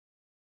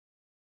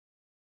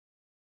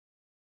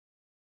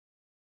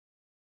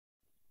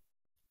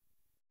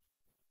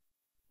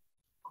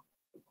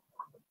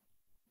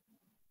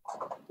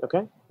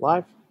Okay,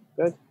 live,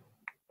 good.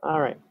 All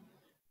right.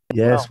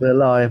 Yes, we're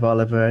live,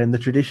 Oliver, in the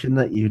tradition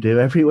that you do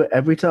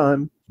every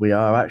time. We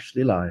are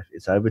actually live.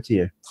 It's over to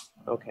you.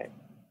 Okay,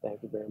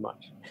 thank you very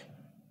much.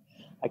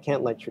 I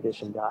can't let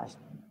tradition die.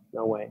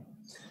 No way.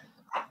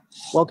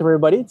 Welcome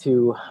everybody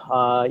to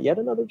yet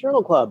another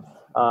Journal Club,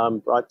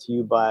 brought to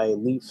you by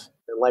Leaf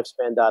and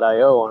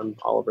Lifespan.io. I'm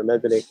Oliver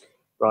Medvedik,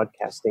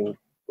 broadcasting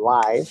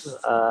live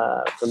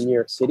from New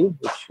York City,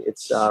 which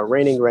it's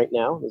raining right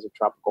now. There's a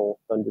tropical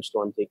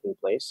thunderstorm taking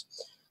place.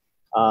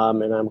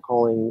 And I'm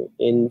calling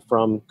in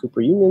from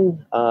Cooper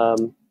Union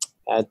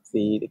at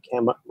the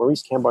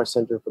Maurice Kambar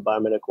Center for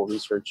Biomedical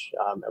Research,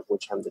 of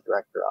which I'm the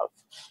director of.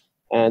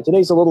 And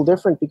today's a little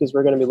different because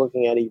we're going to be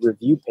looking at a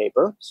review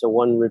paper. So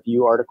one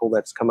review article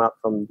that's come out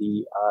from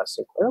the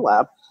Sinclair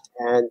lab.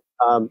 And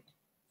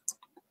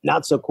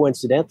not so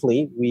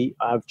coincidentally, we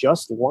have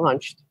just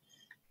launched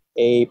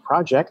a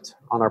project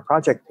on our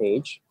project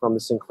page from the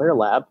Sinclair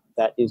lab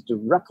that is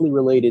directly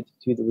related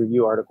to the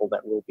review article that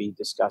we'll be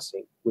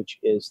discussing, which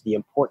is the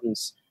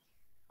importance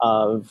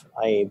of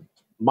a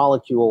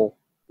molecule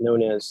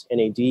known as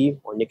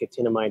NAD, or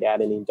nicotinamide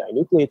adenine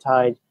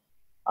dinucleotide,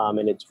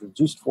 in its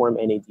reduced form,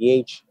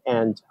 NADH,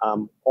 and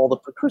all the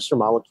precursor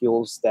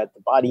molecules that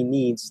the body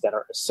needs that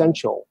are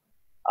essential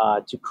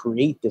to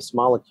create this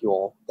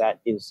molecule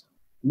that is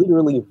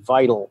literally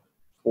vital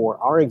for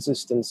our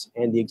existence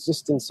and the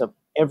existence of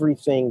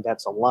everything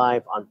that's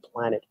alive on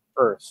planet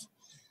Earth.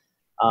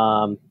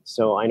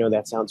 So I know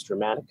that sounds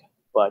dramatic,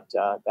 but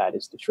that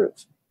is the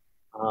truth.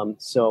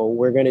 So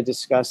we're going to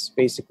discuss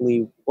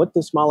basically what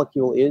this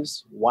molecule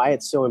is, why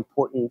it's so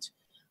important,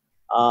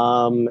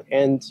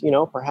 and,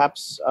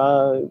 perhaps,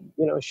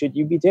 should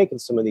you be taking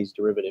some of these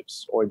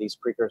derivatives or these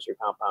precursor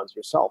compounds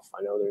yourself?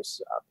 I know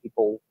there's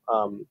people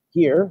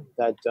here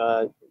that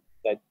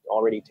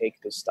already take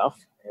this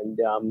stuff, and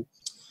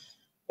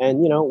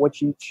what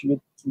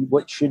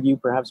should you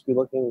perhaps be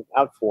looking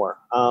out for?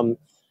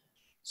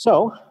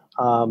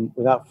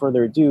 Without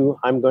further ado,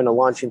 I'm going to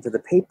launch into the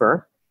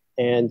paper.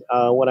 And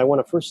what I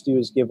want to first do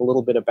is give a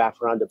little bit of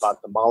background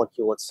about the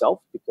molecule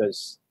itself,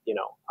 because,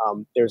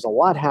 there's a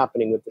lot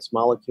happening with this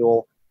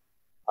molecule.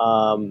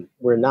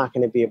 We're not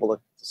going to be able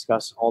to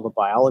discuss all the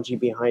biology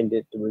behind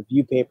it. The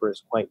review paper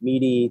is quite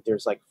meaty.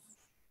 There's like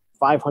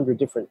 500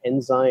 different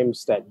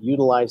enzymes that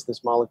utilize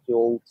this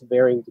molecule to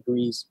varying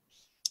degrees.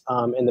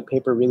 And the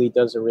paper really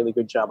does a really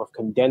good job of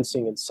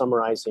condensing and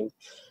summarizing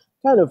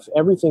kind of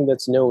everything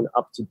that's known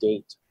up to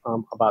date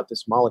about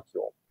this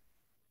molecule.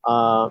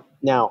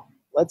 Now,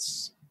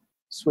 let's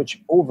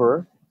switch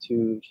over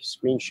to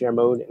screen share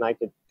mode, and I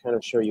could kind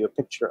of show you a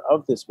picture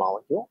of this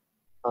molecule.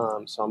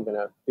 So I'm going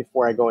to,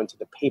 before I go into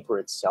the paper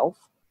itself.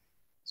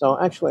 So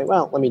actually,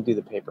 well, let me do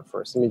the paper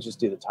first. Let me just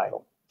do the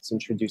title. Let's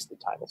introduce the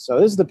title. So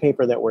this is the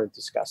paper that we're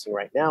discussing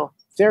right now,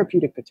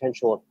 Therapeutic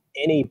Potential of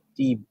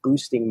NAD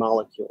Boosting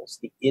Molecules,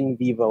 the In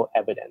Vivo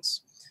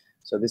Evidence.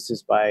 So this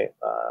is by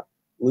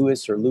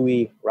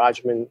Louis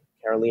Rajman,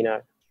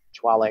 Carolina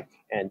Chwalik,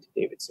 and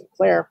David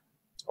Sinclair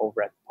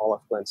over at the Paul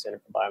F. Glenn Center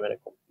for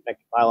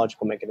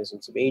Biological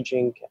Mechanisms of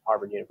Aging at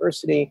Harvard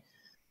University,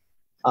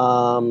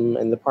 and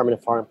the Department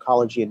of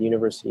Pharmacology at the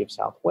University of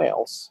South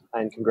Wales.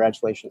 And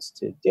congratulations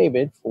to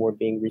David for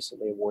being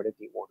recently awarded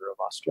the Order of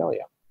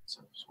Australia.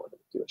 So I just wanted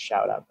to do a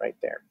shout out right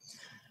there.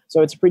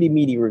 So it's a pretty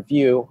meaty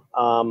review.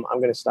 I'm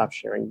going to stop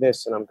sharing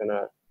this, and I'm going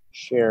to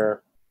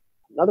share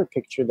another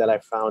picture that I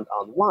found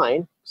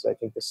online, because I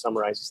think this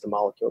summarizes the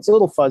molecule. It's a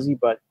little fuzzy,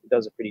 but it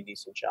does a pretty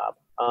decent job.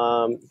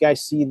 You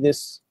guys see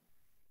this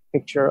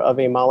picture of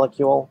a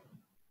molecule,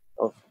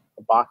 of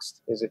a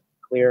box? Is it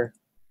clear?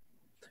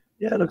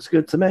 Yeah, it looks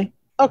good to me.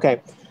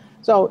 Okay,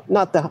 so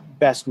not the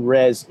best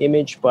res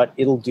image, but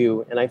it'll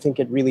do. And I think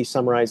it really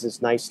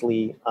summarizes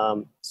nicely.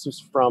 This is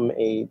from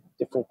a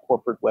different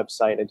corporate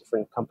website, a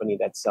different company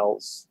that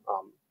sells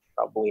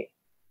probably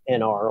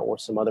NR or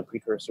some other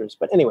precursors.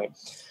 But anyway,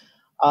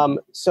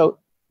 so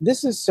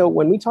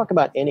when we talk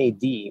about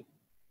NAD,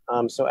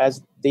 so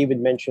as David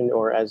mentioned,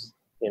 or as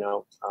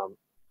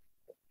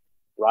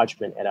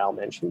Rajman et al.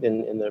 Mentioned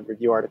in the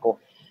review article,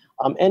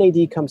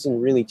 NAD comes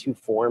in really two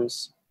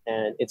forms,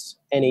 and it's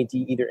NAD,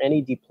 either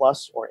NAD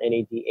plus or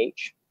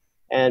NADH.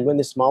 And when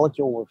this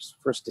molecule was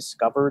first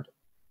discovered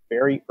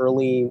very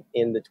early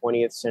in the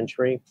 20th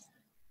century,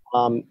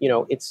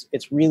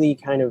 its really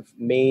kind of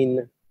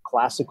main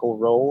classical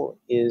role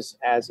is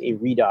as a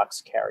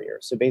redox carrier.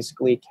 So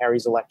basically it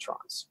carries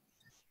electrons.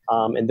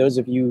 And those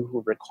of you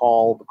who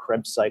recall the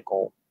Krebs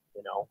cycle,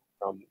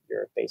 from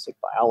your basic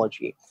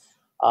biology,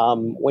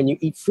 when you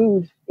eat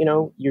food,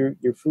 your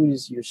food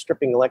is, you're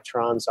stripping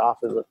electrons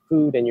off of the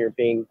food, and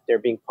they're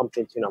being pumped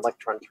into an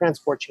electron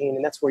transport chain,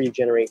 and that's where you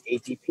generate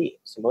ATP.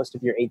 So most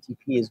of your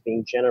ATP is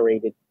being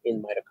generated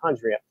in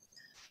mitochondria,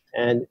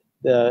 and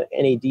the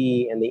NAD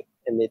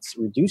and its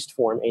reduced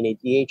form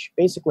NADH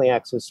basically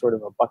acts as sort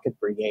of a bucket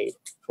brigade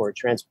for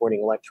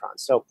transporting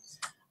electrons. So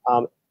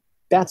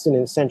that's an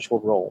essential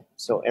role.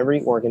 So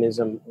every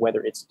organism,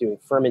 whether it's doing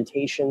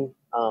fermentation,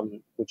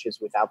 which is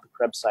without the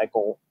Krebs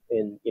cycle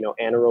in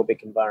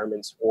anaerobic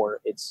environments, or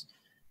it's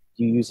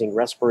using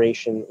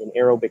respiration in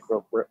aerobic,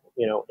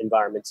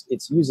 environments.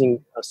 It's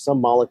using some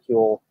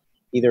molecule,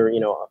 either,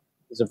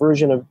 as a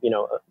version of,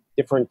 a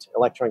different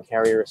electron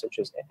carrier such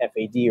as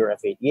FAD or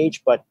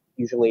FADH, but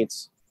usually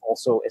it's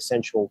also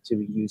essential to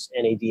use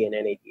NAD and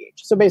NADH.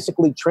 So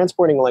basically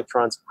transporting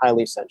electrons,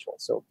 highly essential.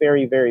 So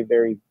very, very,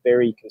 very,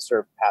 very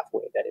conserved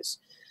pathway that is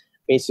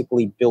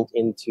basically built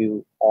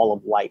into all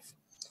of life.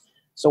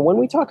 So when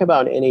we talk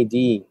about NAD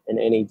and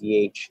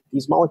NADH,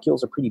 these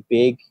molecules are pretty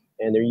big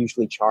and they're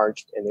usually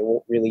charged and they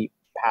won't really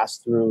pass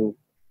through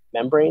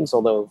membranes,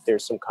 although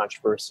there's some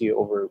controversy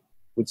over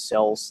which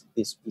cells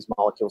these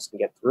molecules can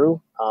get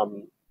through.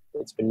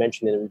 It's been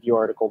mentioned in a review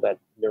article that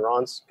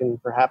neurons can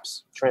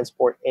perhaps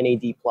transport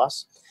NAD+.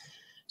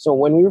 So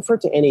when we refer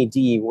to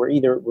NAD, we're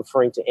either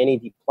referring to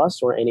NAD+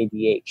 or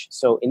NADH.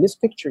 So in this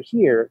picture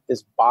here,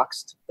 this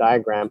boxed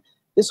diagram,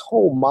 this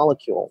whole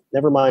molecule,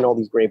 never mind all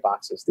these gray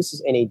boxes, this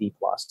is NAD+,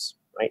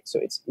 right? So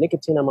it's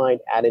nicotinamide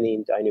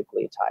adenine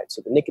dinucleotide.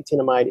 So the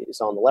nicotinamide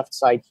is on the left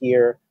side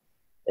here,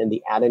 and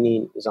the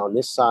adenine is on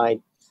this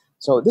side.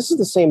 So this is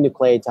the same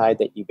nucleotide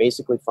that you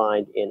basically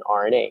find in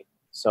RNA.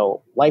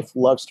 So life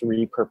loves to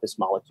repurpose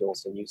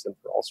molecules and use them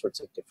for all sorts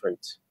of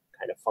different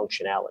kind of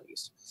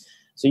functionalities.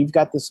 So you've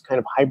got this kind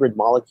of hybrid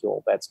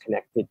molecule that's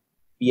connected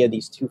via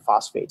these two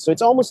phosphates. So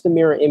it's almost a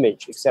mirror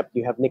image, except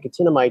you have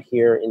nicotinamide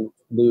here in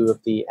lieu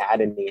of the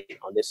adenine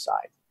on this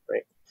side,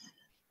 right?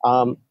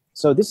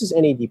 So this is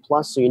NAD+.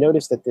 So you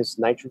notice that this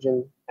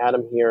nitrogen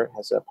atom here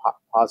has a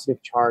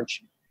positive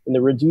charge. In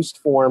the reduced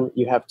form,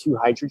 you have two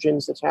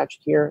hydrogens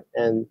attached here,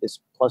 and this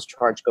plus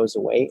charge goes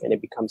away, and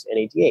it becomes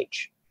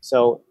NADH.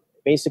 So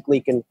basically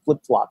it can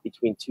flip-flop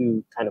between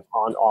two kind of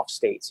on-off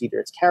states. Either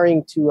it's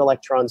carrying two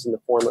electrons in the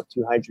form of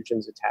two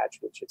hydrogens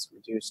attached, which it's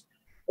reduced,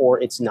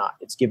 or it's not.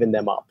 It's given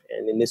them up.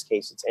 And in this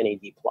case, it's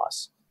NAD+,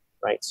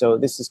 right? So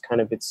this is kind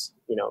of its,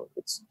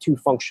 it's two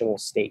functional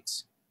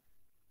states.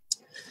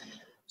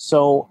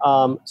 So,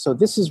 so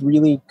this is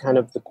really kind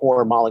of the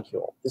core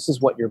molecule. This is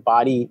what your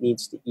body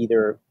needs to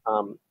either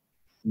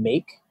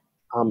make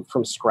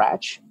from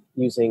scratch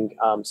using,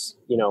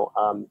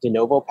 de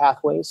novo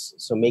pathways.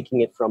 So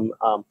making it from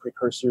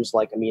precursors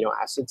like amino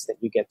acids that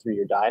you get through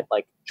your diet,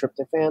 like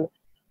tryptophan,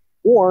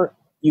 or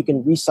you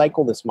can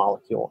recycle this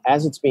molecule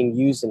as it's being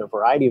used in a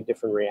variety of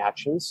different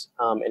reactions,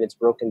 and it's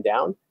broken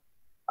down.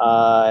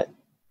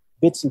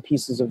 Bits and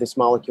pieces of this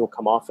molecule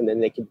come off, and then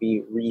they can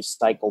be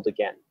recycled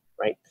again,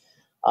 right?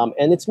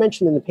 And it's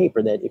mentioned in the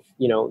paper that if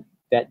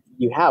that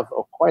you have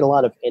quite a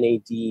lot of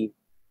NAD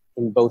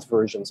in both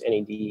versions,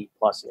 NAD+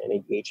 and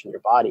NADH in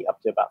your body,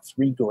 up to about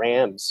 3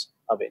 grams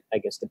of it, I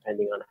guess,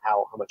 depending on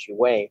how much you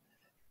weigh.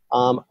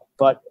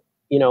 But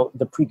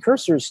the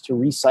precursors to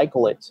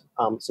recycle it,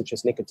 such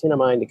as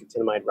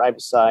nicotinamide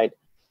riboside,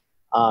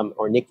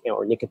 or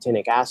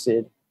nicotinic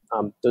acid,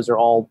 those are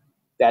all,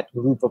 that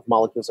group of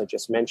molecules I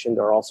just mentioned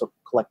are also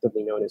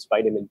collectively known as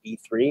vitamin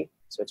B3.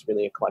 So it's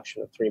really a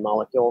collection of 3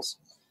 molecules.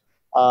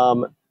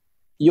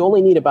 You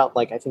only need about,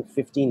 I think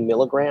 15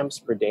 milligrams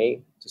per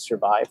day to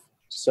survive.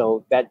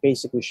 So that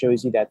basically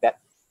shows you that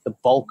the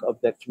bulk of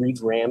that 3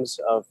 grams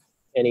of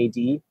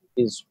NAD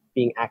is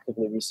being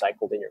actively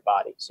recycled in your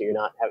body. So you're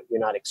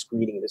not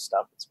excreting this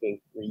stuff. It's being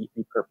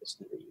repurposed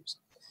and reused.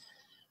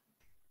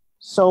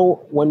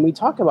 So when we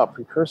talk about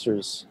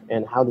precursors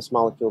and how this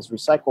molecule is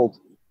recycled,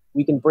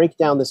 we can break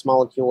down this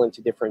molecule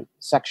into different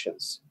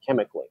sections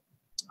chemically.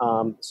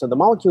 So the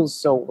molecules,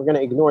 so we're going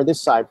to ignore this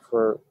side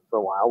for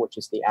a while, which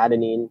is the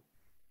adenine,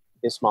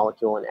 this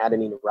molecule, and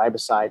adenine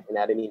riboside and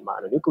adenine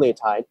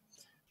mononucleotide.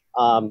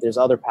 There's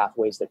other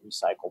pathways that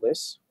recycle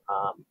this.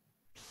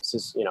 This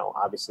is,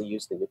 obviously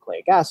used in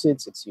nucleic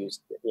acids. It's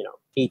used,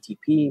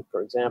 ATP,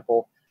 for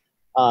example.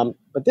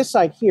 But this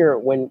side here,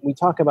 when we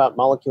talk about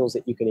molecules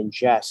that you can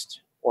ingest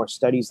or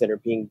studies that are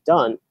being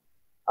done,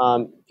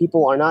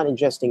 people are not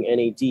ingesting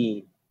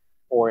NAD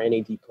or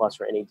NAD+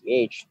 or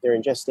NADH. They're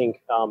ingesting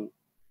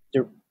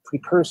the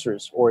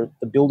precursors or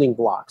the building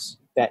blocks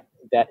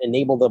that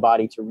enable the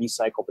body to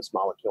recycle this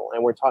molecule.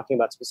 And we're talking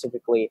about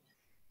specifically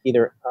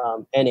either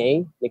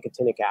NA,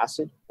 nicotinic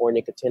acid, or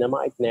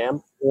nicotinamide,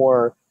 NAM,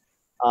 or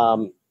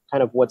kind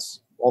of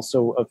what's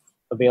also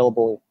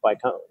available by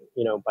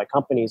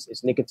companies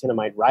is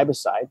nicotinamide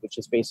riboside, which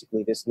is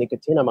basically this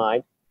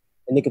nicotinamide,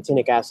 and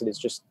nicotinic acid is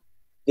just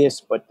this,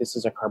 but this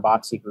is a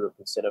carboxy group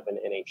instead of an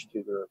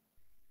NH2 group.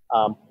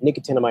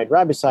 Nicotinamide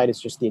riboside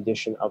is just the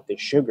addition of the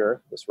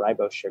sugar, this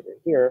ribose sugar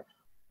here,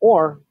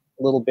 or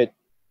a little bit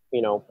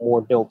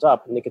more built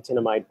up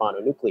nicotinamide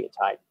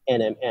mononucleotide,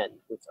 NMN,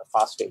 with a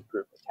phosphate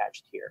group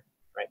attached here,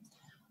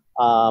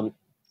 right?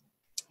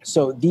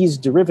 So these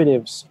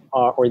derivatives,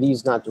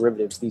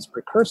 these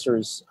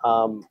precursors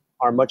are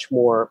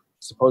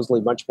supposedly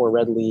much more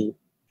readily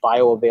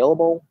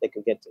bioavailable. They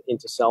can get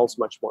into cells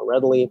much more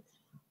readily.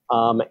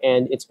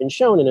 And it's been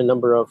shown in a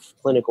number of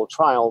clinical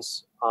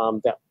trials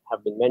that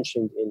have been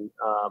mentioned in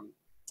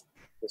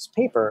this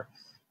paper,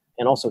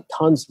 and also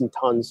tons and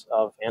tons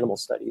of animal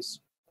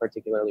studies,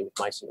 particularly with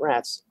mice and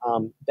rats,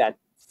 that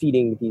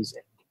feeding these,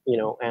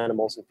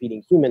 animals and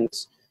feeding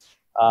humans,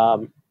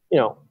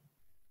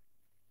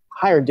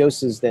 higher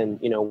doses than,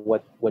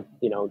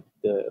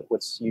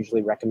 what's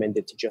usually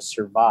recommended to just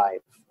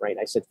survive, right?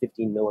 I said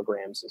 15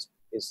 milligrams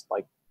is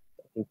like,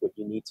 I think what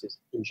you need to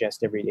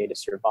ingest every day to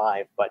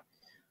survive. But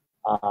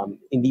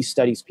in these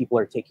studies, people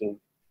are taking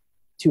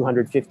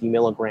 250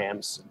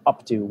 milligrams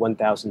up to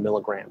 1,000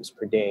 milligrams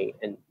per day,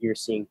 and you're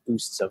seeing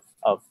boosts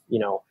of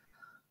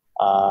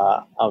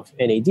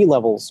NAD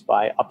levels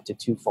by up to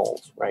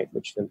twofold, right?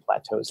 Which then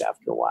plateaus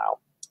after a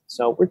while.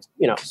 So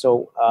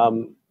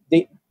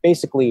they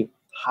basically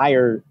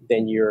higher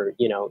than your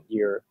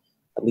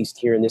at least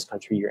here in this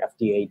country, your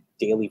FDA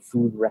daily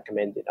food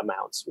recommended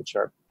amounts, which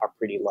are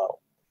pretty low.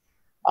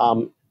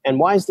 And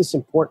why is this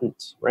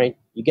important, right?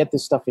 You get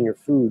this stuff in your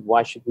food.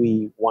 Why should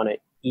we want to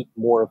eat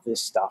more of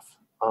this stuff?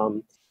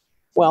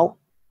 Well,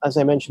 as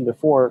I mentioned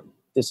before,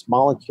 this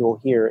molecule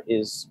here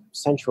is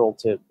central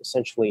to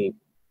essentially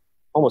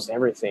almost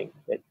everything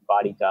that your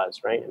body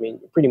does, right? I mean,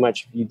 pretty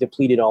much if you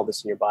depleted all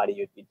this in your body,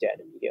 you'd be dead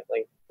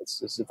immediately.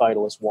 It's as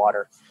vital as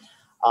water.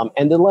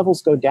 And the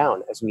levels go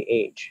down as we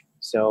age.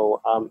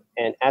 So,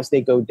 and as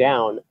they go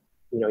down,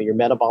 your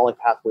metabolic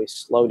pathways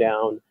slow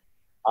down.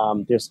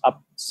 There's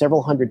up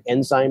several hundred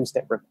enzymes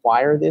that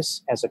require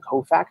this as a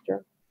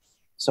cofactor.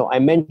 So I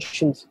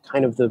mentioned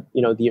kind of the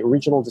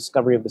original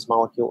discovery of this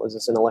molecule is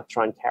as an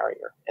electron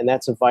carrier, and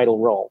that's a vital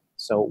role.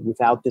 So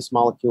without this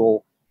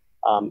molecule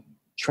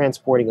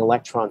transporting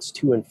electrons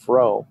to and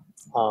fro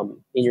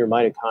in your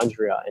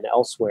mitochondria and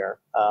elsewhere,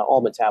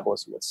 all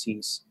metabolism would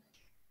cease.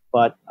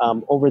 But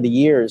over the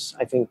years,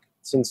 I think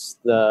since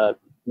the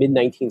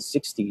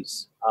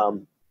mid-1960s,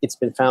 it's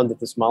been found that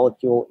this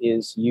molecule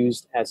is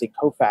used as a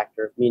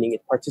cofactor, meaning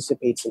it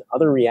participates in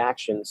other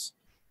reactions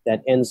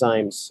that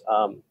enzymes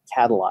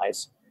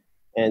catalyze.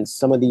 And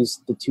some of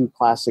these, the two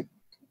classic,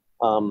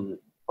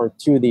 or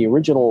two of the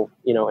original,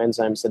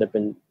 enzymes that have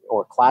been,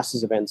 or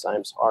classes of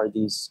enzymes, are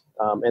these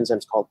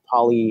enzymes called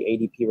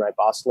poly-ADP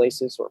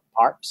ribosylases, or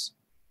PARPs,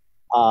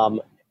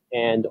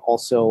 and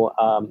also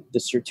the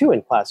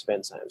sirtuin class of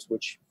enzymes,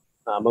 which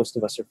most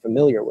of us are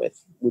familiar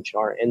with, which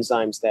are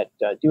enzymes that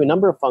do a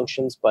number of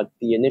functions, but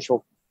the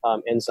initial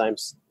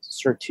enzymes,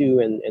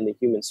 SIR2 and the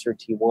human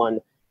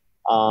SIRT1,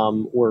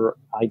 were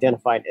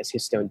identified as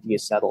histone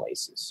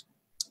deacetylases.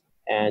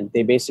 And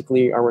they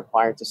basically are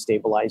required to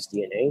stabilize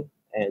DNA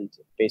and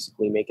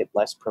basically make it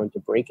less prone to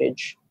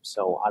breakage.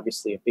 So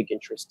obviously a big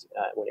interest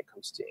when it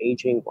comes to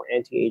aging or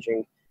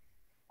anti-aging.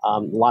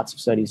 Lots of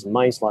studies in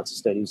mice, lots of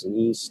studies in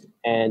yeast,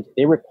 and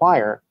they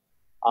require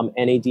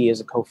NAD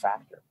as a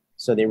cofactor.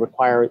 So they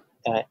require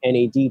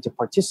NAD to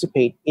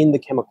participate in the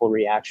chemical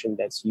reaction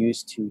that's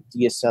used to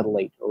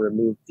deacetylate or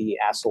remove the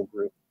acyl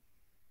group,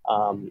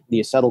 the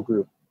acetyl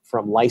group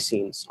from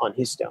lysines on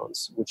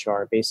histones, which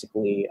are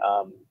basically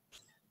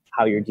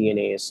how your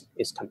DNA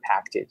is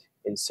compacted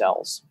in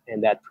cells,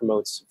 and that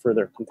promotes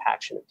further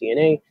compaction of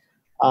DNA.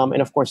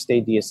 And of course,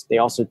 they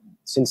also,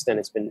 since then,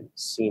 it's been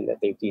seen that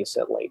they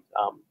deacetylate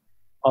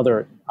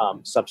other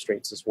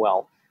substrates as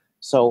well.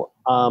 So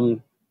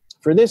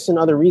for this and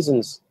other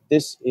reasons,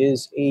 this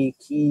is a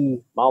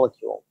key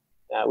molecule.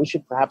 We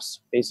should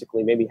perhaps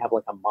basically maybe have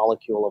like a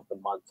molecule of the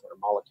month or a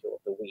molecule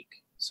of the week.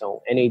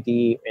 So NAD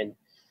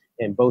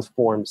in both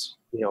forms,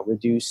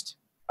 reduced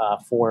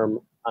form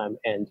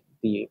and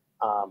the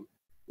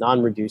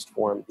non-reduced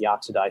form, the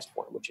oxidized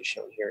form, which is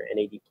shown here,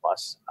 NAD+.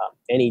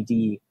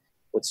 NAD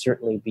would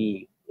certainly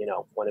be,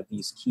 one of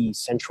these key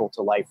central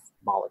to life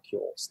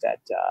molecules that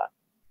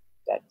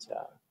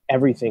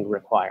everything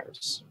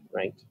requires,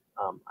 right?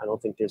 I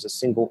don't think there's a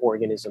single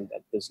organism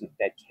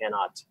that can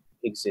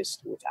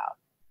exist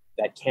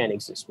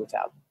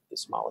without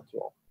this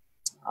molecule.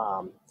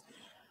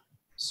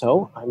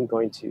 So I'm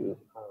going to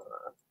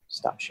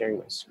stop sharing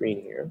my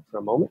screen here for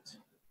a moment.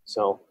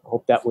 So I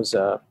hope that was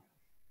a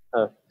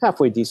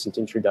halfway decent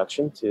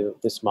introduction to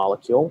this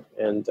molecule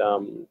and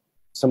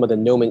some of the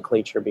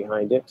nomenclature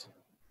behind it.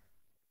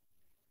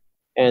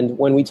 And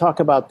when we talk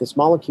about this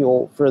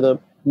molecule, for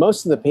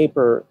most of the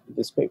paper,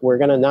 we're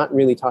going to not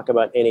really talk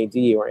about NAD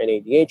or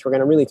NADH. We're going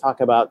to really talk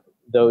about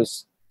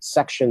those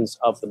sections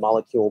of the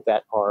molecule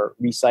that are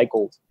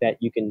recycled that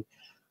you can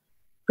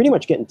pretty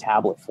much get in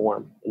tablet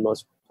form in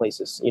most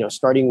places.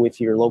 Starting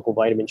with your local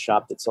vitamin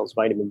shop that sells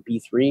vitamin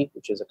B3,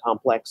 which is a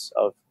complex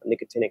of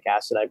nicotinic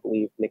acid, I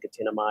believe,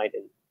 nicotinamide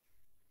and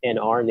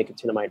NR,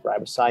 nicotinamide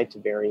riboside, to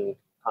varying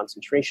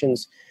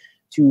concentrations,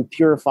 to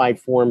purified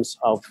forms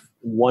of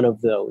one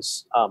of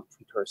those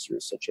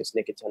precursors, such as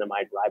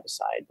nicotinamide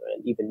riboside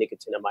and even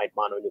nicotinamide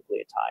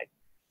mononucleotide.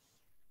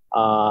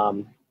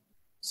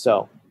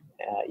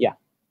 Yeah.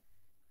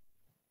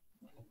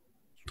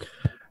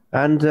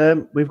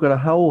 And we've got a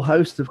whole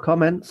host of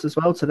comments as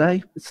well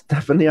today. It's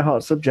definitely a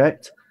hot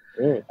subject.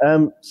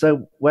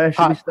 So where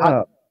should we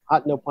start?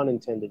 Hot, no pun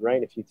intended,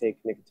 right? If you take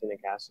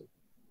nicotinic acid.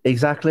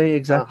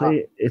 Exactly.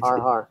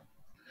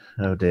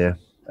 Oh dear.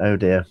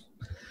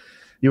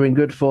 You're in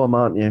good form,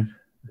 aren't you?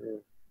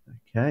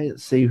 Okay,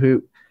 let's see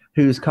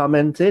who's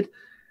commented.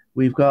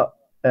 We've got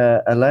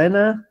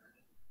Elena,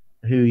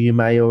 who you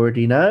may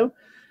already know.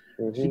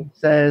 She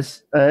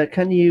says,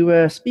 can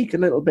you speak a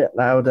little bit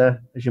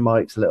louder as your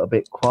mic's a little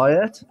bit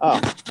quiet? Oh,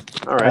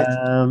 all right.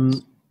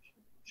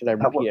 Should I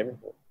repeat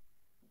everything?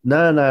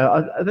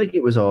 No, I think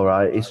it was all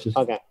right. It's just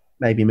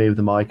maybe move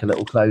the mic a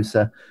little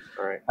closer.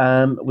 All right.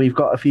 We've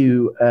got a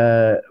few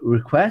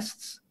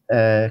requests.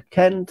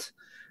 Kent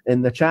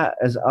in the chat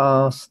has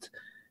asked,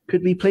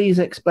 could we please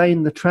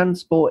explain the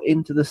transport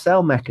into the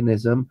cell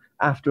mechanism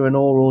after an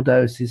oral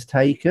dose is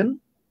taken?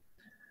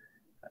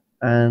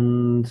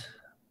 And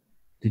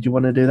did you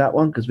want to do that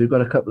one? Because we've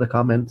got a couple of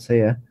comments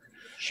here.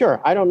 Sure.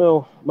 I don't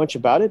know much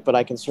about it, but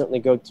I can certainly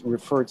go to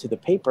refer to the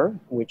paper,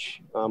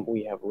 which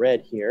we have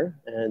read here.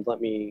 And let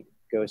me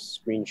go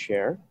screen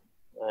share.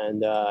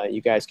 And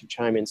you guys can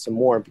chime in some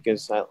more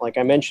because, like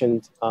I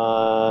mentioned,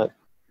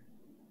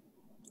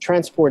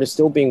 transport is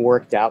still being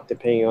worked out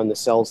depending on the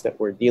cells that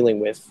we're dealing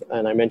with.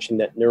 And I mentioned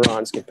that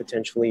neurons can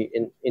potentially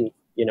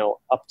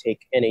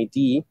uptake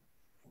NAD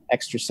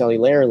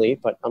extracellularly,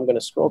 but I'm going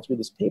to scroll through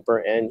this paper,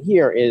 and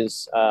here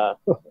is a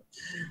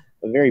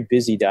very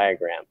busy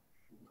diagram.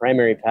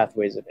 Primary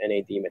pathways of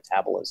NAD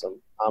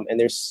metabolism. And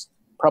there's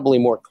probably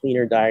more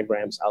cleaner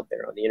diagrams out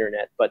there on the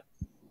internet, but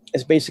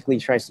it basically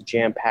tries to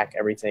jam pack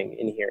everything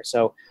in here.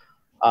 So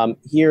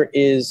here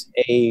is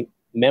a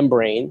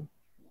membrane.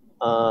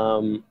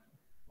 I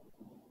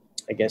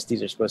guess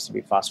these are supposed to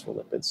be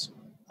phospholipids.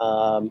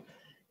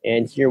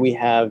 And here we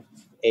have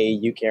a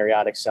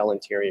eukaryotic cell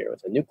interior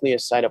with a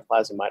nucleus,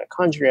 cytoplasm,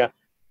 mitochondria.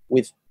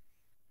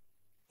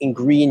 In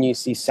green, you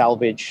see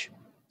salvage,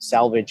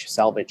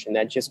 and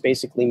that just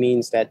basically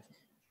means that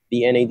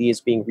the NAD is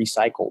being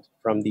recycled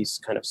from these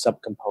kind of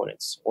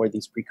subcomponents or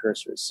these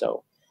precursors.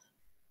 So,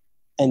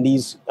 and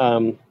these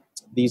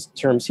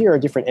terms here are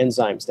different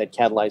enzymes that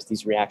catalyze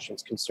these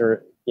reactions,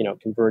 convert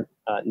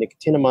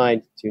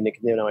nicotinamide to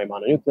nicotinamide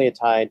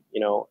mononucleotide,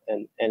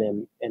 and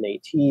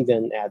NAT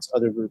then adds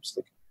other groups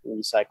that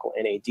recycle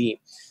NAD.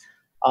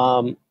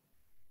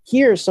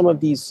 Here, some of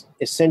these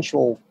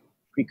essential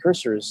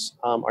precursors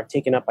are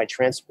taken up by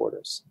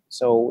transporters.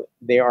 So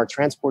there are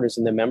transporters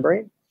in the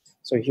membrane.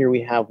 So here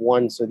we have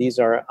one. So these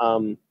are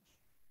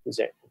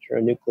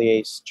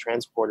nuclease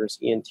transporters,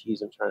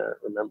 ENTs. I'm trying to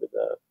remember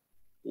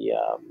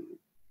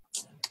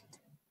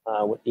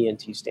what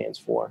ENT stands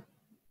for.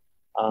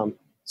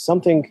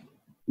 Something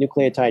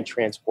nucleotide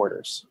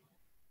transporters.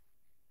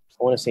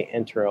 I want to say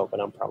entero, but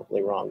I'm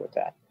probably wrong with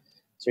that.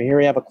 So here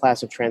we have a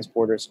class of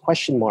transporters,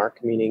 question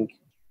mark, meaning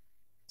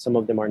some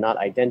of them are not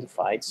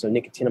identified. So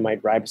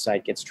nicotinamide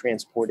riboside gets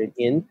transported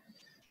in.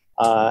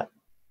 NA,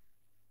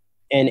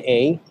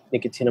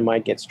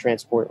 nicotinamide gets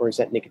transported, or is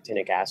that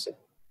nicotinic acid?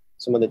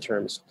 Some of the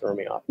terms throw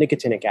me off.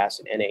 Nicotinic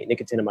acid, NA,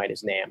 nicotinamide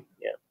is NAM,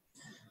 yeah.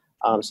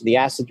 So the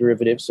acid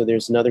derivative, so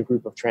there's another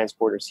group of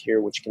transporters here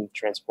which can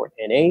transport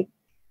NA.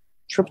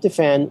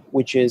 Tryptophan,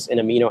 which is an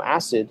amino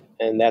acid,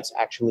 and that's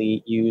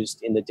actually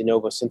used in the de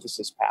novo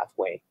synthesis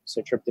pathway.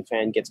 So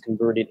tryptophan gets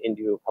converted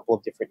into a couple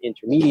of different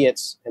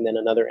intermediates, and then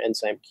another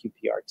enzyme,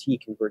 QPRT,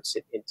 converts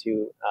it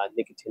into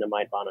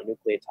nicotinamide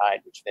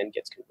mononucleotide, which then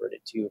gets converted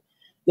to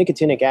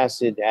nicotinic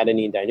acid,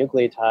 adenine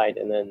dinucleotide,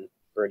 and then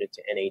converted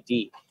to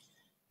NAD.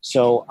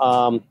 So,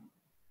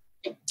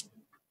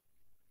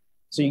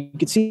 so you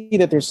can see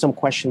that there's some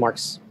question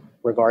marks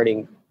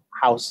regarding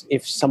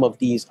if some of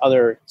these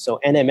other, so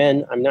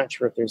NMN, I'm not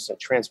sure if there's a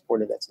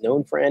transporter that's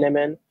known for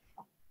NMN.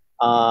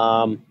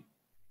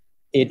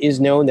 It is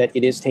known that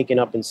it is taken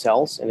up in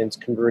cells and it's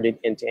converted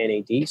into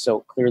NAD.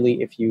 So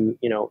clearly if you,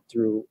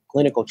 through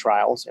clinical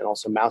trials and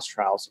also mouse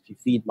trials, if you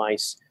feed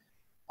mice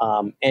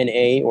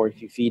NA, or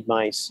if you feed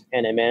mice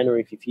NMN, or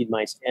if you feed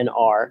mice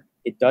NR,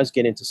 it does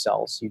get into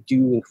cells. You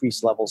do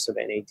increase levels of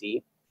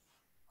NAD.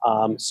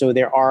 So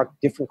there are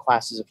different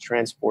classes of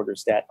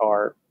transporters that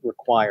are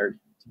required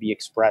to be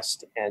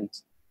expressed and,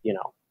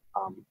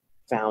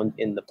 found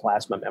in the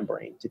plasma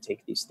membrane to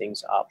take these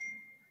things up.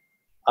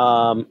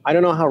 I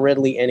don't know how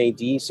readily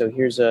NAD, so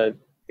here's a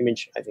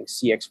image, I think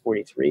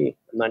CX43.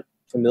 I'm not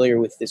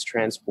familiar with this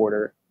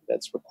transporter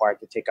that's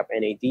required to take up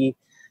NAD.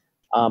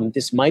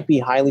 This might be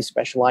highly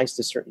specialized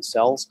to certain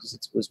cells because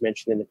it was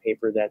mentioned in the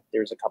paper that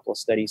there's a couple of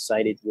studies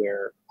cited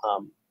where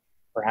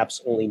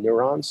perhaps only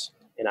neurons,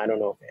 and I don't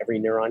know if every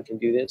neuron can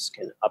do this,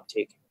 can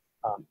uptake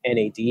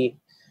NAD.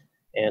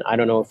 And I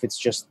don't know if it's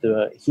just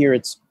here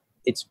it's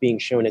being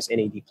shown as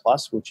NAD+,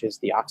 which is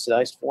the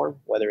oxidized form,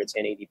 whether it's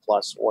NAD+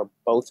 or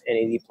both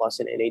NAD+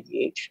 and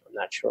NADH. I'm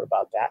not sure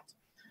about that.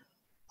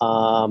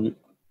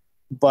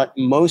 But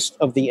most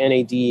of your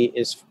NAD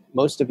is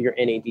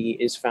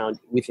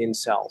found within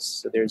cells.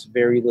 So there's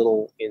very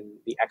little in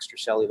the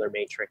extracellular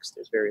matrix.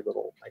 There's very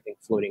little, I think,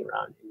 floating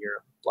around in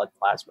your blood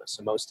plasma.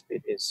 So most of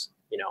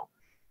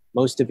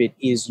it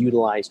is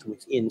utilized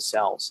within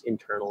cells,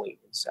 internally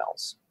in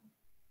cells.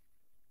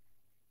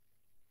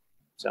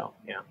 So,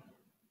 yeah.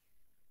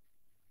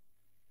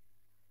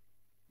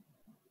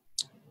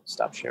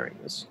 Stop sharing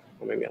this.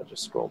 Or maybe I'll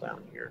just scroll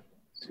down here,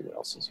 see what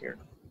else is here.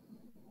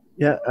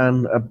 Yeah,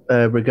 and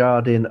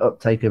regarding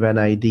uptake of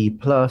NAD+,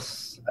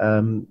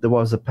 there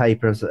was a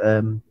paper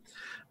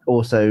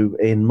also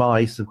in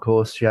mice, of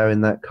course,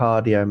 showing that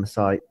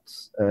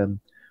cardiomyocytes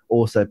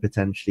also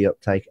potentially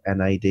uptake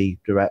NAD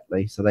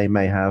directly. So they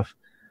may have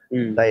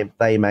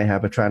they may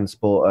have a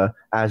transporter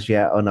as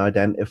yet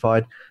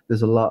unidentified.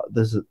 There's a lot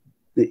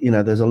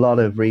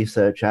of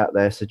research out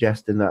there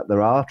suggesting that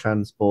there are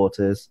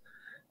transporters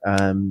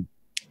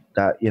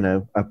that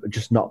have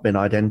just not been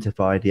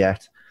identified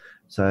yet.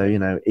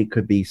 So it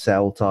could be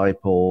cell type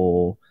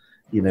or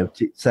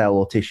cell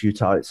or tissue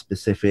type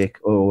specific,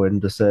 or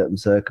under certain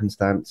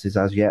circumstances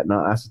as yet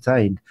not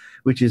ascertained,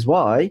 which is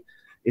why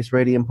it's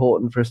really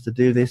important for us to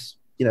do this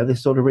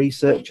this sort of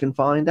research and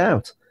find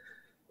out.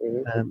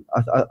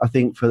 I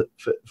think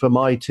for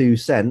my 2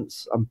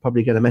 cents, I'm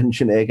probably going to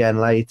mention it again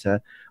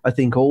later, I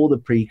think all the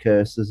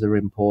precursors are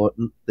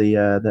important,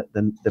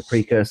 the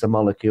precursor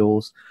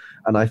molecules,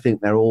 and I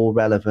think they're all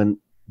relevant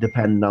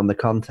depending on the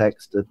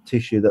context of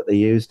tissue that they're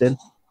used in.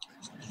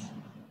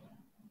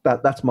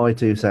 That's my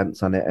 2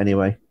 cents on it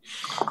anyway.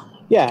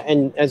 Yeah,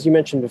 and as you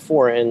mentioned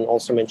before, and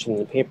also mentioned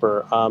in the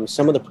paper,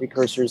 some of the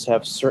precursors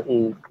have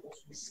certain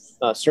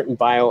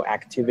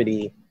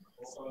bioactivity,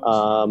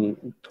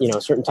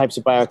 certain types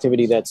of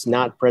bioactivity that's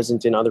not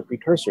present in other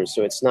precursors.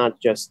 So it's not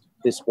just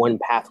this one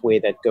pathway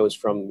that goes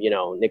from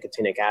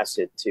nicotinic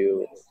acid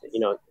to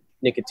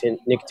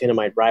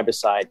nicotinamide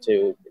riboside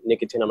to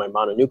nicotinamide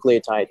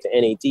mononucleotide to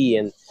NAD,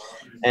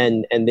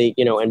 and they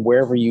and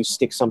wherever you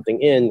stick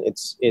something in,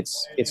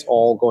 it's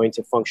all going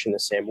to function the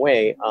same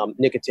way.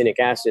 Nicotinic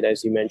acid,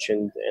 as you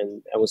mentioned,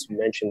 and that was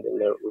mentioned in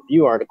the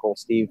review article,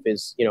 Steve,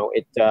 is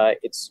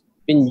it's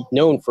been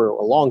known for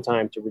a long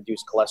time to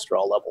reduce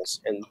cholesterol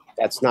levels, and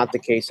that's not the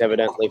case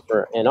evidently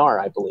for NR,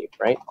 I believe,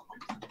 right?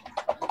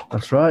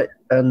 That's right.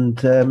 And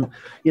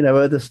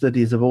other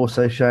studies have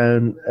also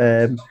shown,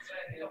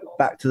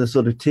 back to the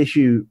sort of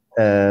tissue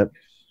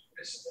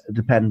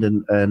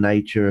dependent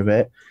nature of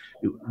it,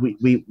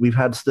 we've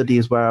had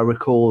studies where I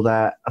recall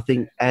that I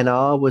think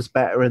NR was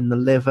better in the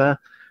liver,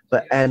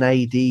 but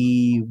NAD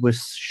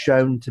was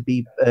shown to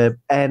be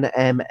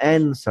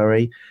NMN,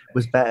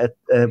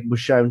 was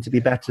shown to be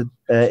better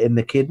in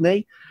the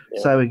kidney.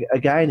 Yeah. So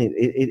again,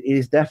 it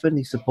is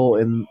definitely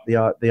supporting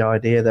the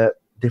idea that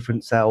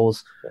different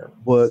cells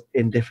work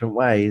in different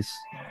ways.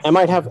 It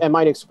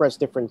might express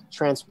different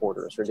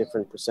transporters or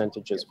different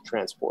percentages of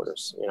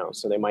transporters.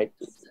 So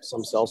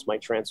some cells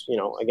might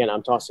again,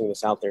 I'm tossing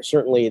this out there.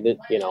 Certainly that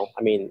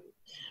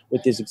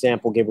with this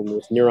example given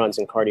with neurons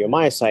and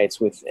cardiomyocytes,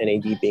 with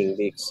NAD being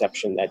the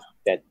exception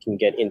that can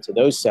get into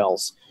those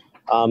cells,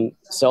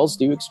 cells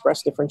do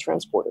express different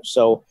transporters.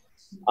 So,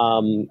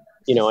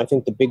 I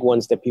think the big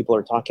ones that people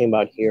are talking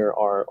about here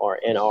are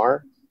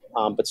NR,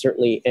 but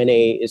certainly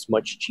NA is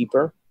much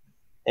cheaper.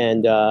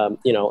 And,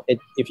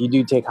 if you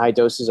do take high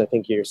doses, I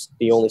think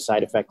the only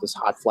side effect is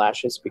hot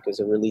flashes because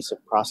of release of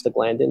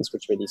prostaglandins,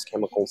 which are these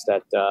chemicals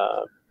that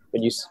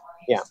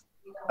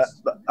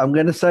I'm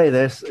going to say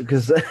this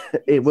because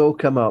it will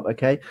come up,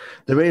 okay?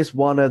 There is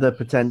one other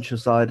potential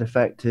side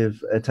effect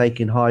of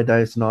taking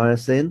high-dose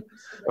niacin.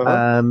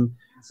 And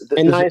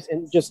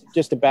niacin,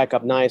 just to back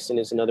up, niacin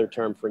is another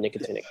term for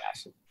nicotinic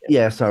acid.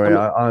 Yeah, sorry,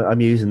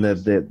 I'm using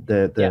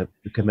the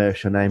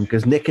commercial name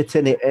because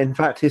nicotinic. In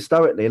fact,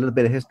 historically, a little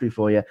bit of history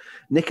for you.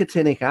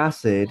 Nicotinic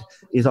acid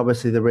is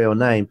obviously the real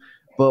name,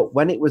 but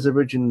when it was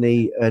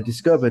originally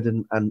discovered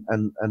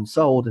and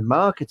sold and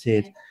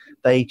marketed,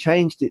 they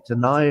changed it to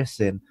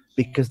niacin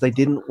because they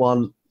didn't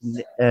want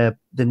the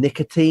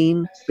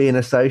nicotine being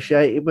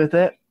associated with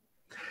it.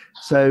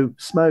 So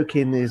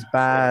smoking is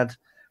bad.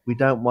 We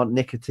don't want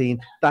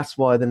nicotine. That's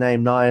why the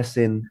name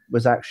niacin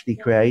was actually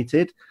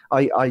created. I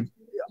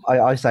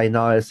say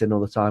niacin all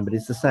the time, but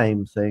it's the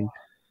same thing.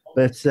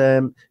 But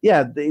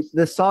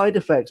the side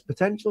effects,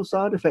 potential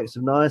side effects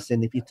of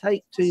niacin, if you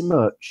take too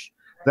much,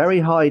 very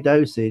high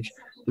dosage,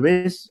 there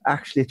is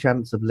actually a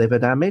chance of liver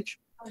damage.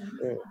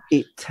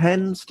 It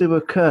tends to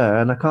occur,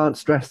 and I can't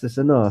stress this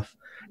enough,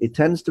 it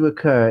tends to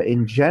occur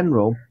in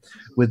general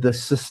with the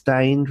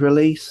sustained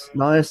release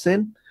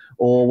niacin,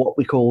 or what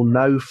we call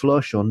no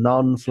flush or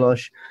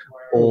non-flush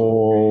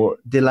or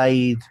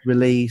delayed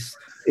release.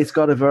 It's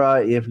got a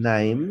variety of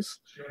names,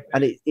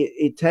 and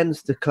it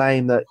tends to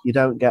claim that you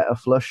don't get a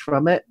flush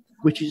from it,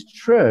 which is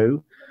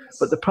true.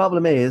 But the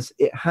problem is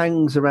it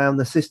hangs around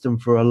the system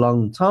for a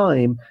long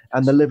time,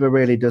 and the liver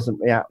really doesn't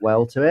react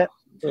well to it.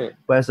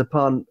 Whereas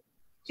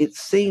it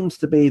seems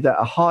to be that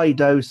a high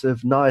dose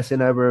of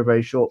niacin over a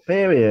very short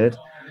period,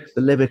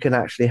 the liver can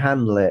actually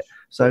handle it.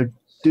 So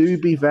do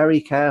be very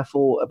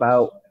careful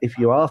about, if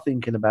you are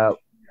thinking about,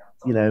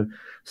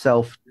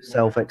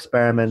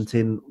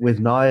 self-experimenting with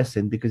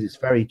niacin, because it's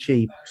very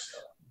cheap.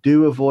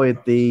 Do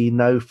avoid the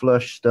no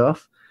flush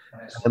stuff.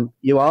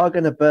 You are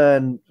going to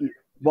burn.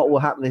 What will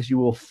happen is you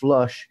will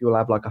flush. You'll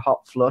have like a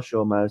hot flush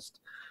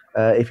almost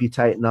if you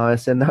take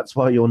niacin. That's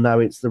why you'll know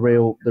it's the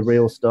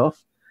real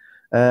stuff.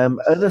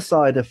 Other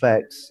side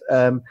effects.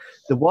 There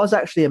was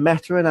actually a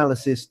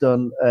meta-analysis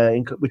done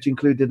which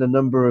included a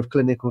number of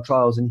clinical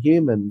trials in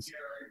humans.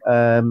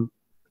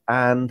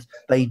 And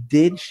they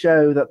did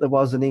show that there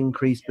was an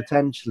increase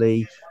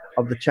potentially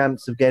of the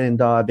chance of getting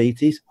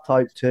diabetes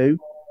type 2.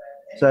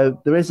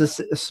 So there is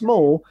a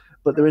small,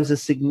 but there is a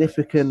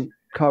significant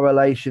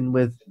correlation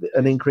with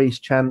an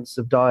increased chance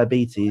of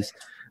diabetes.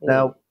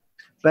 Now,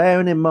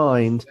 bearing in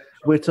mind,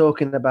 we're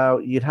talking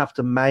about you'd have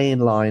to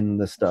mainline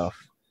the stuff.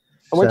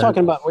 And we're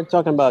talking about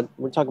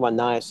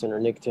niacin or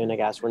nicotinic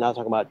acid. We're not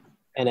talking about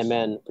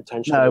NMN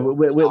potentially. No,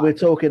 we're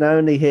talking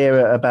only here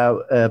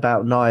about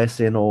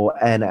niacin or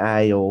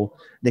NA or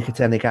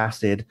nicotinic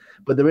acid.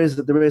 But there is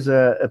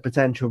a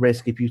potential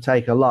risk if you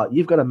take a lot.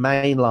 You've got to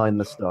mainline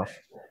the stuff.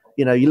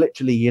 You know,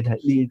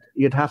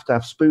 you'd have to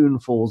have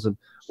spoonfuls and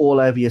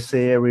all over your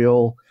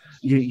cereal.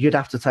 You'd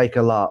have to take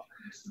a lot.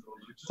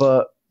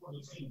 But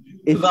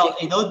in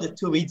order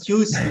to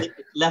reduce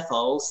lipid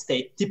levels,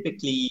 they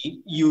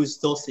typically use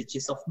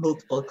dosages of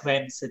multiple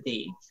grams a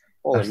day.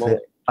 Holy moly.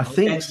 I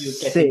think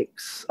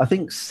 6. I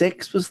think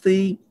 6 was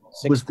the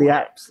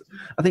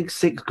I think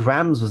 6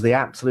 grams was the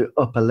absolute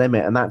upper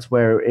limit, and that's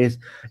where it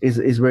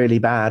is really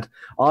bad.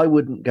 I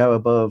wouldn't go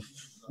above.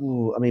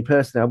 I mean,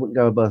 personally, I wouldn't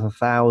go above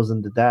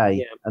 1,000 a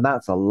day, and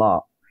that's a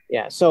lot.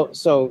 Yeah.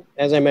 So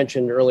as I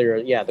mentioned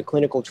earlier, the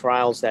clinical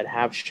trials that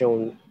have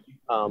shown,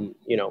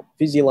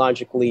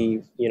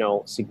 physiologically,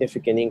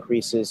 significant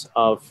increases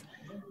of,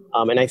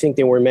 and I think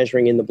they were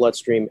measuring in the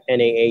bloodstream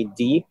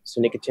NAD,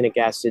 so nicotinic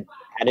acid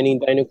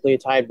adenine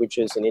dinucleotide, which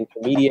is an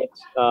intermediate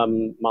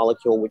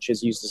molecule, which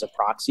is used as a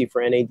proxy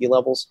for NAD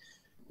levels.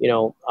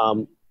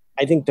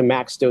 I think the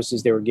max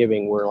doses they were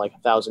giving were like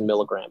 1,000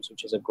 milligrams,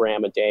 which is a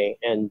gram a day.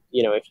 And,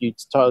 if you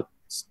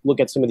look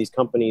at some of these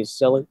companies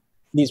selling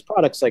these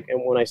products, like,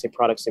 and when I say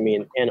products, I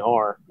mean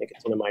NR,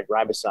 nicotinamide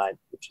riboside,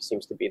 which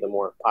seems to be the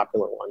more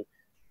popular one,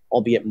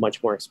 albeit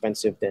much more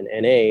expensive than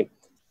NA.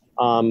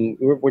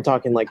 We're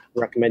talking like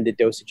recommended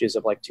dosages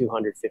of like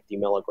 250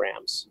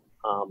 milligrams.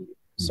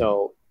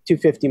 So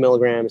 250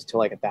 milligrams to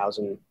like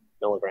 1,000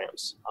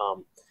 milligrams.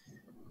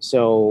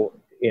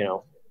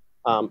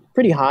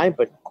 Pretty high,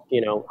 but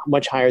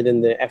much higher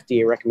than the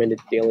FDA recommended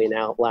daily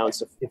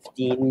allowance of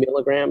 15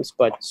 milligrams,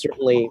 but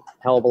certainly a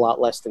hell of a lot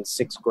less than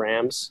 6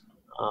 grams.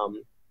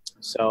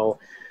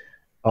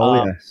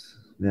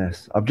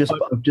 Yes. I've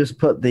just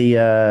put the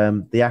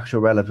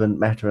actual relevant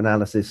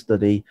meta-analysis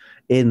study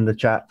in the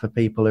chat for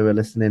people who are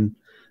listening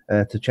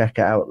to check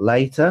it out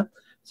later.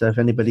 So if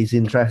anybody's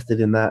interested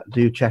in that,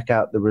 do check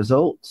out the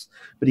results.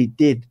 But they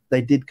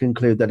did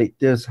conclude that it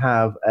does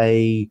have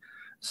a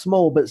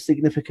small but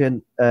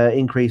significant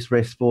increased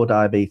risk for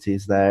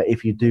diabetes there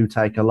if you do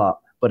take a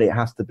lot, but it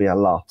has to be a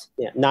lot.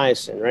 Yeah,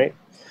 niacin, right?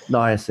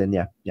 Niacin,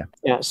 yeah.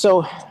 Yeah,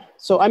 so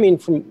I mean,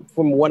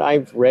 from what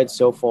I've read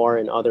so far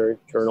in other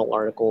journal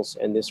articles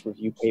and this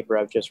review paper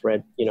I've just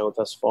read,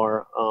 thus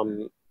far,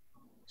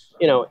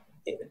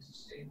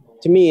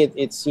 to me,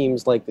 it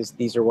seems like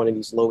these are one of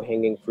these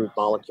low-hanging fruit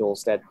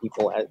molecules that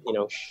people,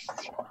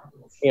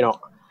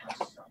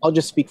 I'll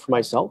just speak for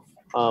myself.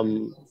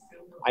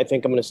 I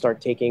think I'm going to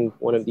start taking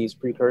one of these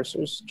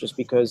precursors just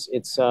because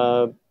it's,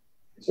 there's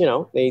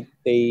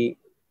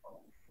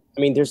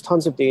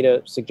tons of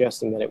data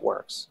suggesting that it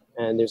works.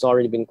 And there's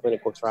already been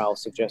clinical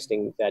trials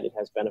suggesting that it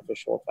has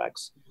beneficial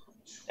effects.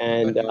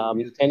 And,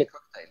 you take a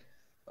cocktail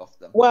of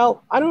them.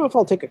 Well, I don't know if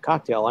I'll take a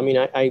cocktail. I mean,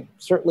 I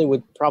certainly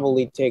would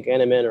probably take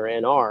NMN or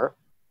NR.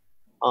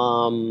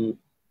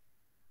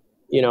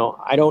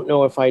 I don't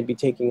know if I'd be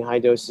taking high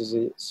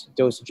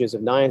dosages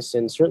of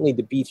niacin. Certainly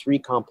the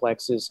B3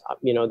 complexes,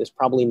 there's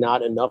probably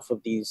not enough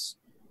of these,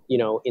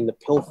 in the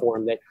pill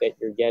form that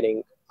you're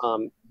getting,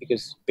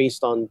 because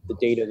based on the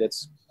data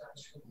that's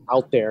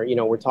out there,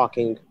 we're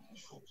talking,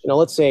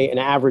 let's say an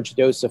average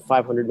dose of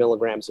 500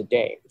 milligrams a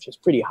day, which is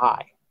pretty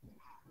high,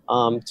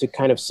 to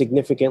kind of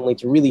significantly,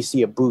 to really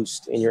see a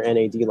boost in your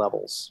NAD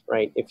levels,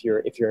 right? If you're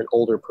an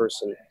older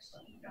person.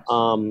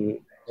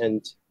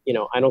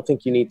 I don't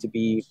think you need to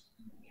be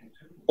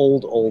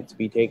old to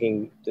be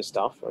taking this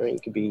stuff. I mean, you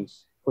could be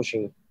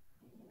pushing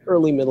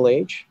early middle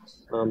age,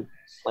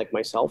 like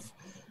myself.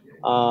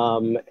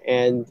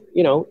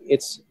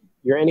 It's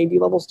your NAD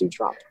levels do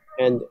drop.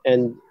 And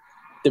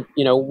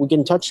we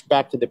can touch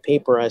back to the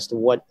paper as to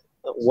what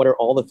are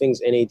all the things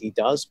NAD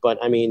does, but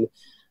I mean,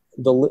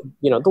 the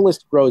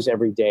list grows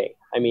every day.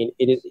 I mean,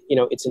 it is,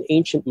 it's an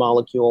ancient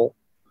molecule.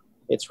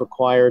 It's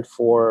required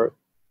for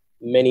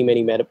many,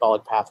 many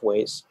metabolic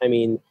pathways. I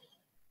mean,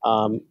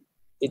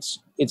 it's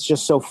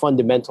just so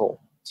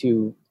fundamental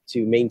to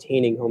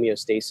maintaining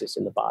homeostasis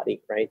in the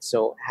body, right?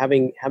 So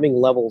having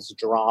levels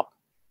drop,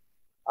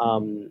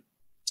 and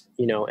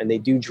they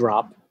do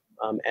drop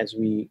as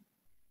we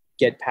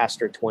get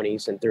past our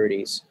 20s and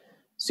 30s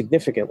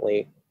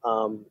significantly.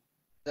 I'm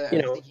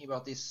thinking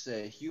about this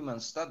human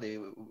study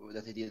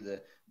that they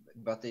did,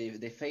 but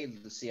they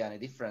failed to see any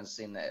difference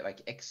in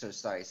like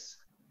exercise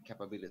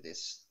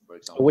capabilities, for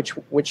example.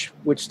 Which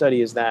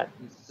study is that?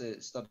 It's a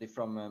study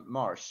from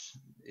March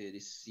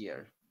this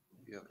year.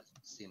 You have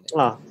seen it.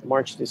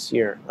 March this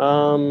year.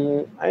 I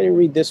didn't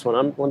read this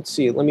one. Let's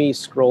see. Let me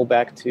scroll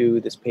back to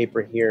this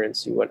paper here and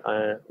see what.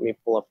 Let me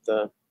pull up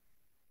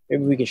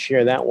maybe we can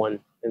share that one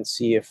and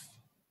see if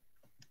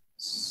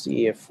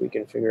we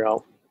can figure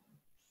out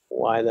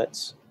why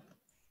that's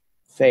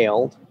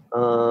failed.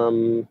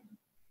 I'm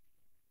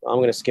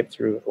going to skip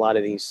through a lot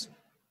of these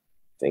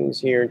things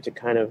here to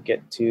kind of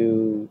get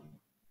to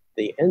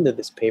the end of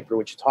this paper,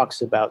 which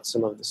talks about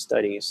some of the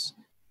studies.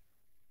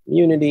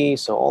 Immunity,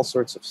 so all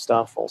sorts of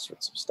stuff.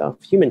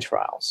 Human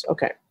trials,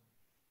 okay.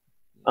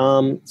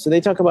 So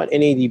they talk about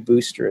NAD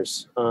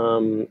boosters.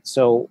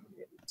 So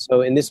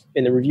in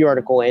the review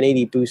article,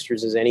 NAD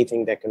boosters is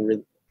anything that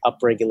can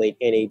upregulate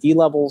NAD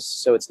levels.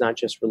 So it's not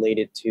just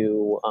related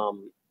to,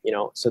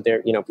 so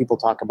there, people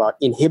talk about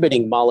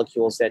inhibiting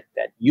molecules that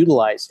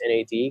utilize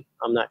NAD.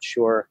 I'm not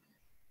sure,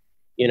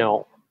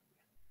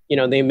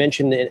 they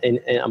mentioned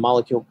in a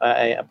molecule,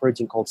 a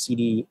protein called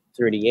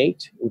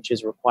CD38, which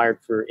is required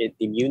for the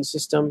immune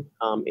system.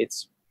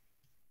 It's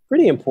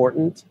pretty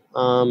important.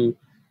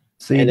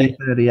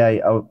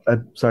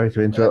 CD38, sorry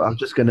to interrupt. I'm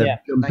just going to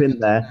jump in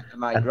there.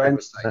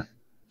 Riboside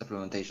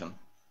supplementation.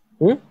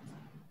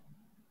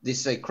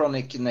 This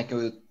chronic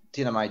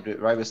nicotinamide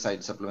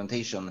riboside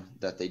supplementation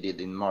that they did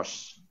in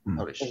March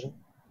published.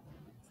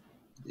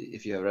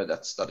 If you have read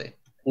that study.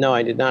 No,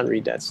 I did not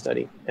read that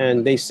study.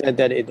 And they said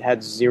that it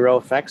had zero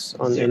effects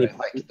on any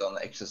effect on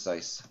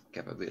exercise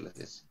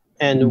capabilities.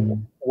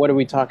 And what are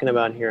we talking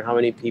about here? How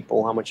many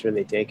people? How much are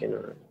they taking?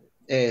 Or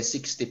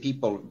 60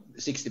 people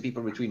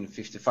between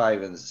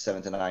 55 and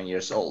 79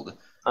 years old.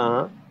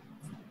 And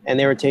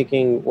they were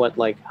taking what,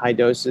 like high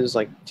doses,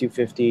 like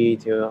 250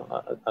 to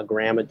a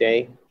gram a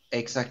day?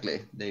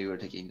 Exactly. They were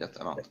taking that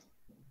amount.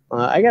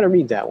 I got to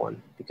read that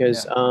one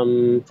because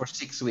for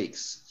 6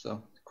 weeks,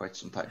 so quite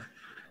some time.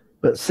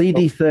 But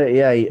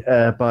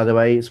CD38, by the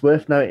way, it's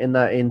worth noting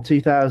that in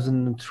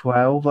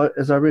 2012,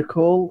 as I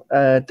recall,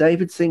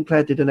 David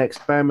Sinclair did an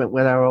experiment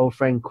with our old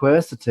friend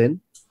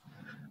quercetin,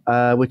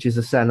 which is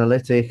a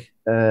senolytic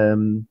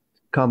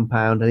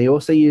compound, and he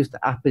also used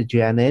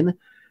apigenin,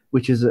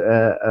 which is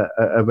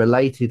a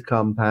related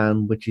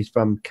compound, which is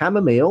from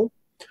chamomile,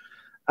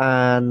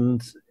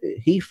 and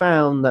he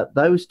found that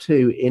those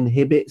two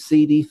inhibit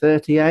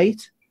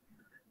CD38.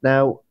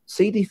 Now,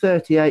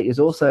 CD38 is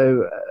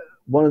also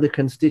one of the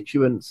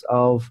constituents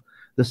of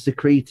the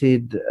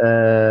secreted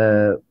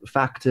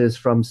factors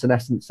from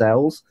senescent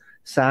cells,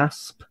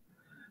 SASP.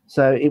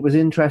 So it was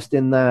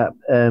interesting that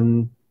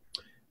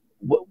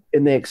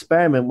in the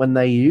experiment, when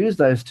they used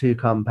those two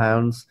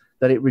compounds,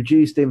 that it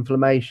reduced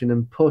inflammation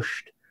and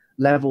pushed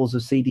levels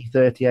of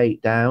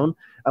CD38 down.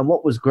 And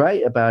what was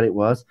great about it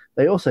was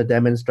they also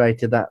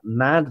demonstrated that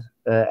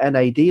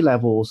NAD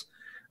levels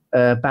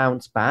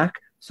bounce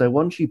back. So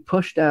once you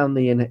push down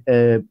the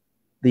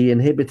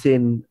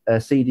inhibiting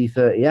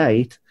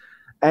CD38,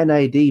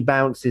 NAD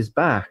bounces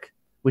back,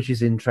 which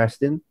is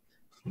interesting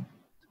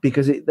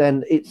because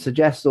it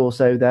suggests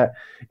also that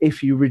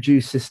if you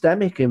reduce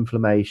systemic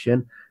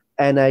inflammation,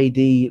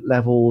 NAD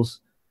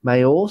levels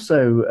may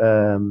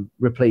also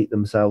replete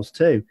themselves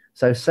too.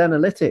 So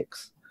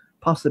senolytics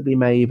possibly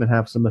may even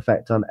have some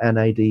effect on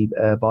NAD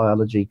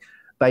biology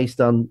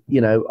based on,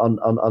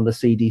 on the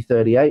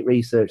CD38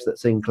 research that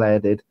Sinclair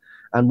did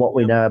and what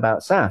we know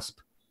about SASP.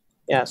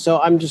 Yeah, so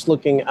I'm just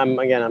looking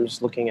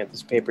at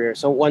this paper here.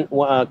 So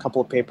a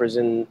couple of papers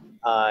in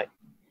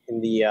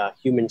the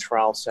human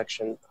trial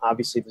section.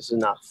 Obviously, this is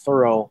not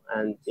thorough,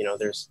 and you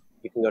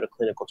can go to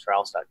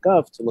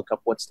clinicaltrials.gov to look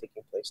up what's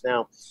taking place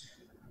now.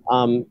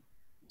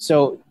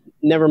 So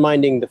never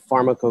minding the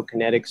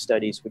pharmacokinetic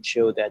studies, which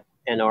show that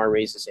NR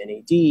raises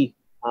NAD,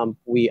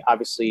 we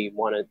obviously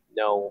want to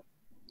know,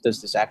 does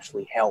this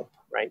actually help,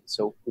 right?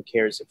 So who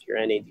cares if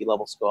your NAD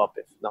levels go up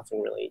if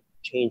nothing really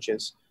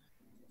changes?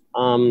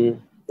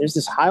 There's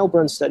this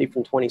Heilbrunn study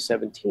from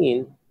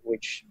 2017,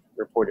 which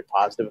reported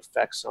positive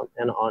effects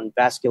on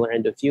vascular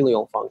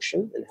endothelial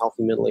function in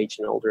healthy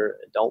middle-aged and older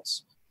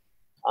adults.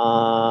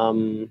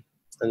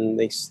 And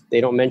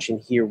they don't mention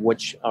here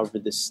which of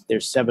this.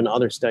 There's 7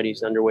 other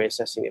studies underway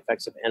assessing the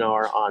effects of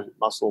NR on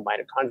muscle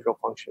mitochondrial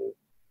function,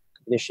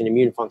 cognition,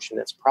 immune function.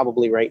 That's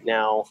probably right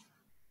now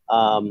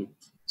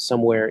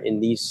somewhere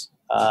in these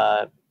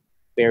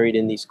buried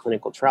in these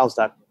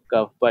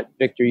clinicaltrials.gov. But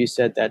Victor, you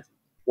said that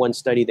one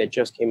study that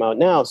just came out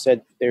now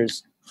said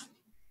there's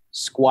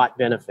squat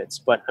benefits.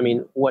 But I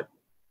mean, what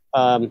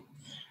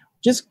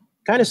just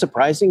kind of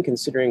surprising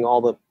considering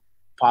all the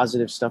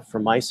positive stuff for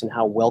mice and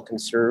how well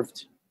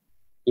conserved,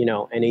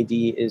 NAD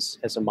is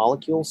as a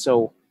molecule.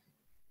 So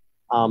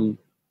I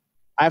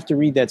have to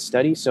read that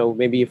study. So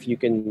maybe if you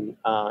can,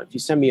 if you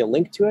send me a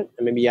link to it,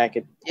 and maybe I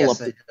could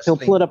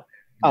pull it up.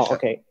 Oh,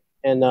 okay.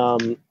 And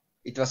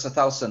it was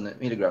 1,000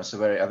 milligrams,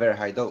 so a very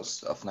high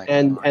dose of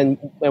nitrogen. And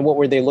what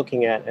were they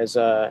looking at as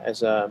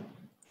a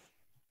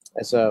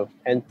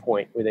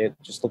endpoint? Were they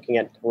just looking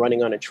at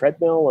running on a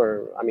treadmill,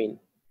 or I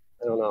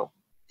don't know.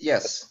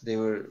 Yes, they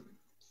were.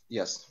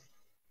 Yes.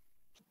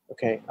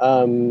 Okay.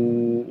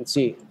 Let's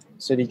see.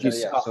 So did you?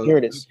 So here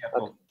it is.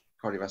 Okay.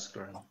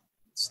 Cardiovascular.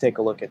 Let's take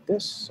a look at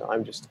this. So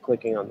I'm just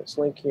clicking on this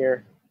link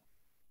here.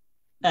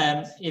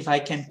 If I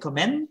can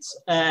comment,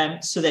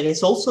 so there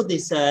is also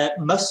this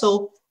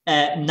muscle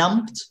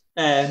numbed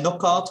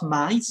knockout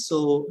mice.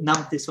 So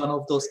numbed is one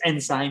of those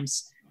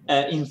enzymes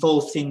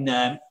involved in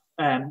the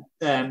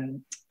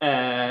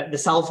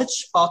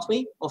salvage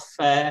pathway of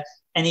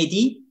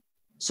NAD.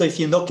 So if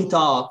you knock it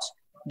out,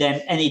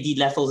 then NAD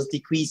levels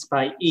decrease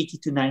by 80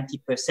 to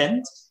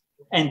 90%.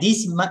 And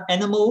these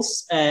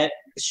animals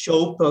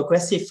show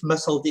progressive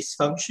muscle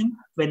dysfunction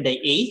when they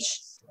age.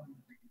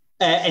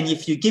 And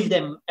if you give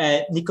them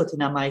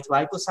nicotinamide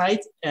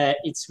riboside,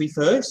 it's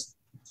reversed.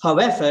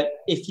 However,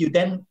 if you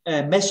then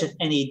measure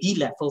NAD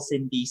levels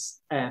in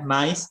these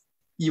mice,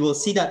 you will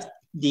see that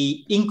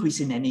the increase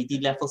in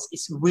NAD levels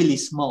is really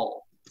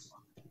small.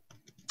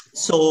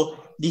 So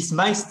these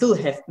mice still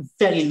have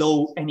very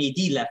low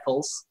NAD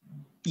levels,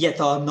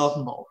 yet are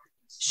normal,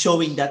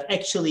 showing that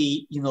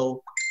actually, you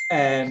know,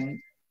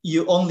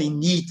 you only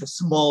need a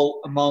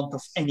small amount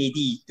of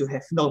NAD to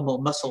have normal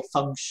muscle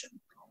function.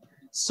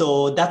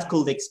 So that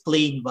could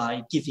explain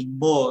why giving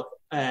more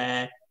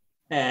NR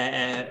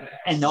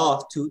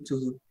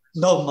to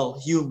normal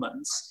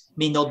humans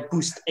may not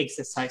boost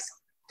exercise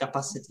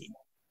capacity.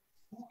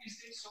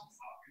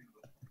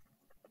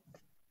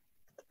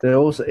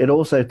 It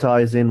also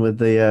ties in with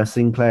the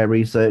Sinclair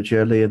research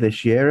earlier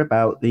this year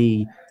about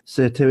the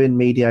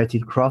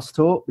sirtuin-mediated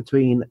crosstalk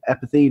between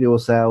epithelial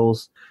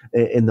cells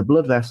in the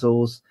blood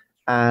vessels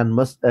and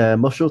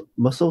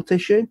muscle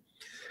tissue.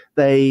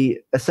 They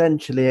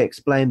essentially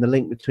explain the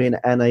link between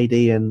NAD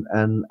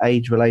and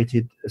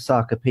age-related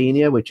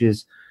sarcopenia, which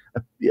is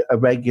a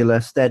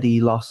regular, steady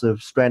loss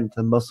of strength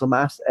and muscle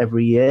mass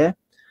every year,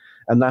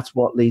 and that's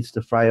what leads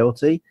to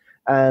frailty.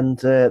 And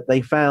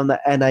they found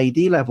that NAD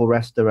level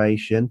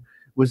restoration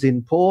was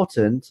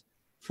important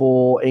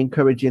for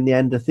encouraging the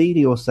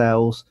endothelial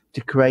cells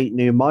to create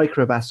new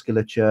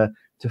microvasculature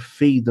to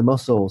feed the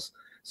muscles.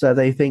 So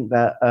they think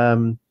that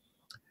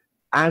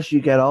as you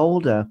get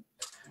older,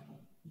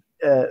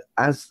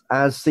 as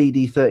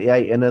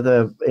CD38 and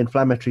other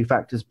inflammatory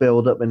factors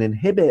build up and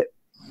inhibit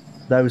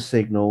those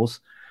signals,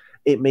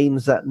 it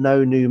means that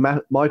no new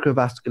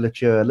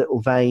microvasculature,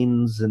 little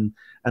veins and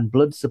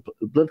blood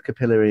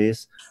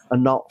capillaries are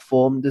not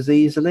formed as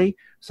easily.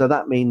 So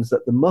that means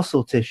that the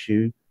muscle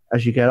tissue,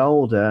 as you get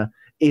older,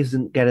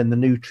 isn't getting the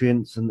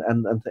nutrients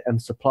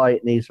and supply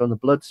it needs from the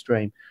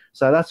bloodstream.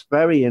 So that's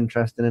very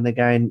interesting. And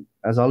again,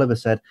 as Oliver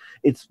said,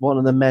 it's one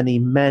of the many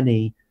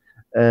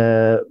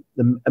a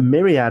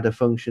myriad of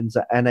functions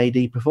that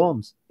NAD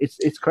performs.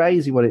 It's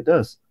crazy what it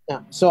does.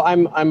 Yeah. So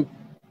I'm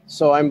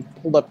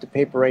pulled up the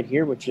paper right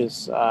here, which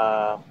is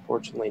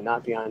fortunately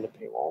not behind the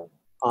paywall.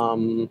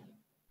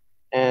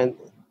 And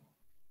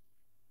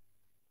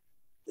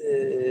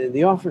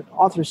the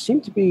authors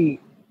seem to be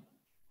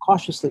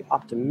cautiously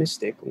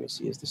optimistic. Let me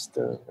see, is this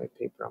the right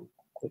paper I'm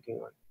clicking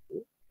on?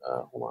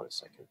 Hold on a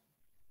second.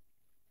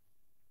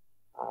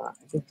 I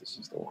think this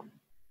is the one.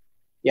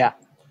 Yeah.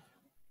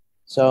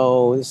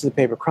 So this is the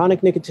paper,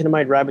 chronic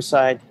nicotinamide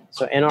riboside.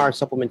 So NR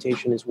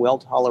supplementation is well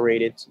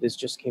tolerated. So this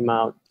just came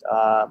out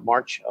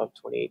March of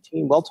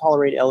 2018. Well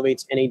tolerated,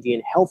 elevates NAD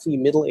in healthy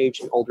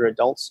middle-aged and older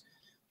adults.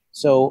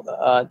 So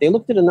they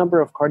looked at a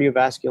number of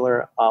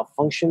cardiovascular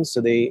functions.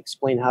 So they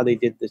explained how they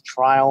did the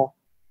trial.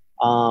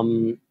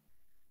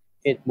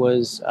 It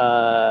was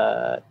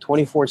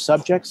 24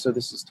 subjects. So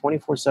this is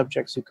 24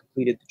 subjects who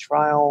completed the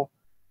trial.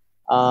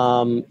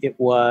 It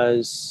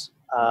was,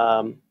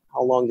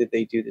 how long did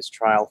they do this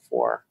trial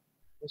for?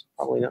 It was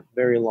probably not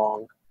very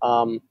long.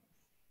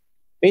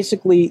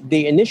 Basically,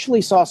 they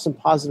initially saw some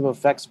positive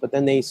effects, but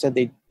then they said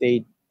they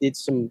did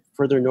some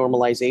further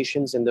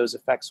normalizations and those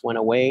effects went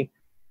away.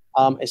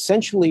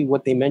 Essentially,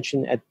 what they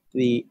mentioned at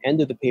the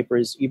end of the paper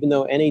is even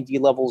though NAD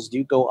levels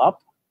do go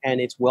up and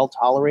it's well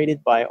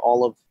tolerated by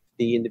all of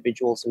the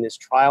individuals in this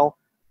trial,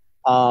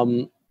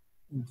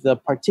 the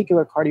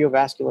particular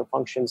cardiovascular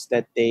functions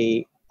that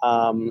they,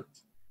 I'm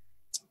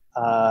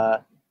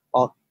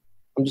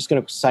just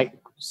going to cite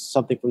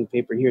something from the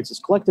paper here. It says,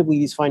 collectively,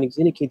 these findings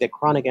indicate that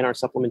chronic NR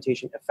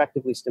supplementation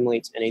effectively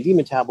stimulates NAD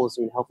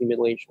metabolism in healthy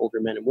middle-aged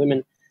older men and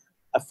women.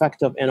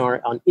 Effect of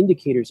NR on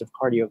indicators of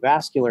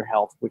cardiovascular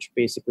health, which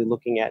basically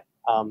looking at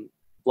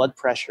blood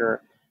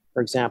pressure,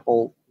 for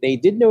example. They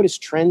did notice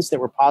trends that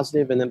were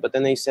positive, but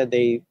then they said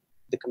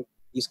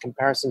these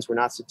comparisons were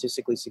not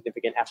statistically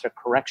significant after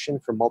correction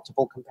for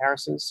multiple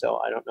comparisons. So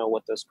I don't know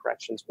what those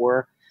corrections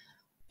were.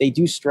 They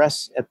do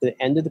stress at the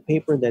end of the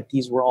paper that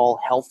these were all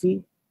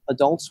healthy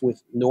adults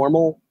with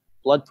normal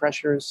blood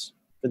pressures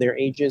for their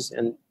ages,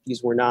 and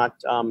these were not,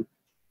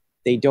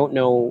 they don't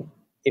know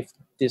if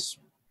this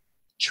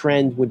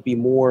trend would be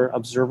more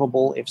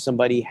observable if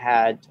somebody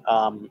had,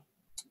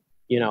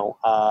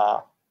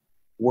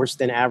 worse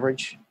than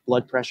average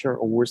blood pressure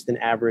or worse than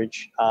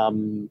average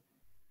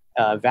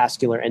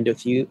vascular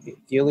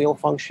endothelial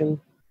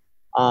function.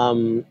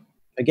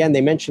 Again,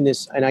 they mentioned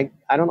this, and I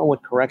don't know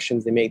what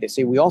corrections they make. They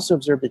say, we also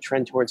observed a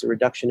trend towards a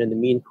reduction in the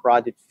mean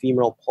carotid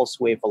femoral pulse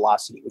wave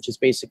velocity, which is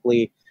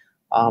basically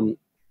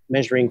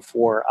measuring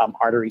for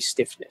artery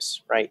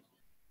stiffness, right?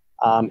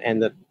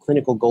 And the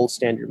clinical gold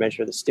standard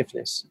measure of the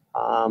stiffness.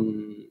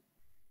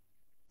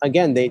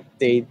 Again,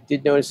 they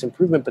did notice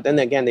improvement, but then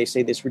again, they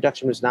say this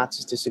reduction was not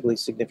statistically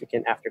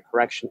significant after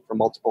correction for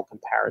multiple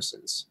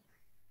comparisons.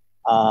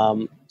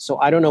 So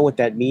I don't know what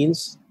that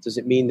means. Does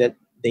it mean that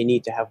they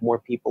need to have more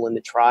people in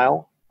the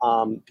trial?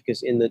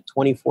 Because in the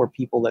 24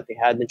 people that they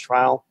had in the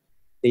trial,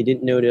 They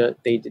did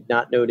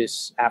not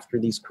notice after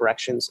these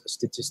corrections a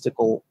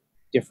statistical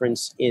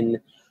difference in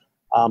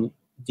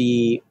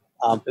the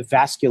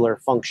vascular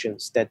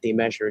functions that they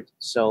measured.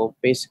 So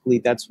basically,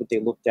 that's what they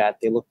looked at.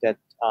 They looked at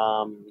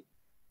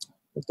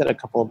a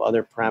couple of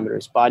other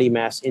parameters, body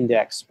mass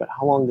index. But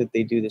how long did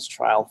they do this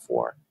trial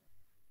for?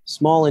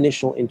 Small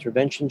initial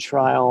intervention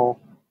trial.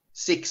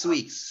 6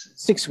 weeks.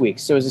 6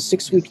 weeks. So it was a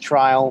 6-week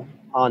trial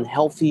on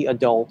healthy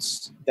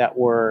adults that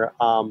were,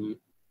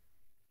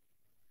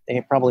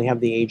 they probably have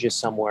the ages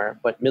somewhere,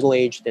 but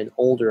middle-aged and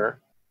older.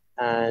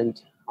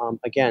 And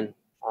again,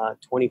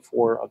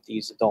 24 of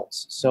these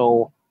adults.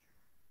 So,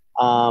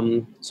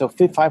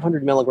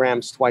 500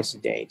 milligrams twice a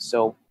day.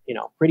 So,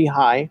 pretty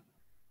high.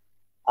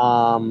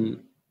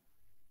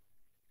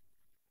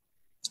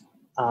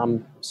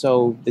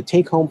 So the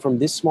take home from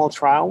this small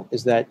trial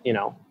is that,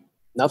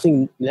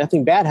 nothing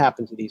bad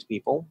happened to these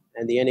people,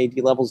 and the NAD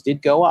levels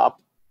did go up.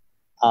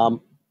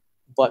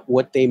 But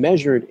what they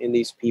measured in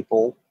these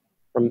people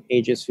from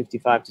ages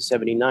 55 to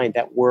 79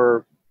 that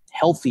were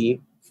healthy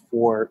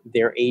for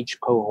their age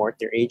cohort,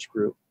 their age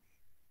group,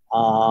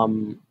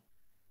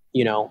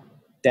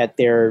 that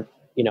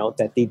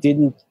they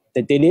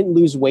didn't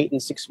lose weight in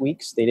 6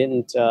 weeks. They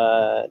didn't,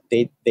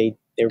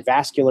 their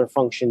vascular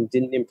function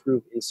didn't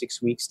improve in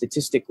 6 weeks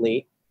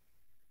statistically.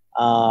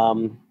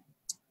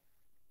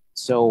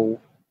 So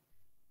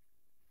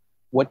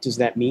what does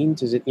that mean?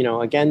 Does it,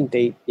 again,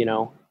 they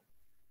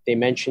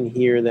mention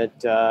here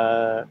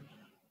that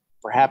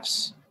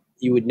perhaps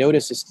you would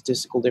notice a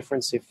statistical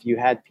difference if you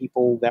had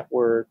people that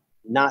were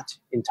not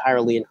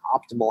entirely in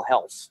optimal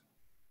health,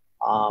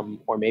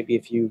 or maybe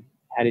if you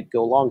had it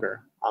go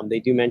longer. They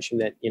do mention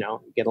that, you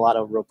get a lot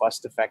of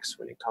robust effects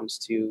when it comes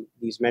to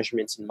these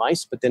measurements in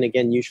mice. But then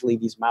again, usually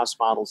these mouse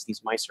models,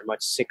 these mice are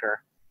much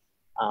sicker,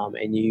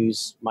 and you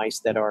use mice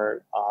that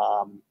are,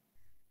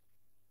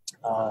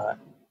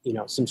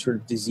 some sort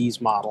of disease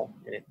model,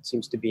 and it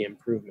seems to be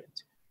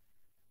improvement.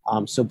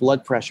 So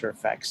blood pressure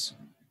effects.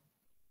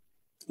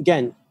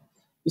 Again,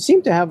 you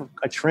seem to have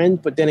a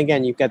trend, but then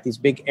again, you've got these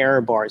big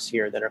error bars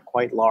here that are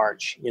quite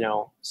large,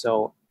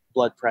 So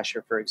blood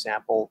pressure, for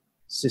example,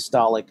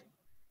 systolic,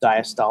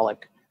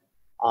 diastolic,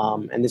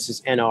 and this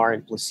is NR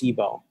and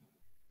placebo.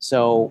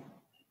 So,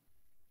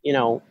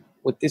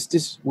 would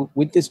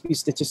this be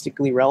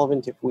statistically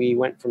relevant if we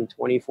went from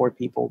 24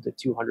 people to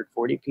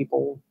 240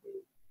 people?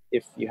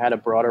 If you had a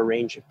broader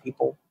range of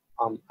people?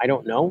 I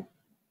don't know.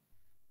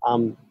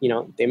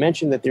 They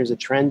mentioned that there's a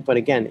trend, but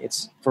again,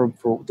 it's for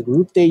the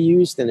group they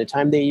used and the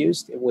time they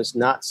used, it was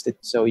not,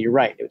 so you're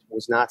right, it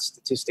was not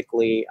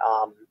statistically,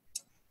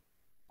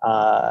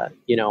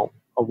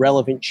 a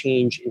relevant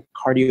change in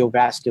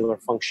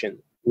cardiovascular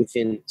function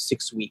within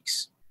 6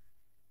 weeks.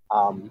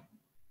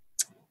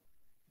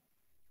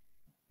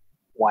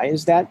 Why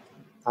is that?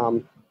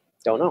 Don't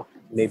know.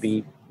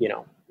 Maybe,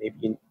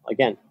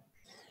 again,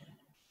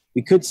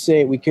 we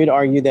could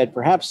argue that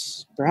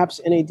perhaps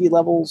NAD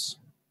levels,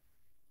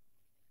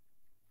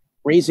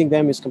 raising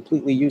them is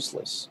completely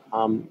useless.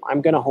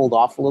 I'm going to hold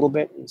off a little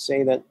bit and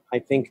say that I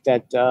think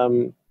that,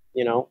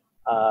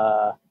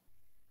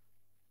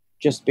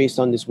 just based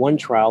on this one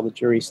trial, the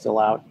jury's still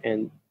out,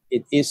 and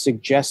it is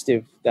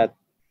suggestive that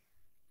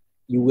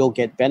you will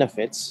get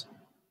benefits,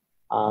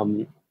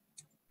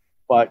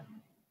 but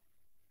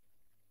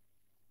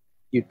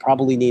you'd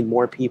probably need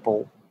more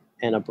people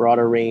and a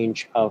broader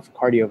range of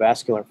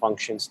cardiovascular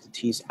functions to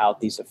tease out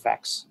these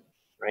effects,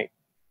 right?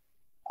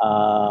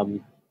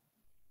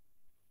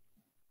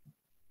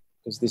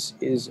 Because this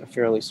is a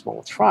fairly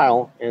small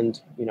trial, and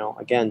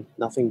again,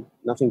 nothing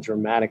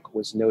dramatic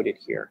was noted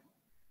here.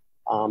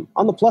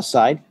 On the plus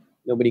side,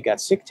 nobody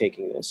got sick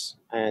taking this,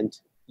 and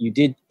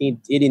it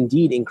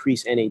indeed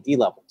increase NAD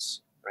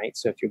levels, right?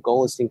 So if your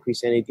goal is to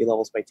increase NAD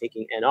levels by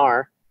taking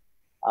NR,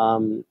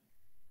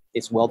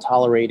 it's well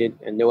tolerated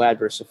and no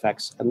adverse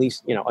effects, at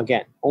least,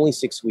 again, only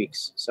 6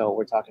 weeks. So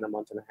we're talking a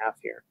month and a half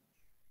here.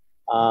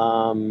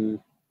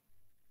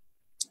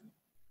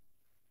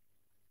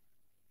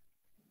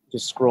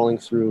 Just scrolling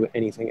through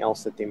anything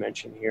else that they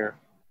mentioned here.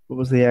 What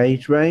was the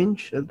age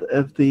range of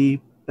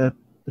the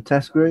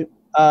test group?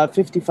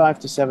 55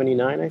 to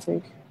 79, I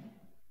think,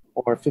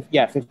 or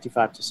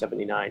 55 to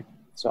 79.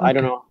 So okay. I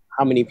don't know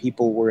how many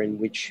people were in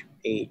which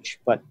age,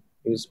 but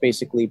it was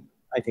basically,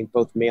 I think,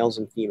 both males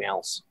and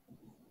females.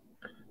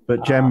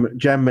 But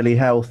generally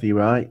healthy,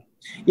 right?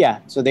 Yeah.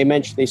 So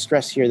they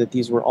stress here that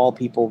these were all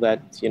people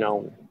that,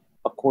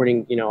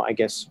 according, I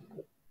guess,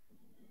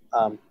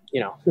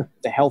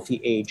 the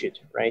healthy aged,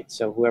 right?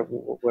 So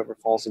whoever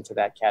falls into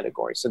that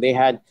category. So they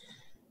had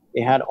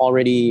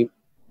already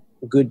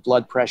good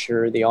blood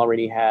pressure. They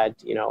already had,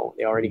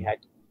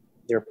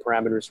 their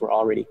parameters were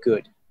already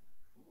good.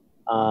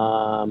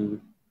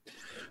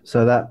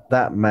 So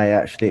that may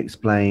actually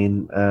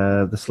explain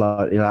the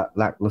slightly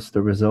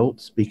lackluster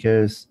results,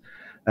 because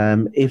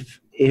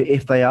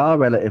if they are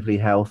relatively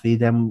healthy,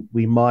 then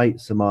we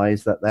might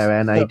surmise that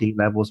their NAD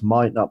levels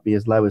might not be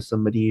as low as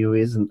somebody who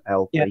isn't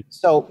healthy. Yeah.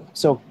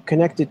 So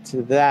connected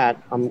to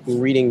that, I'm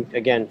reading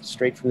again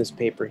straight from this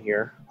paper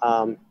here.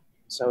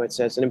 So it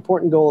says, an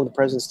important goal of the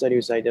present study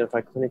was to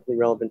identify clinically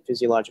relevant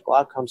physiological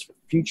outcomes for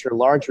future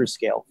larger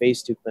scale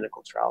phase 2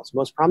 clinical trials. The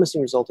most promising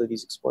result of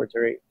these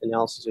exploratory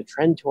analyses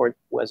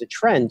was a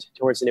trend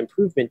towards an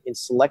improvement in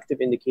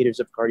selective indicators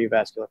of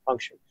cardiovascular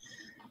function.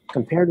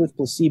 Compared with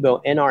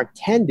placebo, NR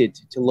tended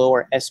to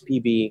lower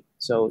SPB,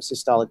 so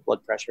systolic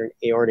blood pressure, and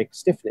aortic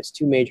stiffness,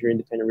 2 major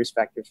independent risk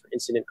factors for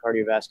incident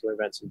cardiovascular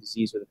events and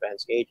disease with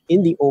advanced age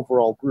in the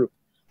overall group.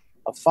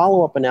 A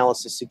follow-up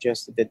analysis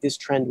suggested that this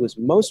trend was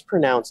most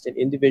pronounced in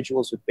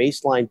individuals with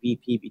baseline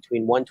BP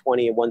between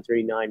 120 and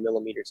 139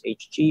 millimeters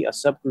Hg, a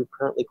subgroup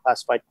currently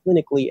classified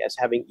clinically as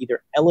having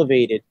either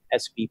elevated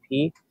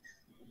SBP,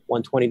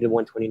 120 to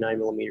 129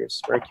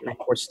 millimeters mercury,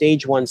 or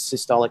stage 1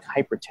 systolic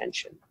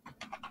hypertension.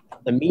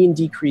 The mean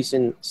decrease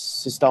in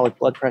systolic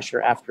blood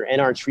pressure after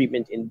NR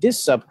treatment in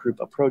this subgroup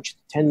approached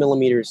 10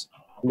 millimeters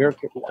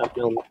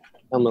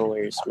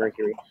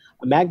mercury,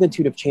 a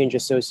magnitude of change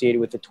associated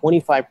with a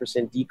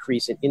 25%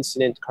 decrease in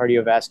incident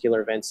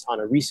cardiovascular events on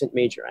a recent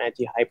major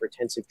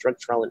antihypertensive drug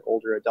trial in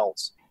older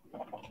adults.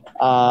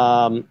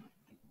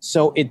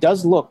 So it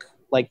does look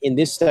like in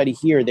this study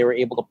here, they were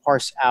able to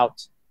parse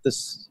out the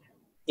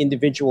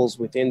individuals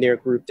within their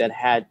group that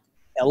had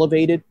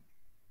elevated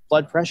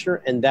blood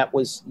pressure, and that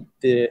was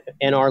the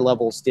NR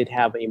levels did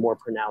have a more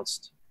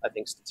pronounced, I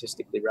think,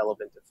 statistically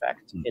relevant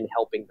effect in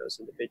helping those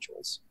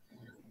individuals.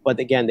 But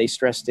again, they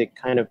stressed to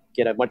kind of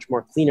get a much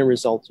more cleaner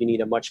result, you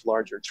need a much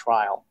larger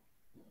trial.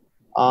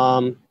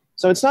 So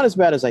it's not as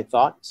bad as I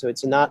thought. So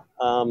it's not,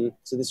 so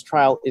this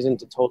trial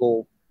isn't a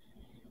total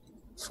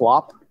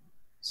flop,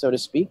 so to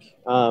speak.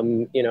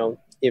 You know,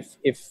 if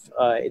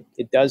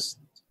it does,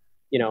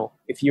 you know,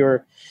 if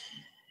you're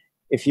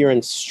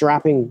in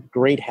strapping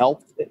great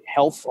health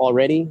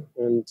already,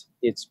 and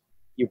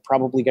you're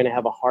probably going to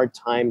have a hard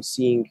time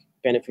seeing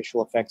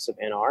beneficial effects of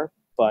NR.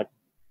 But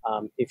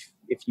if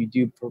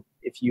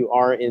you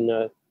are in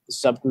a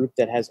subgroup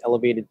that has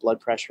elevated blood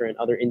pressure and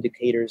other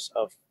indicators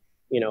of,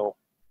 you know,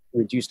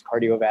 reduced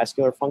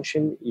cardiovascular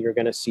function, you're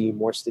going to see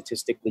more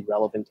statistically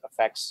relevant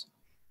effects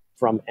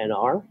from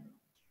NR.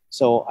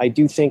 So I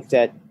do think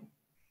that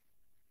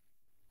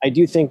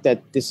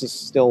this is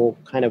still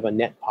kind of a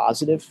net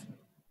positive.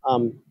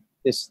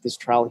 This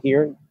trial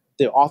here,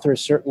 the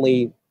authors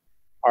certainly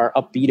are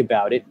upbeat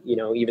about it, you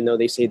know, even though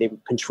they say they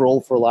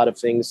control for a lot of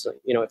things.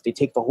 You know, if they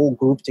take the whole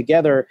group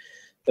together,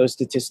 those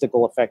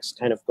statistical effects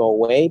kind of go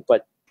away,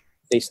 but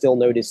they still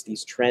notice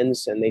these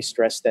trends, and they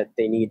stress that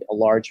they need a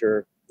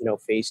larger, you know,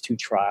 phase 2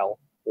 trial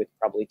with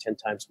probably 10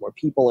 times more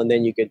people. And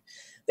then you could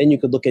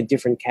look at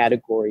different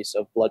categories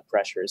of blood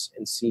pressures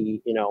and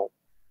see,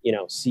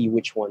 see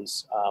which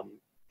ones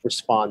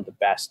respond the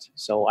best.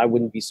 So I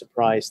wouldn't be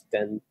surprised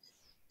then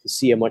to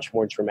see a much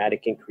more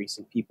dramatic increase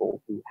in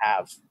people who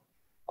have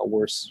a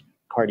worse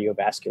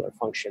cardiovascular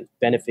function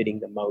benefiting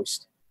the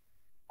most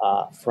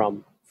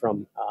from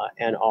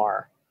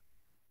NR.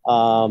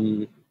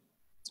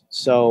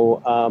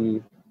 So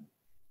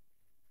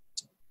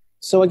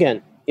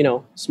again, you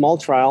know, small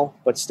trial,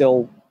 but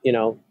still, you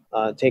know,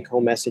 take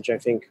home message, I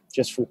think,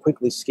 just from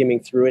quickly skimming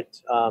through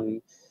it.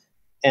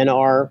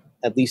 NR,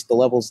 at least the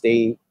levels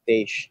they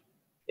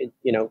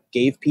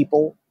gave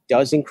people,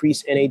 does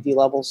increase NAD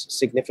levels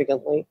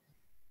significantly.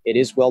 It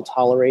is well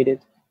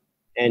tolerated,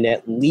 and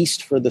at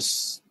least for the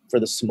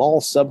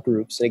small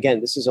subgroups, and again,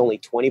 this is only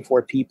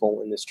 24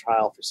 people in this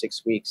trial for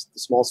 6 weeks, the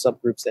small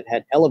subgroups that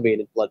had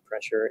elevated blood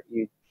pressure,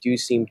 you do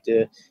seem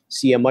to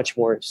see a much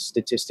more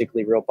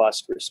statistically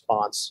robust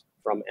response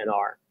from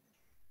NR.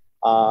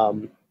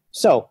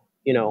 So,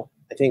 you know,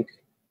 I think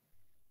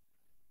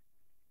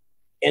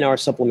NR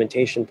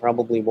supplementation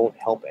probably won't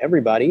help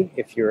everybody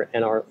if your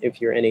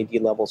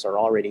NAD levels are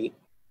already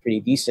pretty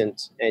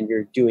decent and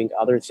you're doing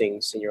other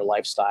things in your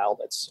lifestyle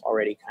that's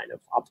already kind of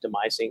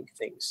optimizing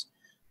things.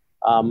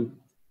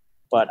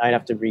 But I'd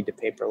have to read the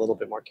paper a little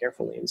bit more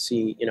carefully and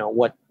see, you know,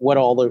 what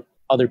all the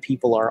other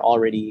people are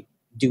already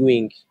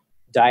doing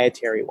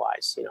dietary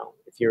wise. You know,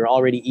 if you're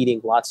already eating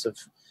lots of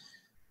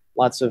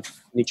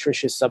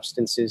nutritious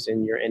substances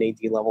and your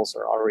NAD levels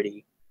are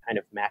already kind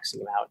of maxing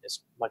them out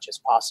as much as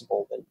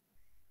possible, then,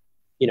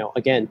 you know,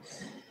 again,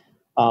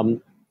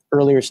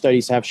 earlier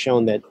studies have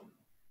shown that,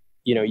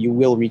 you know, you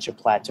will reach a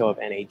plateau of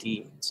NAD.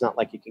 It's not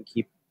like you can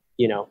keep,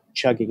 you know,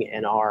 chugging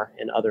NR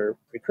and other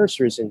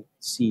precursors and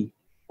see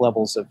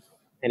levels of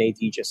NAD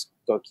just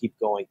keep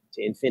going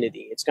to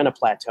infinity. It's going to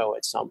plateau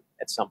at some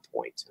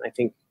point. And I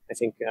think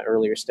an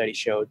earlier study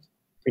showed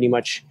pretty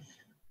much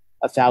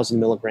 1,000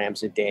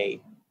 milligrams a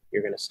day,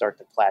 you're going to start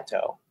to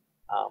plateau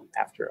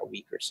after a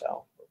week or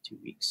so, or 2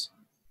 weeks.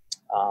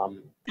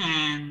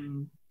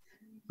 And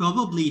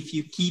probably if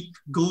you keep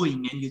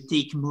going and you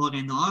take more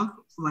NR,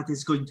 what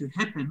is going to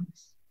happen,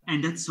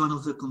 and that's one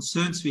of the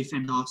concerns with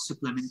NR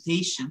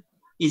supplementation,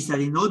 is that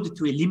in order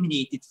to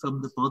eliminate it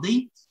from the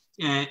body,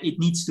 it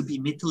needs to be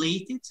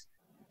methylated.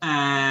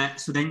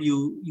 So then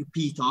you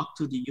pee it out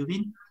to the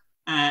urine.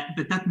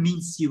 But that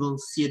means you will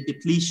see a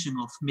depletion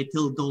of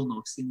methyl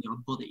donors in your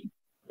body.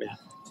 Yeah.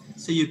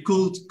 So you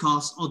could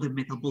cause other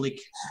metabolic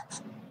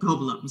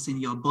problems in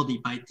your body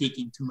by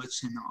taking too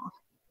much NR.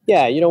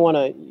 Yeah, you don't want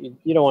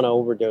to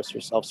overdose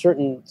yourself.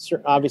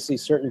 Obviously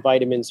certain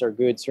vitamins are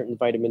good, certain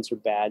vitamins are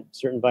bad.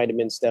 Certain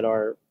vitamins that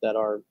are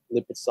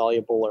lipid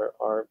soluble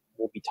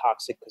will be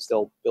toxic because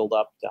they'll build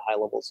up to high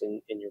levels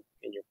in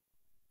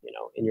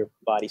your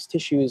body's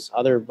tissues.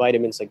 Other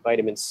vitamins like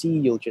vitamin C,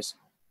 you'll just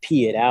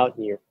pee it out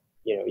and your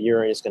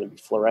urine is going to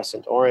be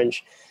fluorescent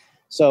orange.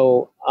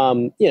 So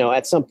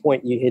at some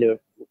point you hit a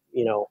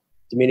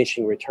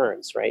diminishing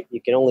returns, right? You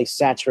can only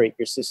saturate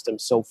your system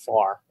so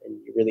far, and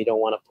you really don't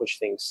want to push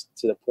things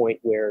to the point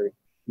where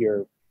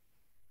you're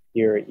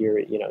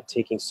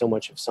taking so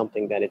much of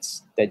something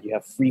that you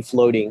have free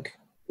floating,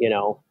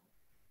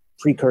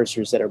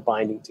 precursors that are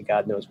binding to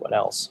God knows what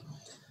else.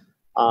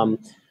 To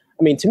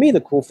me,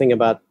 the cool thing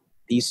about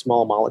these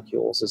small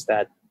molecules is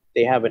that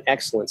they have an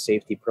excellent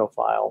safety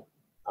profile.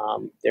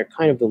 They're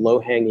kind of the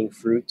low-hanging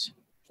fruit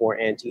for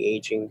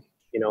anti-aging,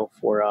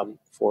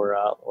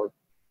 or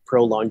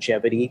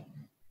pro-longevity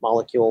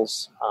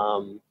molecules.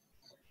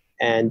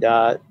 And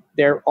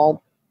they're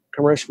all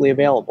commercially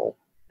available.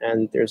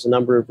 And there's a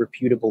number of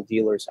reputable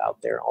dealers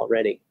out there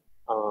already.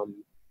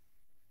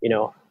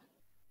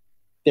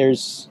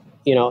 There's,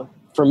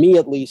 for me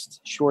at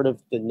least, short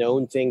of the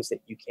known things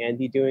that you can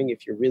be doing,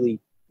 if you're really,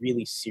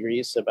 really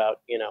serious about,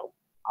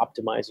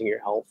 optimizing your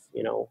health,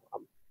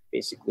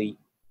 basically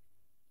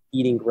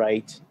eating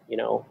right,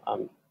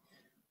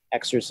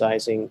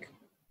 exercising,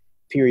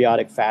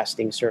 periodic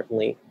fasting,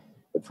 certainly,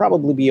 would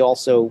probably be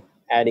also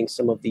adding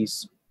some of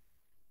these,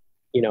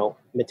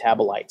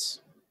 metabolites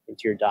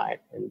into your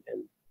diet and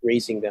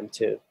raising them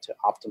to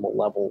optimal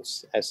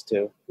levels as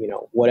to,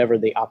 whatever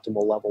the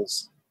optimal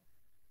levels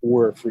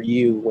were for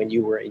you when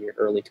you were in your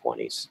early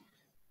 20s.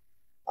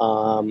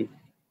 And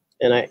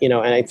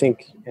I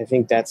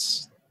think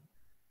that's,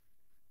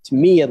 to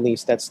me at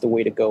least, that's the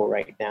way to go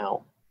right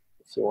now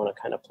if you want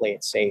to kind of play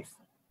it safe,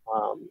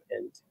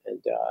 and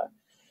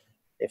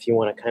if you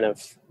want to kind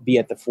of be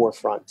at the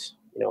forefront,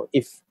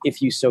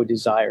 if you so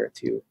desire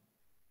to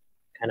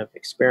kind of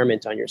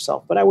experiment on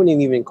yourself. But I wouldn't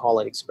even call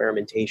it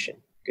experimentation,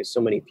 because so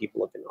many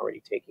people have been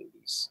already taking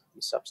these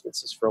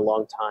substances for a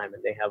long time,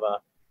 and they have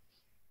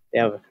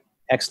an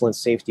excellent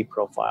safety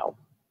profile,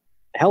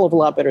 a hell of a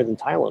lot better than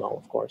Tylenol,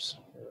 of course.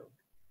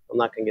 I'm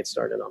not going to get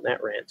started on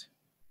that rant.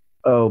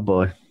 Oh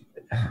boy.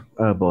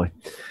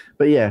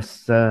 But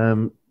yes,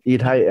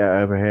 you'd hate it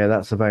over here.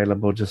 That's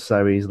available just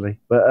so easily.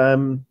 But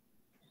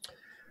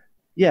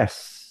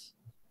yes.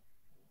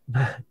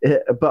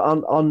 But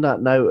on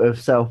that note of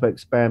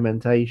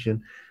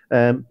self-experimentation,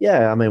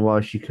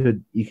 whilst you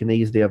can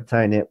easily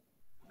obtain it,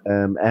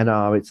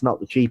 NR, it's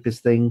not the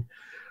cheapest thing.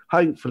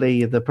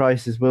 Hopefully the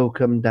prices will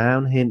come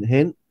down, hint,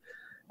 hint.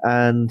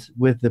 And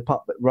with the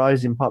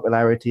rising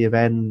popularity of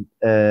NMN,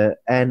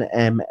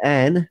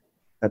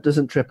 that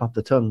doesn't trip off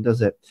the tongue,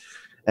 does it?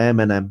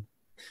 M&M.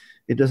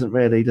 It doesn't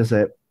really, does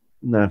it?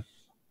 No.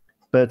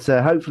 But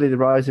hopefully the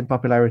rising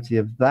popularity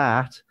of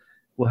that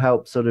will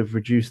help sort of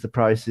reduce the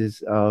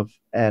prices of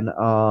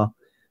NR,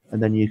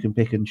 and then you can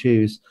pick and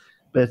choose.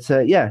 But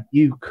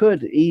you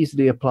could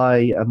easily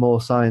apply a more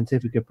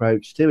scientific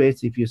approach to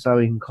it if you're so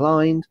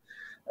inclined.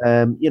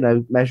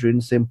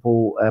 Measuring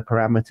simple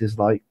parameters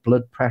like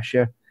blood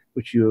pressure,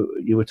 which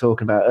you were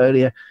talking about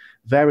earlier.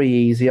 Very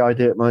easy. I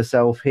do it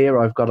myself here.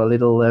 I've got a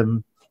little.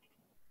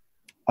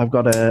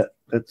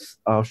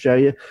 I'll show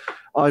you.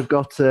 I've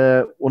got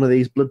one of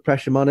these blood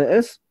pressure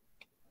monitors,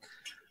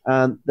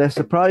 and they're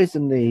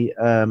surprisingly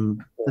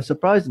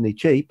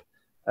cheap.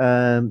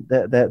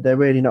 They're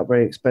really not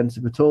very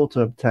expensive at all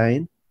to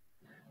obtain,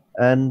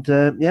 and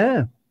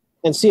yeah.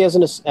 And see, as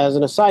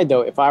an aside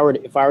though, if I were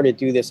to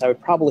do this, I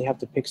would probably have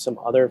to pick some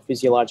other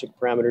physiologic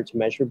parameter to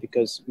measure,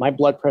 because my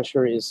blood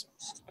pressure is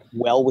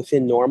well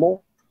within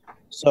normal.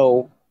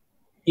 So,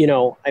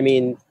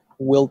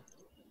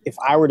 if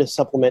I were to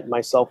supplement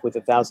myself with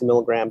 1,000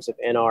 milligrams of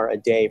NR a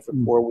day for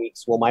 4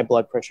 weeks, will my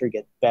blood pressure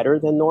get better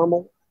than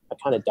normal? I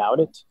kind of doubt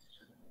it.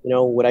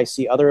 Would I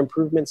see other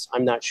improvements?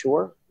 I'm not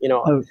sure.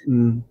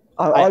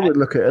 I would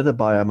look at other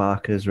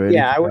biomarkers, really.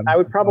 Yeah, I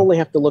would probably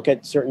have to look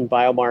at certain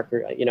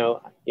biomarker.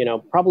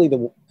 Probably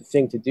the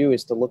thing to do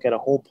is to look at a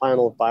whole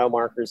panel of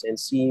biomarkers and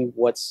see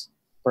what's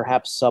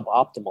perhaps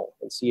suboptimal,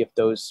 and see if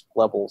those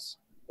levels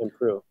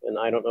improve. And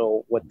I don't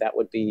know what that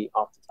would be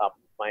off the top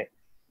of my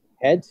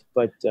head,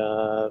 but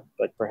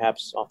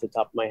perhaps off the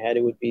top of my head,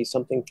 it would be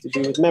something to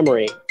do with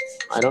memory.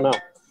 I don't know.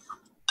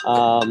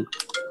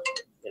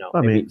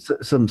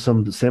 Some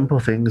simple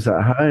things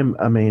at home.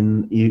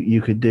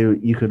 You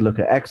could look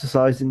at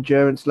exercise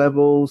endurance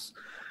levels,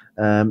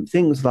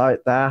 things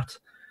like that.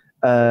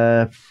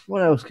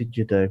 What else could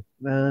you do?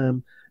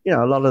 A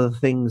lot of the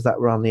things that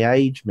were on the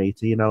age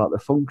meter, like the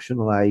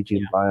functional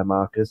aging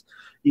biomarkers,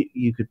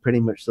 you could pretty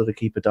much sort of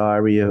keep a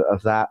diary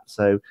of that.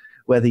 So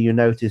whether you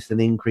noticed an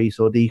increase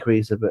or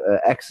decrease of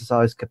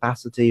exercise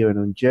capacity or an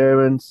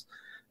endurance,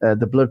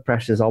 the blood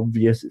pressure is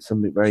obvious. It's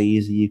something very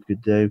easy you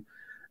could do.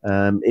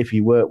 If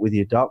you work with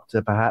your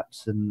doctor,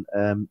 perhaps, and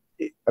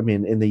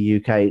in the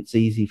UK, it's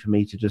easy for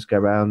me to just go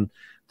around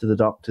to the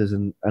doctors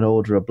and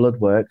order a blood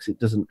works. It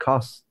doesn't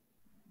cost,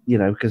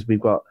 because we've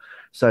got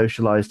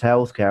socialized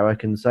healthcare. I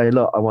can say,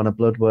 look, I want a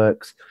blood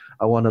works,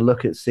 I want to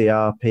look at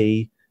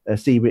CRP,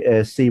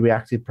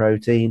 C-reactive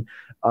protein,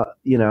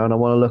 you know, and I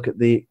want to look at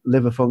the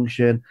liver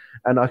function,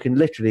 and I can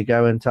literally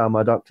go and tell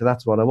my doctor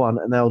that's what I want,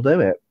 and they'll do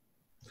it.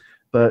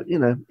 But, you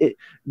know,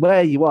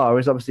 where you are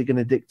is obviously going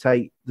to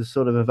dictate the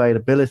sort of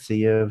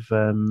availability of,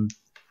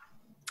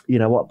 you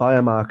know, what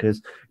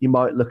biomarkers. You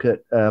might look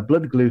at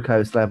blood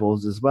glucose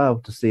levels as well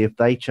to see if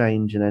they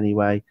change in any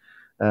way,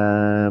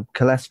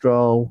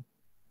 cholesterol,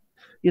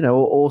 you know,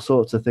 all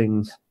sorts of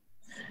things.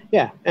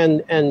 Yeah,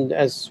 and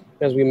as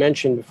we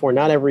mentioned before,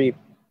 not every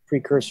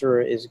precursor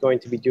is going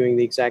to be doing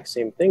the exact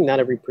same thing. Not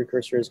every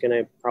precursor is going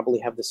to probably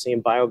have the same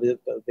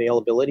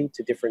bioavailability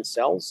to different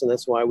cells, and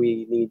that's why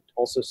we need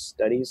also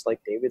studies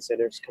like David said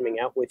is coming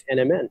out with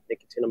NMN,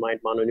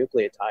 nicotinamide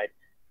mononucleotide.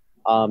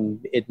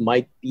 It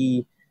might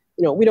be,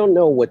 you know, we don't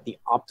know what the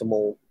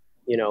optimal,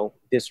 you know,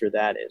 this or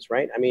that is,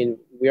 right? I mean,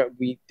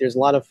 there's a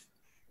lot of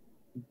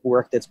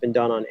work that's been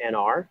done on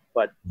NR,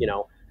 but, you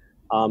know,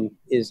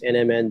 is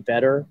NMN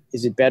better?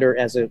 Is it better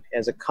as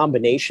a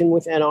combination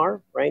with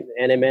NR, right?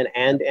 NMN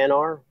and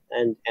NR,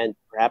 and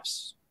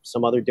perhaps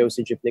some other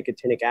dosage of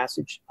nicotinic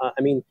acid?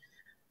 I mean,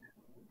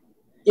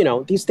 you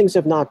know, these things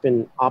have not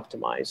been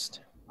optimized.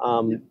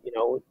 You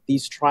know,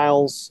 these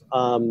trials,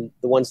 the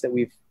ones that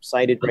we've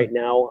cited right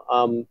now,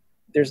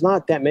 there's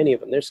not that many of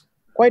them. There's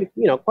quite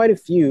a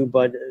few,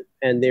 but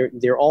and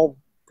they're all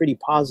pretty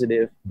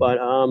positive. But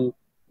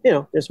you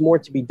know, there's more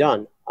to be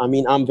done. I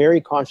mean, I'm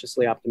very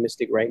cautiously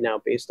optimistic right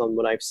now based on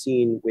what I've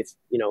seen with,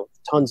 you know,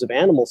 tons of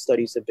animal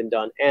studies that have been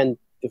done and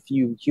the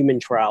few human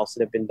trials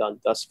that have been done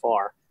thus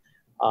far,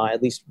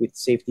 at least with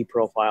safety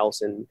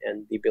profiles and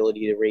the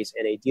ability to raise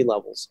NAD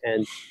levels.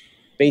 And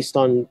based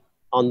on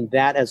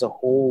that as a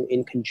whole,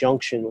 in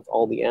conjunction with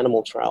all the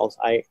animal trials,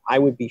 I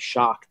would be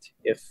shocked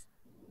if,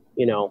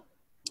 you know,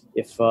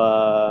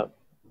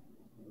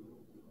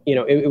 you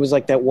know, it was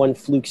like that one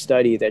fluke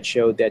study that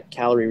showed that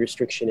calorie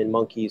restriction in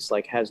monkeys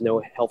like has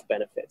no health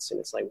benefits, and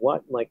it's like,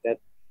 what? Like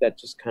that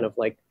just kind of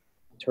like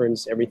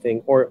turns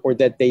everything, or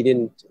that they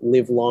didn't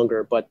live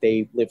longer but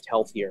they lived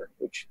healthier,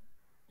 which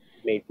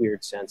made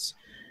weird sense,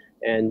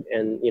 and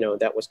you know,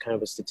 that was kind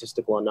of a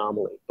statistical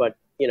anomaly. But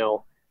you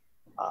know,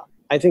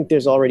 I think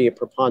there's already a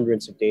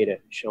preponderance of data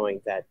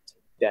showing that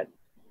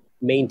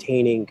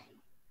maintaining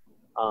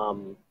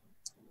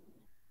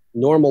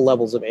normal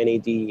levels of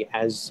NAD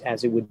as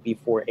it would be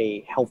for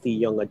a healthy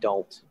young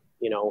adult,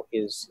 you know,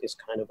 is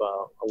kind of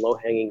a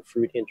low-hanging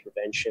fruit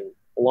intervention,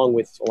 along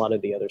with a lot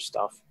of the other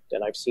stuff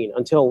that I've seen,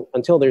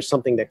 until there's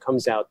something that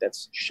comes out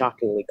that's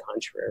shockingly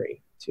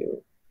contrary to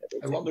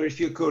everything. I wonder if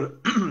you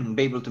could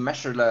be able to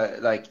measure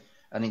like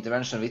an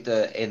intervention with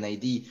the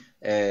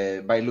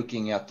NAD by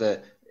looking at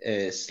the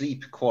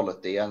sleep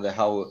quality and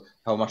how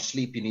much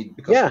sleep you need,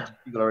 because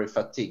people are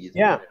fatigued.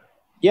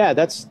 Yeah,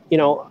 that's, you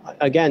know,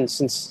 again,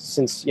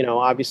 since you know,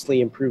 obviously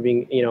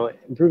improving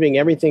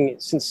everything,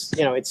 since,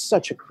 you know, it's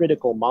such a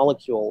critical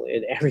molecule,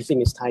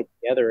 everything is tied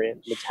together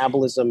in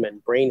metabolism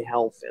and brain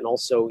health, and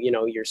also, you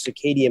know, your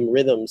circadian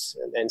rhythms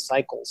and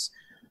cycles.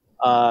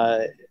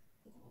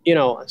 You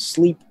know,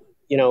 sleep,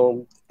 you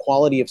know,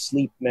 quality of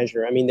sleep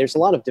measure. I mean, there's a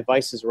lot of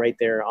devices right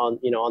there on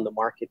the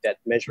market that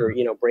measure,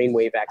 you know,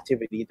 brainwave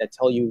activity that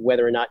tell you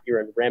whether or not you're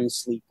in REM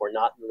sleep or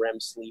not in REM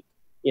sleep.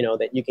 You know,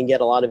 that you can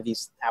get a lot of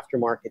these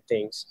aftermarket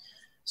things.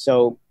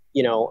 So,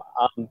 you know,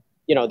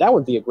 that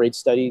would be a great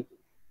study,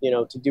 you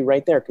know, to do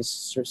right there, because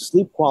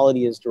sleep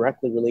quality is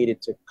directly related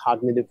to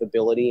cognitive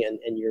ability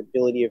and your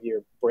ability of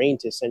your brain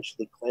to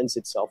essentially cleanse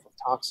itself of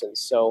toxins.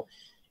 So,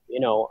 you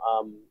know,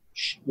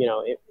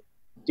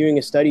 doing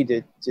a study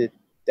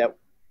that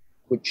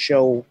would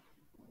show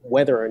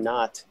whether or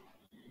not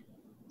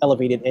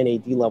elevated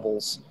NAD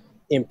levels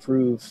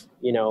improve,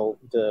 you know,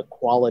 the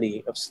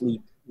quality of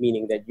sleep,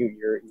 meaning that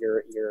you're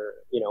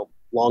you know,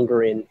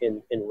 longer in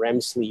REM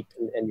sleep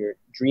and you're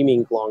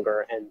dreaming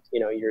longer, and, you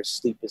know, your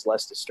sleep is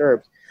less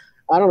disturbed.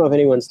 I don't know if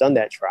anyone's done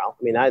that trial.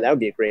 I mean, that would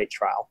be a great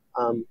trial.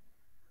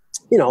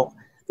 You know,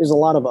 there's a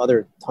lot of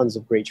other tons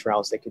of great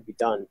trials that could be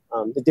done.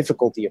 The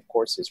difficulty, of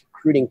course, is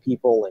recruiting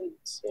people and,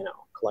 you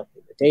know,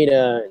 collecting the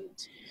data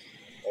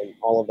and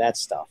all of that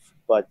stuff.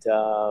 But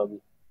I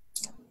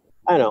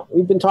don't know.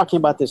 We've been talking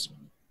about this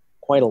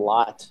quite a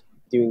lot,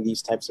 doing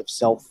these types of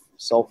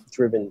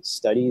self-driven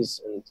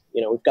studies, and,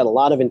 you know, we've got a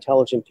lot of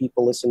intelligent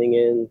people listening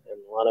in and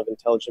a lot of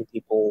intelligent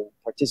people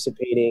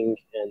participating,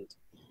 and,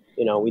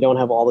 you know, we don't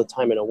have all the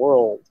time in the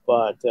world,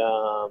 but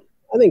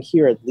I think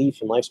here at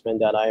Leaf and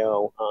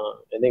Lifespan.io,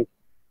 I think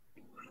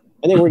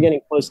we're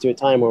getting close to a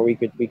time where we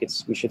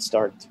should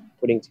start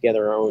putting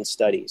together our own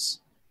studies,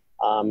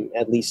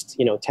 at least,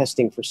 you know,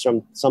 testing for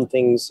some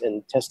things,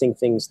 and testing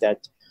things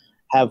that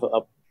have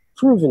a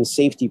proven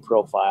safety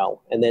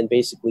profile, and then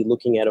basically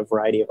looking at a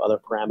variety of other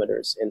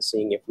parameters and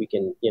seeing if we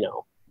can, you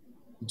know,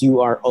 do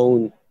our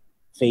own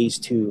phase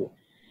 2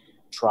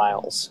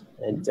 trials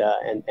and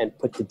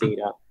put the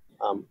data,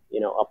 you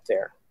know, up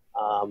there.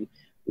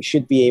 We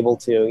should be able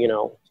to, you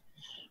know,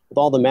 with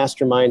all the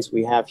masterminds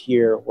we have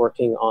here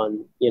working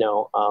on, you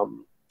know,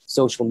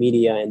 social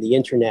media and the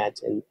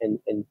internet and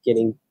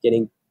getting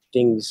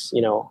things,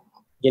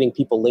 getting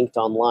people linked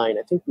online,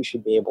 I think we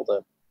should be able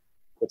to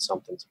put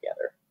something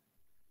together.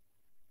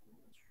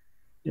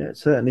 Yeah,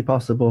 it's certainly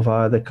possible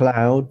via the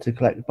cloud to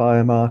collect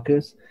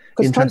biomarkers.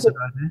 Because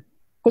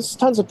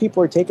tons of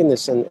people are taking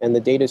this and the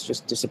data is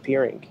just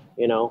disappearing,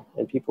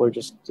 and people are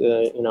just,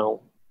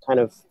 kind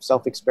of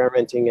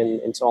self-experimenting,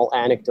 and it's all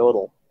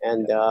anecdotal.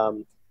 And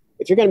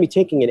if you're going to be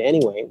taking it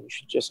anyway, we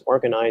should just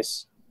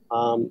organize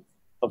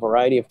a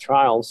variety of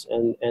trials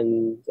and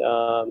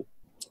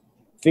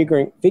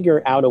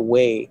figure out a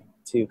way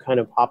to kind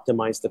of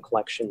optimize the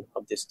collection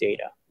of this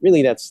data.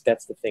 Really, that's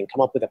the thing.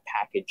 Come up with a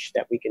package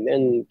that we can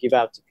then give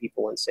out to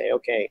people and say,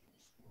 okay,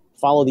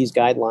 follow these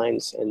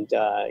guidelines, and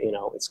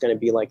it's going to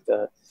be like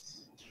the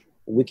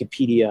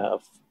Wikipedia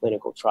of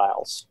clinical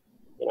trials.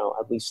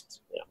 At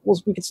least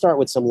we could start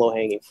with some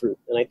low-hanging fruit,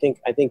 and I think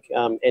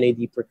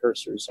NAD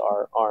precursors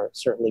are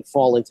certainly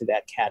fall into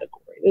that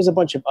category. There's a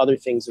bunch of other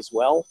things as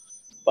well,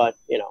 but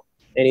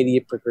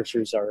NAD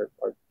precursors are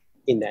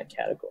in that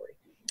category.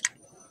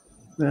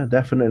 Yeah,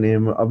 definitely,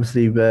 and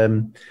obviously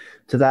to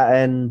that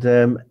end,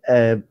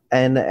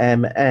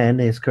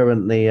 NMN is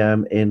currently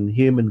in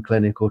human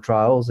clinical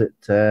trials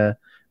at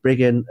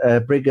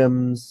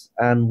Brigham's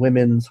and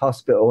Women's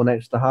Hospital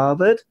next to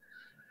Harvard.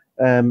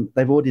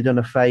 They've already done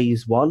a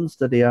phase 1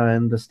 study, I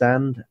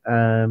understand,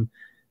 and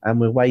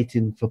we're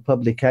waiting for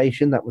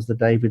publication. That was the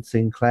David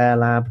Sinclair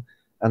lab,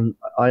 and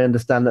I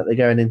understand that they're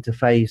going into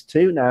phase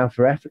 2 now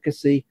for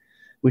efficacy,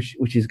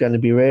 which is going to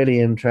be really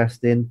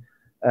interesting.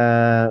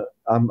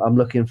 I'm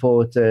looking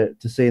forward to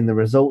seeing the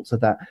results of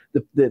that.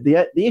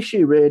 The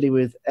issue really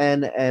with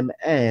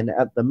NMN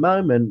at the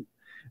moment,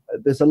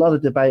 there's a lot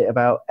of debate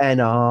about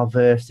NR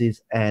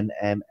versus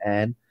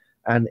NMN,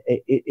 and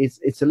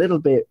it's a little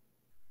bit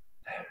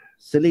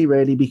silly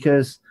really,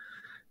 because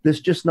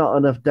there's just not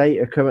enough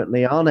data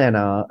currently on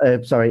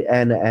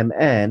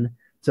NMN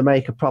to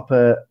make a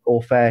proper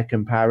or fair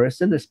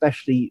comparison,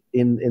 especially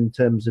in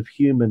terms of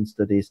human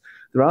studies.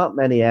 There aren't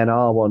many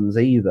NR ones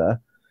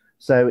either.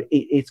 So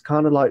it's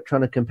kind of like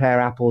trying to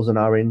compare apples and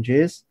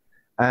oranges.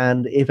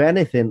 And if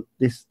anything,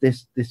 this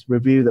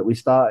review that we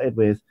started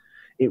with,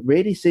 it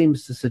really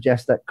seems to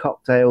suggest that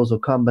cocktails or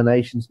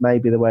combinations may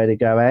be the way to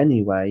go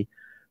anyway.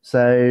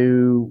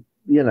 So,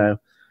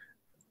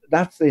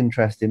 that's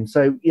interesting.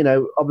 So,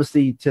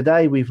 obviously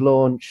today we've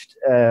launched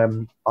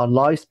on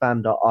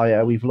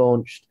lifespan.io, we've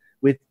launched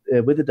with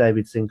the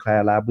David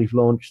Sinclair lab, we've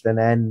launched an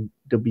NMN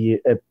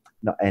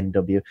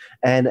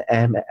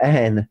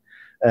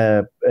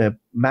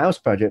mouse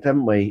project,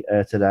 haven't we,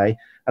 today?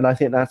 And I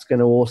think that's going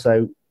to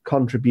also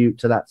contribute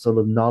to that sort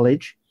of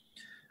knowledge.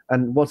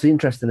 And what's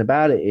interesting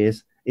about it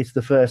is it's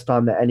the first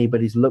time that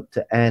anybody's looked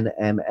at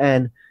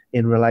NMN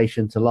in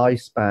relation to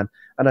lifespan,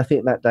 and I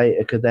think that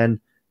data could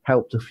then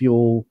help to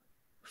fuel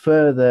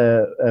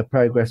further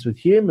progress with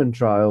human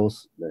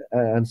trials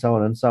and so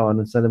on and so on,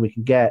 and so then we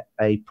can get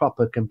a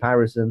proper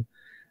comparison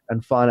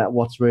and find out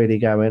what's really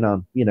going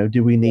on.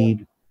 Do we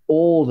need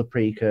all the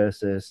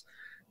precursors?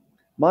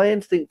 My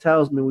instinct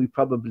tells me we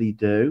probably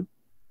do.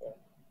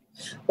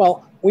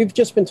 Well, we've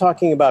just been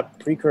talking about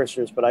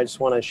precursors, but I just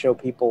want to show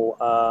people,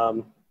 I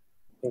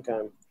think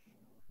I'm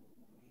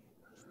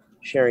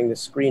sharing the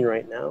screen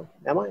right now.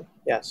 Am I?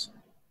 Yes.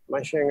 Am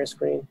I sharing a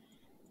screen?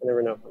 I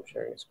never know if I'm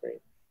sharing a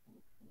screen.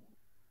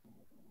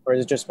 Or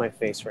is it just my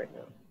face right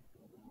now?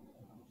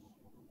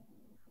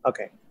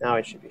 Okay, now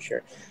I should be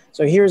sure.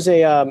 So here's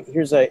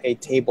a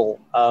table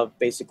of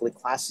basically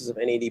classes of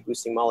NAD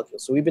boosting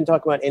molecules. So we've been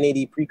talking about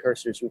NAD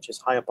precursors, which is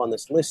high up on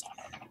this list.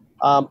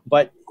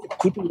 But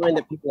keep in mind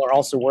that people are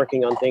also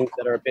working on things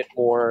that are a bit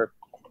more,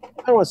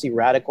 I don't want to say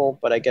radical,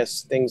 but I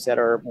guess things that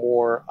are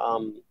more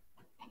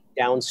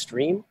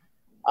downstream,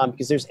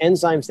 because there's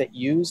enzymes that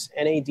use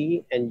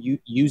NAD and you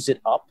use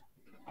it up.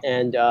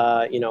 And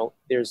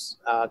there's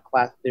a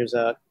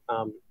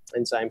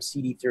enzyme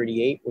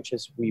CD38, which,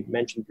 as we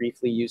mentioned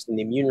briefly, used in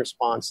the immune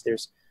response.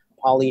 There's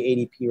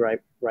poly-ADP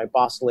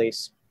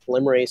ribosylase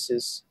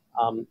polymerases,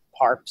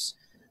 PARPs,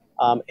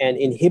 and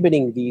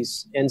inhibiting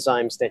these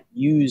enzymes that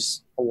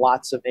use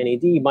lots of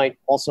NAD might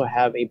also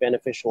have a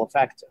beneficial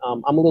effect.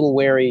 I'm a little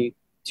wary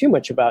too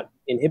much about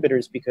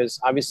inhibitors, because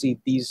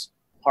obviously these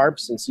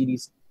PARPs and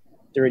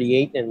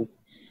CD38 and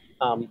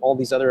all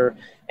these other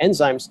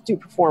enzymes do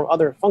perform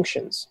other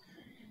functions.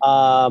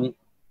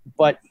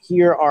 But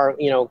here are,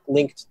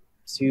 linked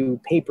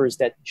to papers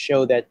that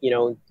show that,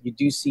 you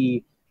do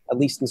see, at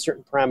least in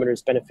certain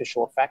parameters,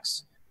 beneficial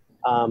effects.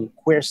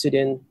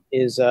 Quercetin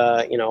is,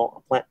 a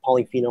plant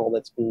polyphenol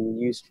that's been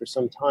used for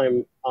some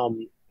time.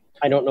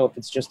 I don't know if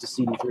it's just a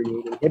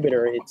CD38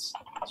 inhibitor. It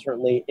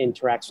certainly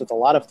interacts with a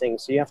lot of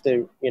things. So you have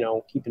to,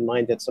 keep in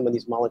mind that some of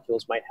these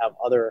molecules might have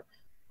other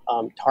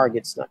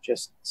targets, not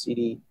just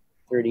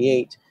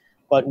CD38.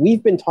 But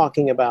we've been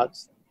talking about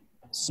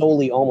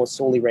almost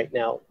solely right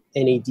now,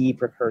 NAD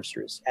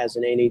precursors as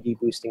an NAD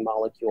boosting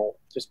molecule,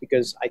 just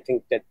because I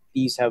think that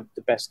these have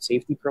the best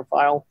safety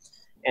profile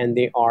and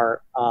they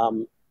are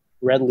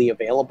readily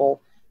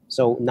available.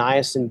 So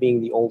niacin being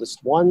the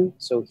oldest one.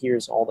 So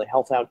here's all the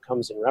health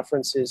outcomes and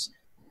references.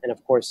 And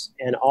of course,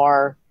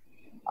 NR,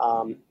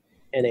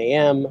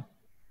 NAM,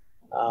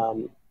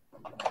 I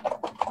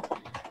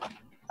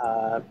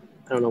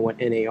don't know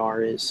what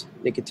NAR is,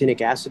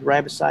 nicotinic acid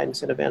riboside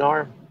instead of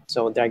NR.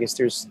 So I guess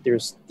there's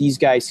these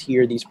guys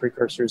here, these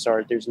precursors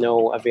there's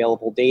no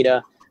available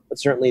data, but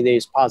certainly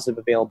there's positive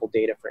available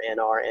data for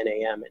NR,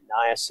 NAM, and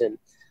niacin.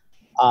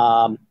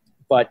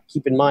 But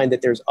keep in mind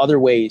that there's other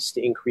ways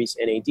to increase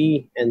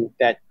NAD, and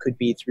that could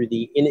be through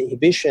the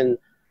inhibition,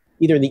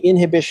 either the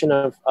inhibition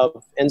of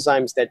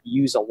enzymes that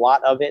use a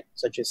lot of it,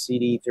 such as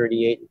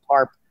CD38 and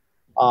PARP,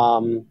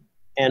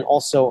 and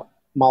also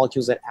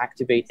molecules that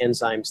activate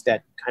enzymes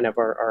that kind of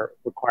are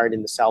required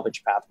in the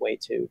salvage pathway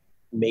to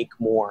make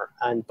more.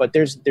 But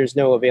there's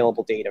no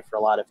available data for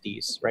a lot of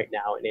these right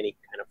now in any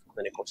kind of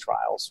clinical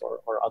trials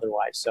or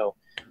otherwise.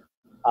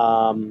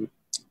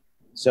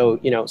 So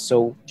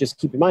just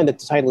keep in mind that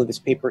the title of this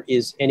paper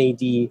is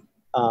NAD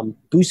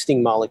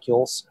boosting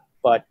molecules,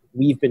 but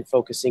we've been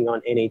focusing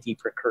on NAD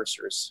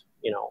precursors,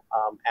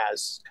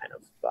 as kind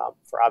of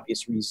for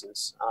obvious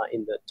reasons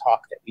in the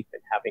talk that we've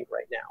been having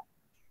right now.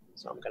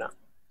 So I'm gonna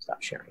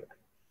stop sharing that.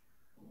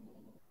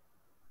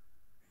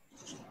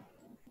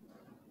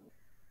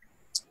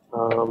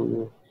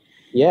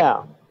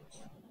 Yeah.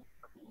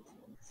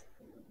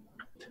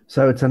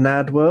 So it's a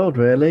NAD world,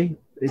 really.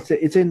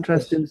 It's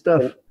interesting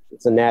stuff.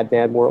 It's a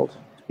NAD world.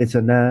 It's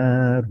a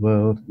NAD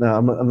world. No,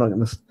 I'm not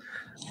going to.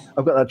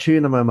 I've got that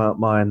tune in my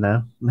mind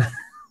now.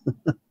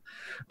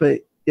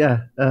 But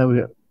yeah,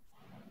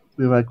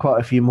 we've had quite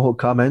a few more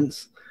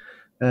comments.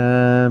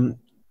 Ken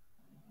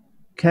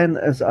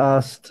has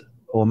asked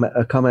or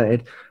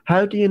commented,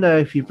 how do you know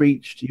if you've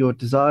reached your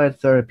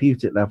desired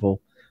therapeutic level?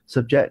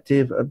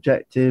 Subjective,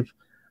 objective,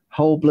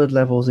 whole blood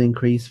levels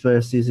increase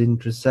versus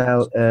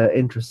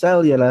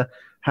intracellular.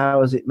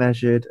 How is it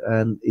measured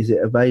and is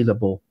it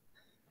available?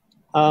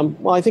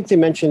 Well, I think they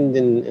mentioned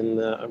in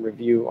the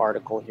review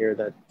article here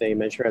that they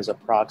measure as a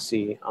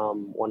proxy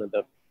one of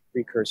the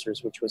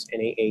precursors, which was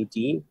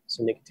NAD,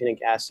 so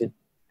nicotinic acid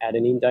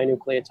adenine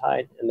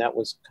dinucleotide, and that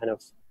was kind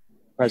of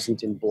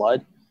present in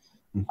blood.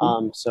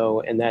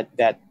 Mm-hmm. And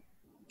that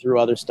through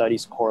other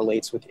studies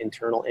correlates with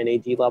internal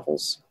NAD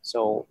levels.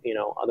 So,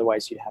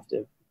 otherwise you'd have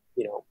to,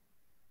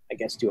 I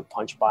guess do a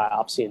punch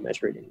biopsy and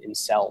measure it in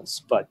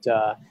cells. But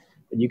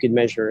you can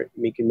measure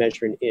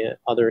in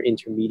other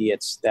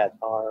intermediates that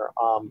are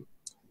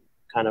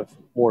kind of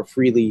more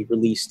freely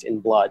released in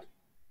blood.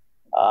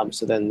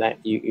 So then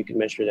that you can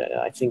measure that,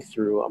 I think,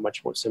 through a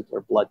much more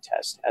simpler blood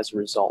test as a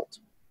result.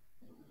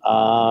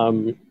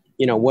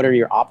 What are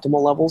your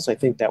optimal levels? I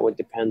think that would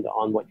depend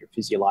on what your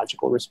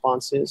physiological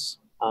response is.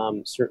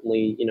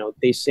 Certainly,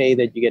 they say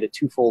that you get a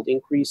twofold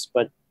increase,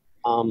 but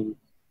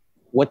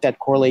what that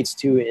correlates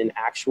to in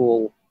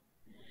actual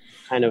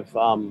kind of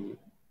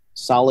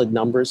solid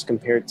numbers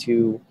compared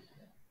to,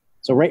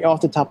 so right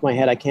off the top of my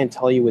head, I can't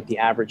tell you what the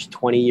average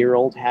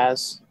 20-year-old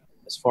has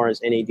as far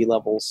as NAD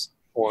levels,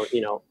 or,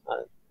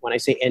 when I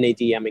say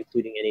NAD, I'm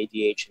including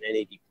NADH and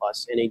NAD+,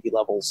 NAD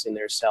levels in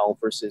their cell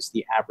versus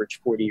the average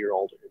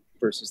 40-year-old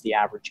versus the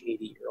average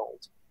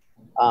 80-year-old.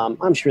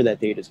 I'm sure that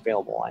data is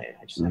available. I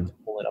just have to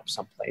pull it up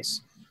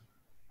someplace.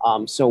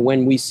 So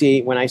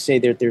when I say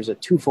that there's a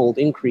twofold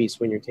increase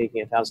when you're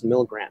taking 1,000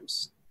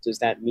 milligrams, does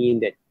that mean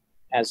that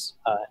as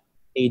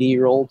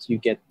 80-year-old you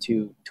get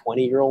to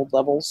 20-year-old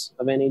levels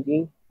of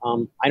NAD?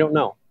 I don't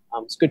know.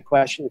 It's a good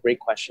question, great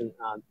question.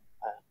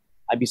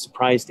 I'd be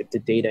surprised if the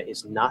data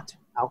is not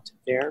out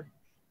there.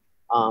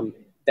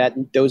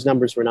 Those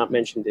numbers were not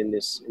mentioned in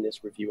this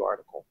review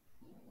article.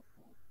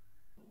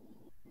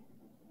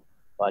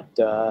 But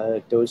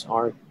those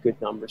are good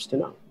numbers to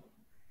know.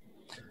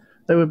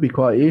 They would be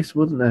quite useful,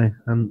 wouldn't they?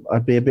 And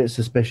I'd be a bit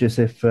suspicious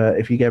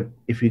if you gave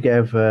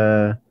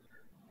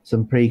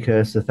some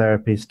precursor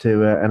therapies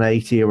to an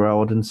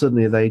 80-year-old and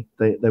suddenly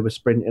they were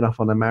sprinting off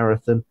on a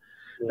marathon.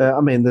 Yeah.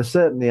 I mean, there's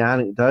certainly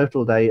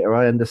anecdotal data.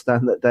 I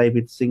understand that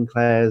David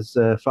Sinclair's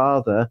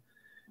father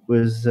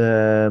was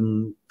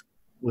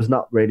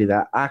not really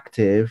that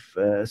active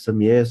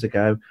some years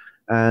ago.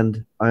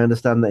 And I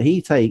understand that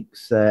he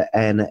takes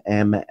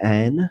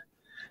NMN,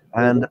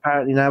 and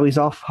apparently now he's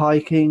off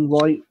hiking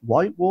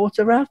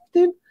whitewater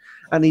rafting,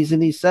 and he's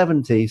in his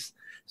 70s.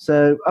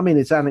 So, I mean,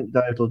 it's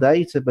anecdotal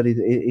data, but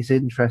it's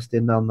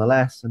interesting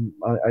nonetheless. And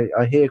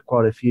I hear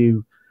quite a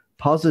few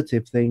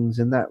positive things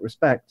in that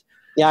respect.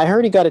 Yeah, I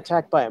heard he got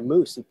attacked by a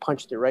moose. He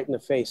punched it right in the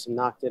face and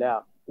knocked it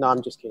out. No,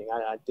 I'm just kidding.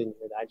 I didn't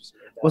hear that. I just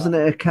heard that. Wasn't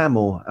it a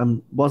camel?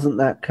 Wasn't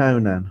that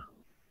Conan?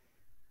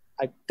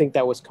 I think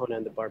that was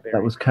Conan the Barbarian.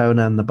 That was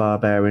Conan the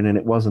Barbarian, and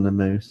it wasn't a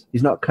moose.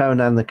 He's not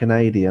Conan the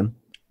Canadian.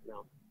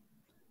 No.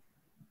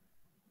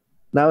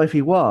 Now, if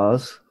he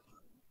was,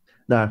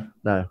 no,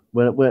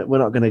 we're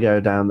not going to go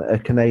down a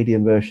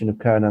Canadian version of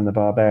Conan the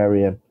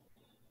Barbarian.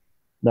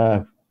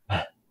 No,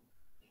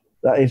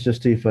 that is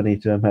just too funny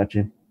to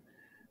imagine.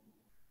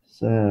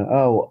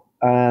 So,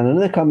 and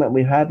another comment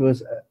we had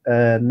was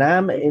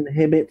NAM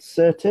inhibits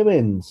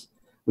sirtuins,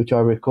 which I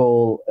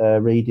recall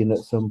reading at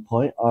some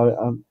point.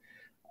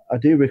 I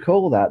do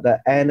recall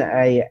that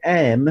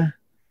NAM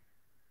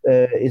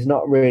is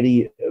not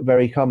really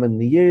very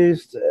commonly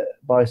used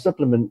by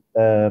supplement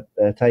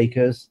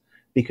takers,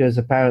 because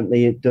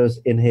apparently it does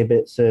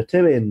inhibit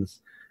sirtuins,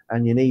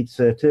 and you need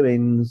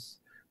sirtuins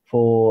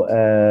for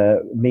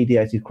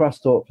mediated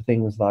crosstalk for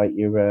things like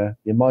your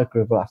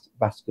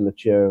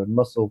microvasculature and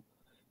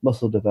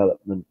muscle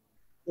development.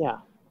 Yeah,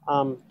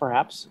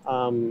 perhaps.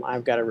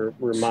 I've got to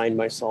remind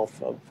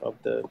myself of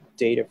the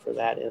data for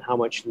that and how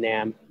much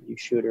NAM you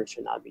should or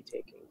should not be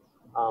taking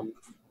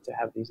to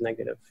have these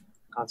negative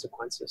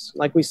consequences.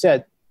 Like we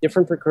said,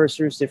 different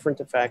precursors, different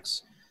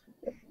effects,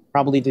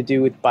 probably to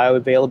do with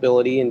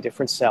bioavailability in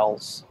different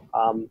cells.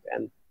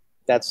 And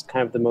that's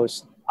kind of the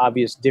most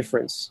obvious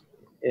difference,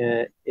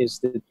 is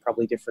the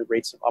probably different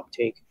rates of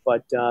uptake,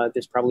 but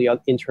there's probably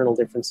internal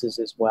differences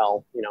as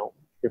well. You know,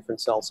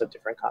 different cells have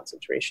different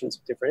concentrations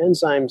of different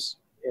enzymes,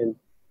 and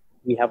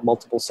we have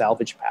multiple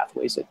salvage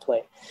pathways at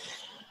play.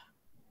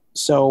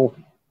 So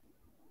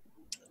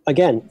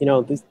again, you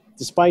know,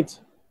 despite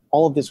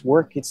all of this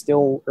work, it's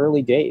still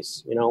early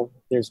days. You know,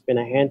 there's been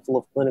a handful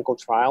of clinical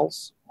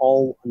trials,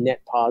 all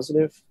net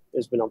positive.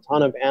 There's been a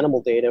ton of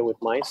animal data with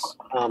mice,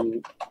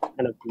 kind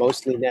of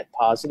mostly net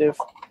positive.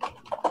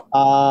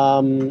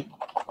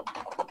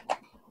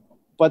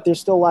 But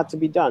there's still a lot to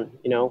be done.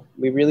 You know,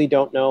 we really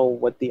don't know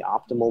what the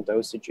optimal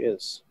dosage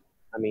is.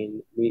 I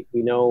mean, we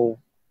know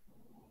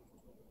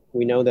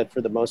that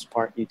for the most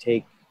part, you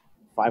take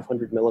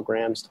 500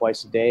 milligrams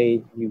twice a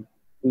day, you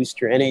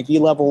boost your NAD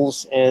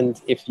levels, and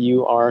if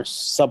you are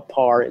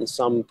subpar in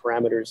some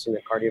parameters in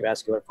the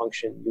cardiovascular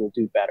function, you'll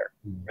do better,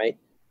 right?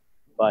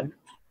 But,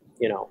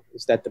 you know,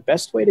 is that the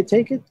best way to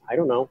take it? I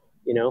don't know.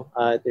 You know,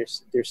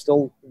 there's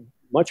still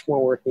much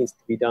more work needs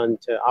to be done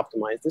to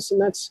optimize this,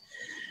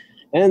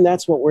 and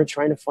that's what we're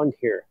trying to fund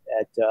here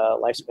at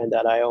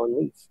Lifespan.io and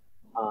Leaf.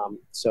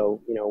 So,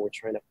 you know, we're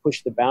trying to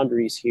push the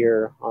boundaries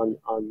here on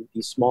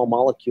these small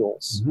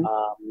molecules.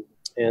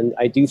 And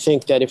I do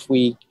think that if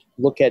we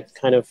look at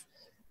kind of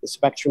the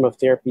spectrum of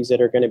therapies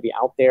that are going to be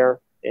out there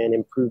and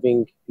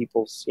improving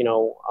people's, you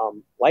know,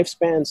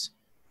 lifespans,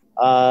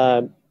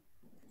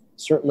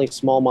 certainly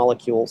small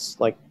molecules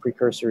like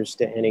precursors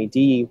to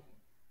NAD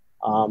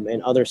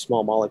and other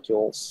small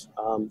molecules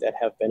that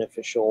have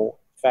beneficial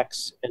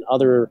effects, and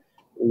other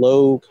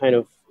low kind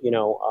of, you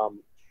know,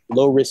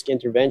 low risk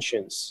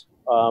interventions.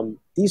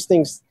 These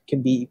things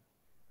can be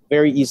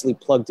very easily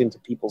plugged into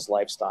people's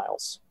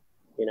lifestyles,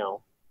 you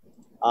know.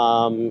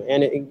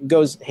 And it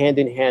goes hand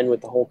in hand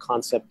with the whole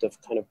concept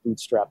of kind of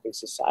bootstrapping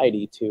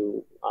society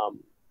to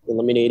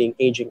eliminating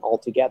aging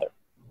altogether,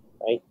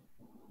 right?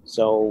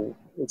 So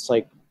it's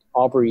like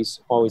Aubrey's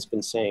always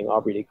been saying,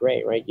 Aubrey de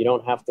Grey, right? You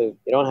don't have to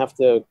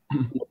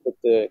come up with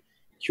the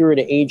cure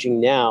to aging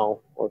now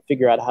or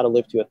figure out how to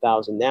live to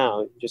 1,000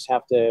 now. You just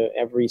have to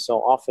every so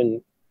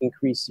often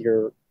increase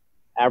your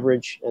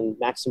average and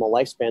maximal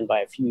lifespan by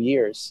a few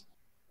years,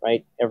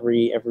 right?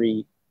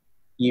 Every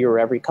year or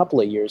every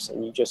couple of years,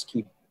 and you just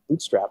keep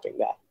bootstrapping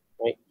that,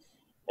 right?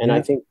 And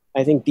I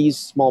think these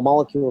small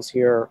molecules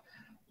here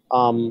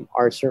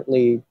are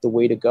certainly the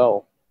way to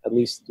go. At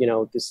least, you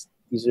know, these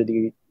are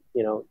the,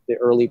 you know, the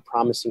early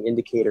promising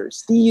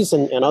indicators. These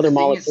and other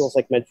molecules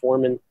like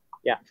metformin.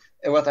 Yeah.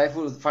 What I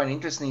would find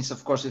interesting is,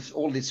 of course, if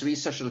all these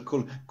researchers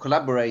could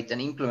collaborate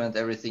and implement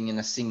everything in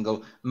a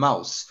single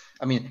mouse.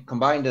 I mean,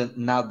 combine the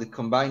NAD,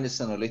 combine the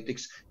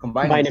senolytics,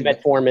 combine the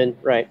metformin,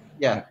 right?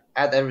 Yeah,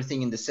 add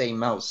everything in the same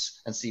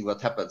mouse and see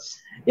what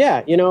happens.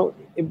 Yeah, you know,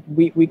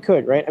 we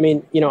could, right? I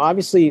mean, you know,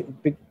 obviously,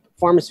 big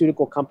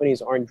pharmaceutical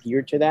companies aren't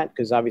geared to that,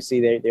 because obviously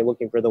they're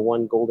looking for the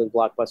one golden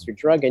blockbuster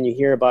drug, and you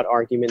hear about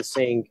arguments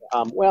saying,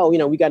 well, you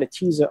know, we got to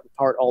tease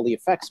apart all the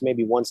effects.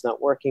 Maybe one's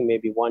not working,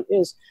 maybe one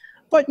is.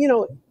 But, you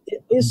know,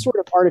 it is sort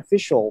of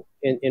artificial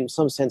in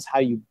some sense how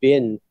you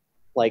bin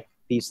like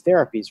these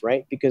therapies,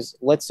 right? Because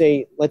let's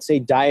say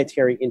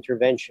dietary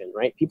intervention,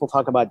 right? People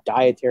talk about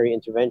dietary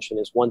intervention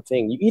as one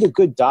thing. You eat a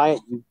good diet,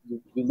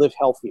 you live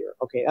healthier.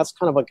 Okay, that's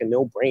kind of like a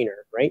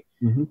no-brainer, right?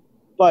 Mm-hmm.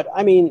 But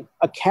I mean,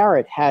 a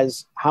carrot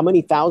has how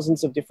many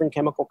thousands of different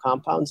chemical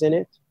compounds in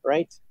it,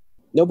 right?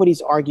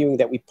 Nobody's arguing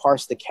that we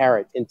parse the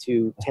carrot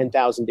into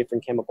 10,000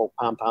 different chemical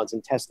compounds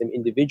and test them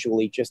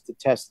individually just to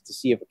test to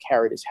see if a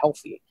carrot is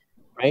healthy.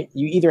 Right?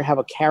 You either have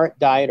a carrot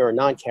diet or a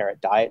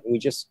non-carrot diet, and we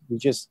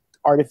just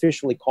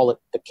artificially call it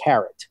the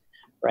carrot,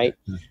 right?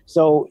 Mm-hmm.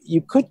 So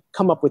you could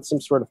come up with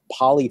some sort of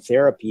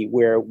polytherapy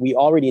where we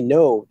already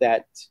know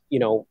that, you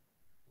know,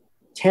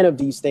 10 of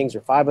these things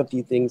or 5 of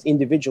these things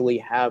individually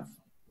have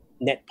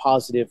net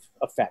positive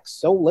effects.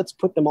 So let's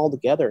put them all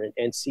together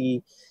and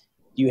see,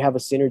 do you have a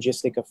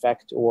synergistic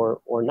effect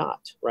or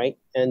not, right?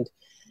 And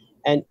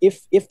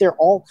if they're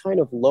all kind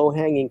of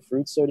low-hanging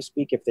fruit, so to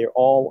speak, if they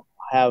all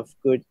have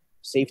good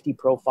safety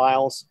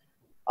profiles,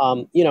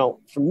 you know,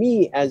 for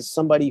me as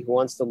somebody who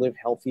wants to live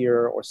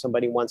healthier, or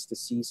somebody wants to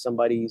see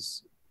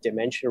somebody's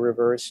dementia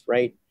reversed,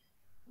 right?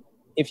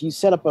 If you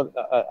set up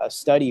a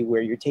study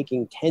where you're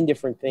taking 10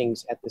 different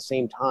things at the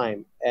same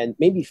time, and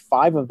maybe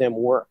 5 of them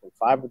work and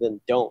 5 of them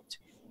don't,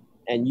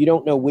 and you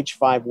don't know which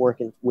 5 work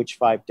and which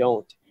 5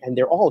 don't, and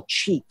they're all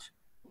cheap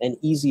and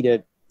easy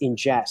to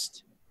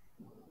ingest,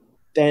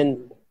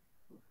 then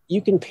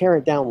you can pare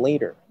it down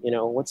later. You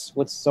know,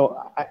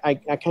 I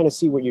kind of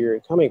see where you're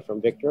coming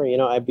from, Victor. You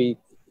know,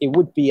 it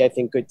would be, I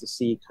think, good to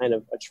see kind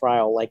of a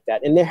trial like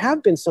that. And there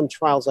have been some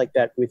trials like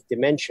that with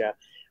dementia,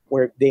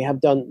 where they have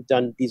done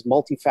these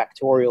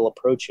multifactorial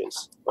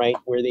approaches, right?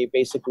 Where they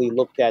basically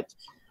looked at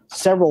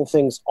several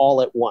things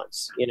all at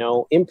once, you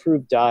know,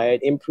 improved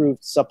diet,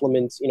 improved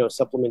supplements, you know,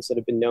 supplements that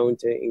have been known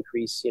to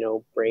increase, you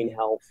know, brain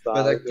health.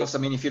 But because, I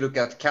mean, if you look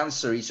at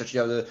cancer research, you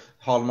have the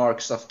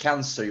hallmarks of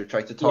cancer, you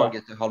try to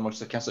target the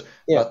hallmarks of cancer,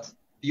 but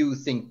you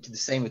think the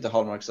same with the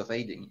hallmarks of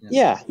aging. You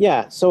know?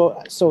 Yeah.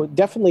 So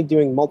definitely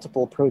doing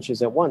multiple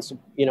approaches at once,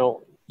 you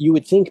know, you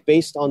would think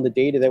based on the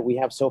data that we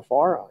have so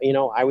far, you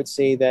know, I would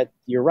say that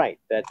you're right,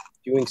 that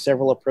doing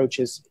several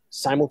approaches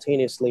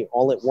simultaneously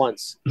all at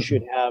once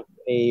should have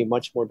a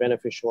much more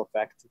beneficial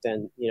effect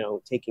than, you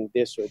know, taking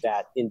this or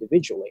that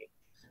individually.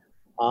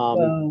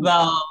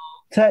 Well,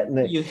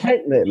 technically,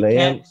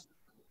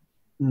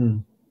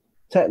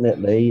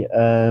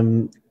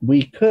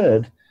 we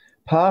could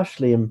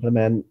partially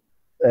implement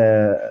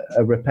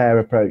a repair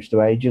approach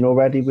to aging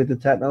already with the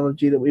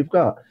technology that we've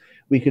got.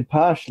 We could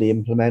partially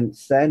implement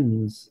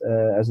SENS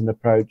as an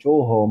approach,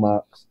 or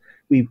hallmarks.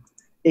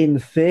 In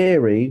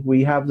theory,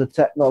 we have the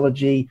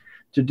technology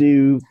to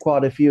do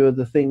quite a few of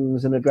the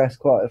things and address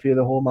quite a few of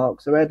the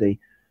hallmarks already.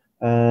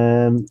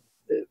 I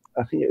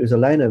think it was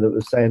Elena that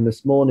was saying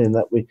this morning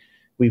that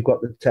we've got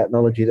the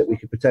technology that we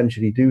could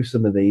potentially do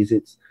some of these.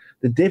 It's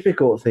the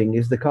difficult thing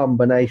is the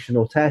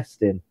combinational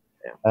testing,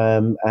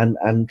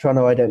 and trying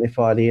to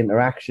identify the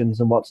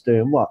interactions and what's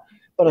doing what.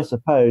 But I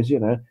suppose, you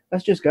know,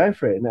 let's just go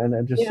for it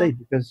and just see,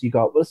 because you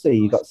got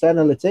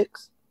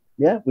Senolytics.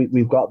 Yeah,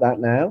 we've got that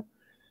now.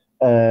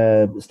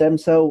 Stem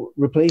cell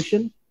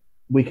repletion,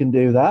 we can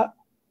do that.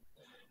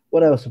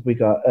 What else have we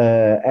got?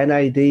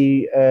 NAD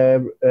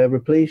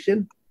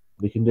repletion,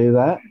 we can do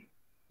that.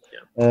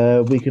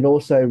 We can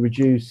also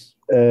reduce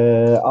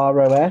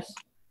ROS.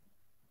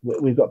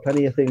 We've got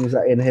plenty of things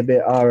that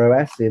inhibit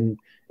ROS. I'm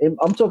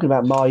talking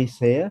about mice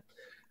here.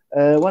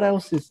 What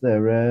else is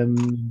there?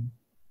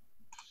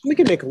 We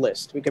can make a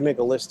list. We can make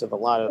a list of a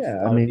lot of.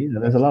 Yeah, I mean, you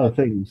know, there's a lot of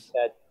things.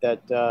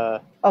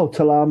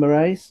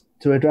 Telomerase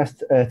to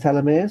address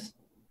telomeres.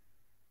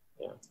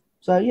 Yeah.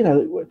 So, you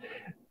know,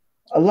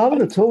 a lot of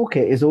the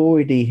toolkit is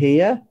already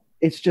here.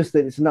 It's just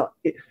that it's not.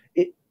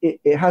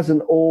 It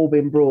hasn't all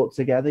been brought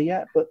together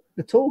yet. But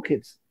the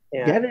toolkit's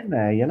getting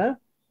there, you know.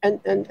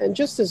 And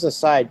just as a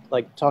side,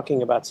 like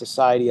talking about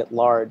society at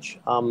large,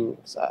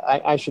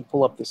 I should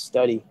pull up this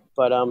study.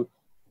 But you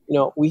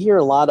know, we hear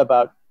a lot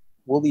about,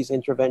 will these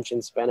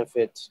interventions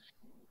benefit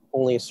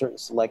only a certain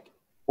select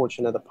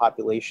portion of the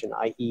population,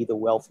 i.e. the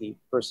wealthy,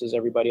 versus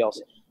everybody else?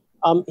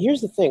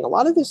 Here's the thing. A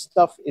lot of this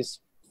stuff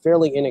is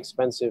fairly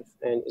inexpensive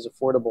and is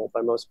affordable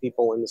by most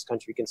people in this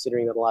country,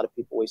 considering that a lot of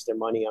people waste their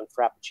money on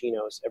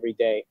frappuccinos every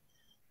day.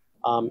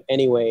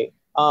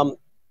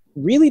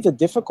 Really the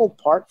difficult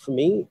part for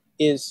me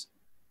is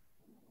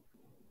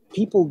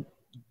people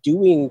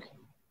doing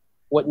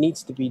what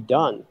needs to be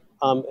done.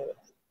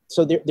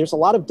 So there's a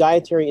lot of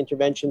dietary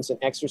interventions and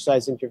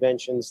exercise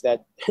interventions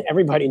that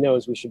everybody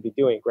knows we should be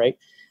doing, right?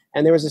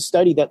 And there was a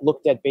study that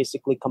looked at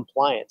basically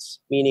compliance,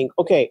 meaning,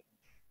 okay,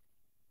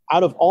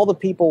 out of all the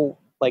people,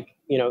 like,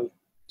 you know,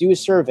 do a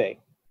survey,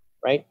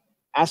 right?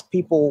 Ask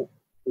people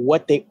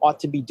what they ought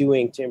to be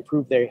doing to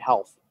improve their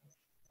health.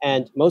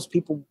 And most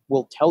people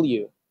will tell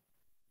you,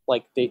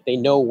 like, they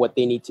know what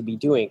they need to be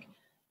doing.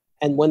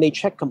 And when they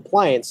check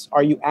compliance,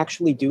 are you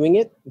actually doing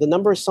it? The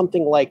number is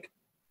something like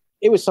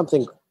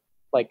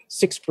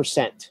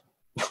 6%,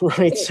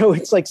 right? So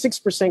it's like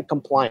 6%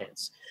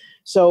 compliance.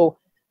 So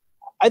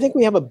I think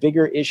we have a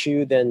bigger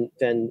issue than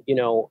you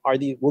know,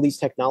 will these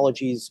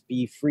technologies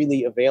be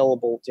freely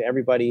available to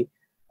everybody?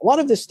 A lot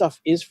of this stuff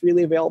is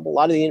freely available. A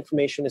lot of the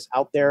information is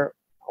out there.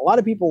 A lot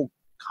of people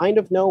kind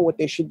of know what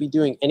they should be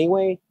doing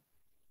anyway,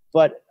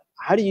 but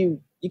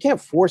you can't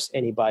force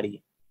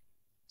anybody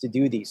to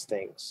do these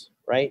things,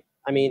 right?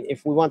 I mean,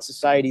 if we want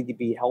society to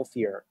be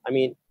healthier, I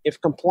mean, if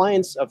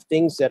compliance of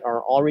things that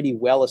are already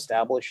well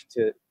established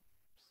to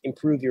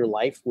improve your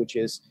life, which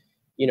is,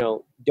 you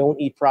know,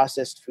 don't eat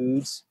processed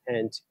foods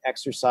and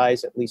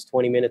exercise at least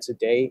 20 minutes a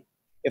day.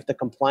 If the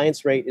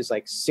compliance rate is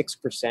like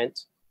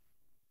 6%,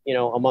 you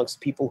know,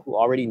 amongst people who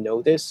already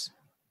know this,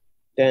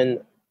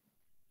 then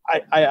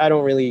I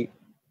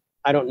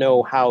don't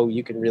know how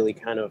you can really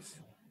kind of,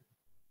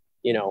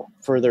 you know,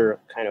 further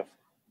kind of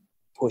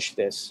push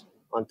this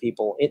on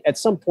people. At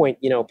some point,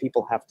 you know,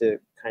 people have to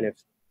kind of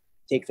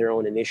take their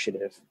own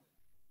initiative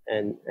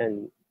and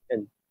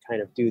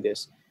kind of do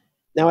this.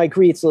 Now, I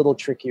agree it's a little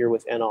trickier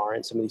with NR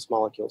and some of these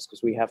molecules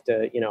because we have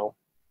to, you know,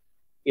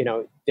 you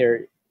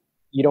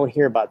don't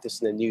hear about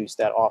this in the news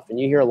that often.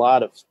 You hear a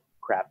lot of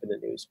crap in the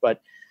news,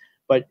 but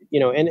you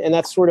know, and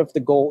that's sort of the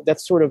goal.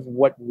 That's sort of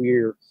what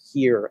we're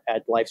here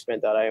at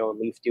Lifespan.io and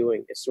Leaf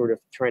doing, is sort of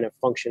trying to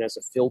function as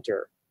a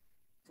filter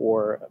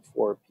for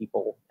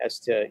people as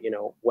to, you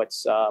know,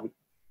 what's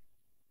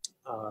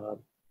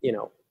you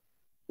know,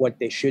 what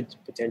they should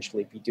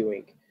potentially be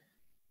doing.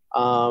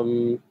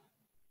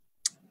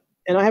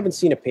 And I haven't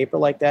seen a paper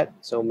like that,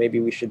 so maybe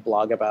we should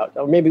blog about,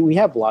 or maybe we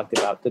have blogged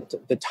about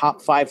the top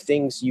 5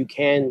 things you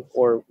can,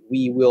 or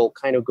we will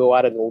kind of go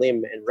out on a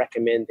limb and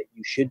recommend that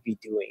you should be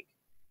doing,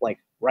 like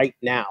right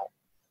now,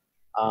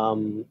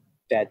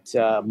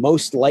 that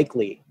most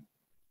likely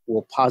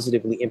will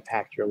positively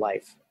impact your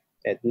life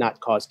and not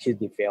cause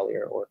kidney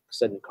failure or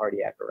sudden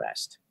cardiac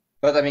arrest.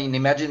 But I mean,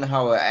 imagine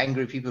how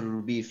angry people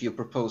will be if you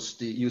proposed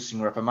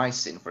using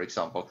rapamycin, for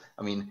example.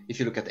 I mean, if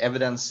you look at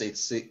evidence,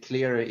 it's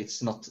clear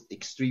it's not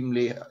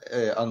extremely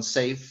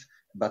unsafe,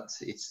 but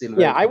it's still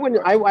very I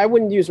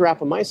wouldn't use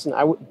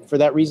rapamycin. For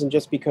that reason,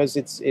 just because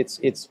it's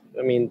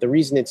I mean, the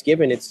reason it's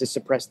given, it's to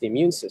suppress the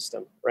immune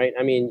system, right?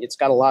 I mean, it's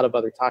got a lot of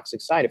other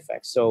toxic side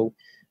effects. So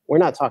we're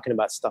not talking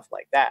about stuff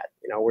like that.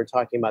 You know, we're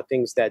talking about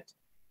things that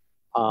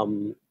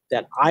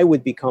that I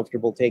would be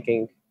comfortable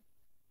taking.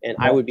 And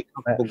I would be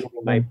comfortable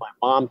giving my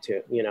mom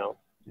to, you know.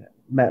 Yeah.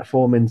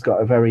 Metformin's got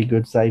a very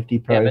good safety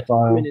profile. Yeah,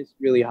 metformin is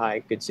really high,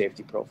 good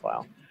safety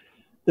profile.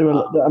 There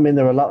are, I mean,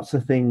 there are lots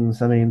of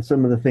things. I mean,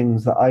 some of the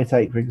things that I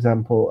take, for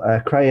example,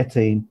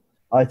 creatine.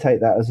 I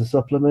take that as a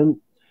supplement,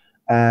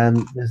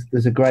 and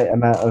there's a great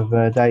amount of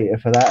data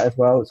for that as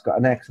well. It's got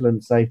an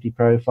excellent safety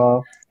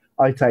profile.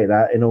 I take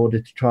that in order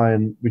to try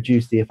and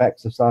reduce the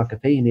effects of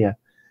sarcopenia.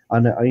 I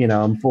know, you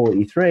know, I'm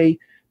 43,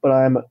 but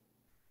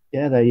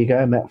yeah, there you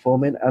go,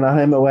 metformin. And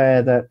I am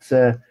aware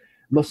that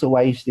muscle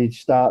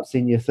wastage starts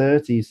in your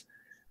 30s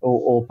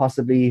or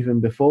possibly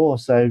even before.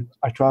 So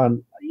I try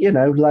and, you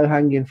know,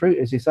 low-hanging fruit,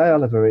 as you say,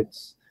 Oliver.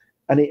 It's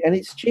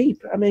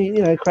cheap. I mean,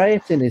 you know,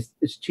 creatine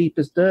is cheap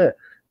as dirt.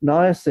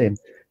 Niacin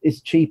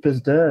is cheap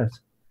as dirt.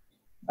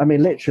 I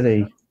mean,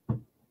 literally,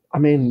 I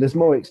mean, there's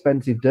more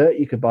expensive dirt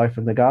you could buy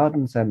from the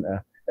garden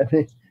centre.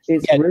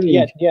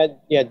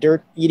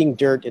 Dirt, eating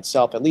dirt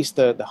itself, at least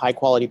the high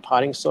quality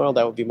potting soil,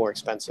 that would be more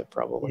expensive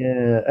probably.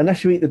 Yeah,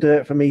 unless you eat the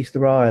dirt from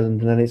Easter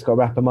Island and then it's got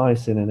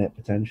rapamycin in it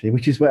potentially,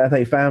 which is where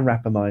they found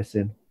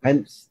rapamycin.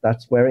 Hence,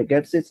 that's where it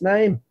gets its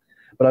name.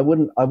 But I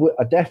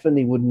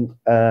definitely wouldn't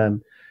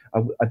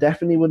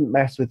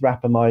mess with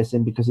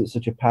rapamycin because it's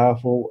such a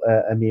powerful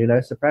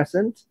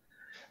immunosuppressant.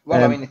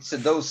 Well, I mean, it's a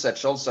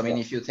dosage also. I mean,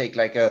 if you take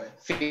like a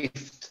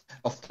fifth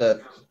of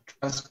the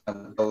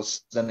transplant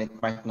dose, then it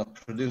might not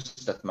produce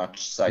that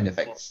much side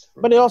effects.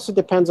 But it also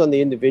depends on the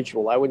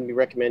individual. I wouldn't be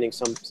recommending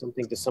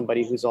something to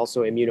somebody who's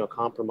also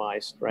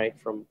immunocompromised, right?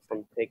 From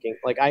taking,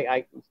 like,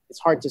 I it's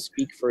hard to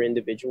speak for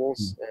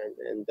individuals,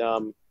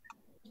 and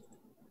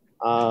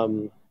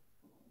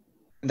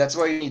that's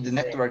why you need the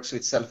networks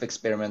with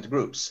self-experiment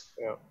groups.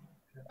 Yeah.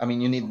 I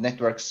mean, you need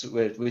networks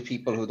with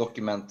people who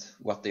document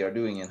what they are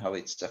doing and how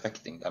it's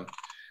affecting them.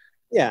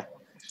 Yeah.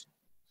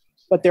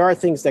 But there are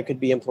things that could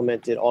be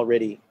implemented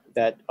already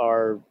that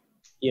are,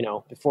 you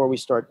know, before we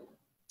start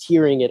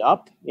tiering it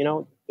up, you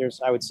know,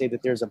 I would say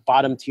that there's a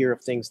bottom tier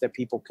of things that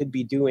people could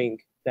be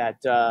doing that,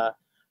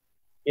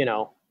 you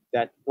know,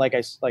 that, like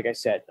I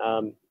said,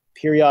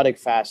 periodic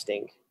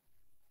fasting,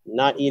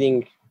 not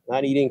eating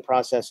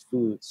processed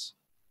foods,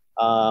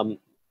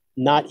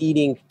 not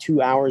eating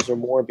 2 hours or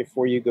more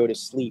before you go to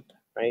sleep,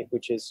 right?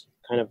 Which is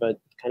kind of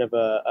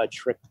a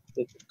trick,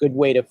 a good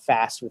way to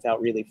fast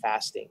without really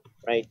fasting,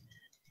 right?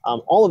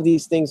 All of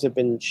these things have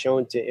been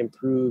shown to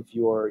improve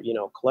your, you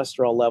know,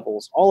 cholesterol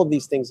levels. All of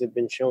these things have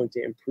been shown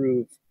to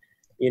improve,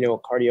 you know,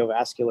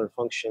 cardiovascular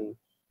function.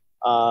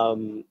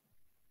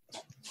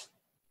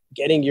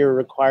 Getting your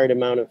required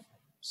amount of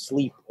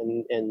sleep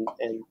and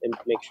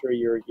make sure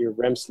your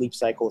REM sleep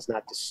cycle is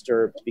not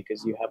disturbed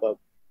because you have a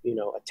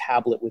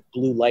tablet with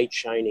blue light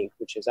shining,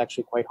 which is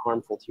actually quite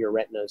harmful to your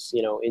retinas,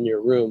 you know, in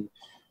your room.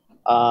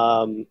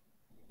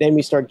 Then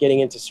we start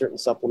getting into certain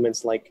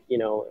supplements like, you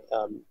know,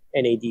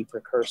 NAD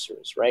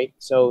precursors, right?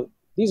 So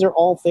these are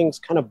all things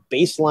kind of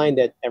baseline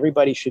that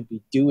everybody should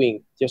be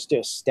doing just to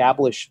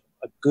establish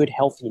a good,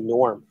 healthy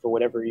norm for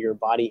whatever your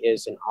body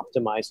is and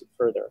optimize it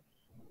further.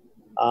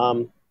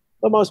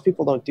 But most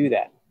people don't do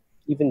that.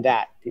 Even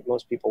that,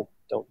 most people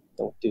don't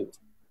do,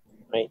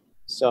 right?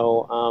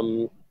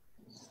 So,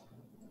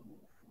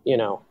 you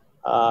know,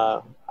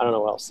 I don't know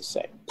what else to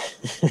say.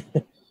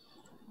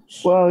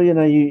 Well, you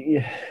know,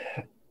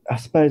 I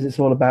suppose it's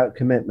all about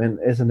commitment,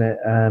 isn't it?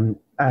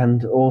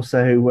 And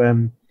also,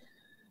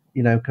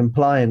 you know,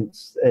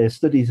 compliance.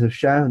 Studies have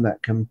shown that,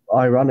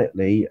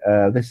 ironically,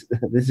 this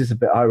is a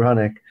bit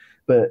ironic,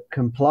 but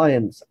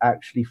compliance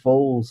actually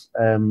falls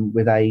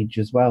with age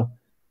as well.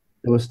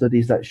 There were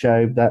studies that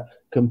showed that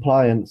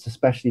compliance,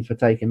 especially for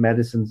taking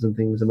medicines and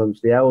things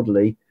amongst the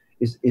elderly,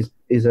 is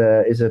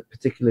a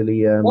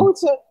particularly well,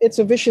 it's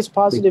a vicious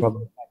positive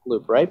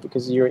loop, right?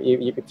 Because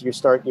if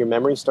your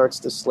memory starts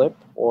to slip,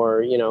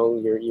 or you know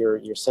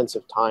your sense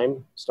of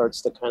time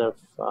starts to kind of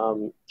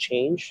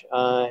change,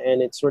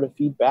 and it sort of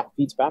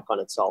feeds back on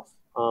itself.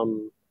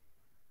 You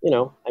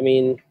know, I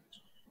mean,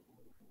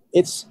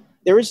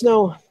 there is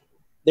no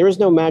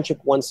magic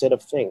one set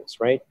of things,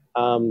 right?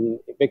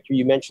 Victor,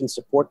 you mentioned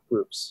support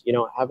groups. You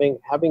know, having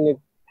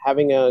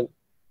a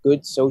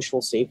good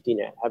social safety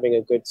net, having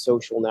a good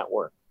social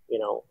network, you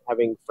know,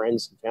 having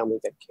friends and family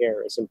that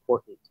care is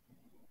important.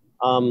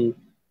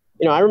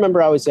 You know, I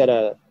remember I was at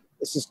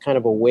this is kind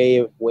of a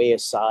way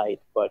aside,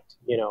 but,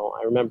 you know,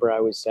 I remember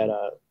I was at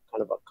a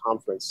kind of a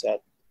conference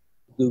at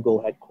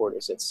Google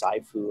headquarters at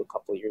SciFu a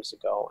couple of years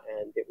ago,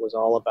 and it was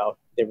all about,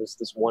 there was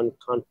this one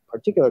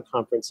particular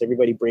conference,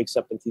 everybody breaks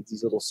up into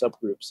these little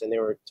subgroups, and they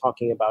were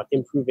talking about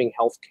improving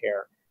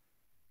healthcare.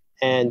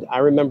 And I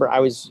remember I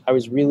was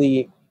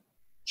really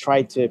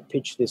tried to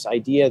pitch this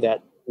idea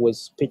that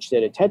was pitched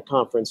at a TED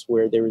conference,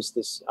 where there was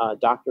this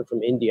doctor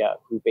from India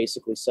who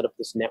basically set up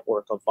this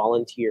network of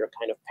volunteer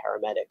kind of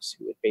paramedics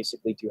who would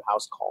basically do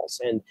house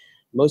calls. And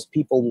most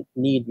people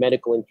need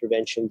medical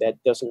intervention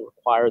that doesn't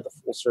require the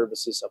full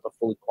services of a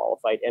fully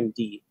qualified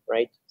MD,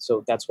 right?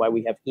 So that's why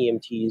we have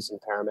EMTs and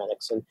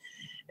paramedics. And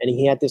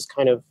he had this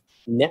kind of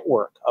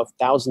network of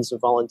thousands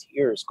of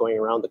volunteers going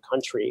around the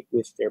country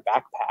with their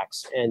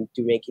backpacks and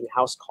making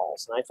house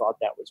calls. And I thought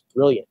that was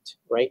brilliant,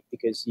 right?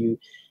 Because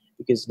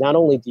not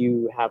only do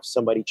you have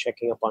somebody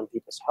checking up on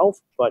people's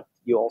health, but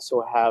you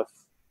also have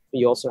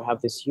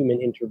this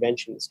human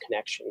intervention, this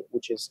connection,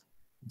 which is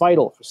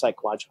vital for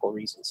psychological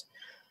reasons.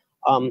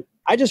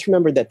 I just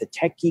remember that the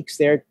tech geeks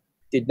there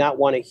did not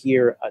want to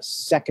hear a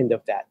second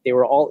of that. They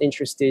were all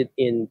interested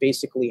in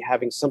basically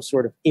having some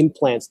sort of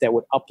implants that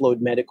would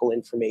upload medical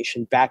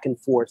information back and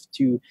forth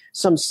to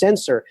some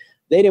sensor.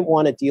 They didn't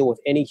want to deal with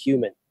any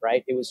human,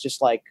 right? It was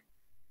just like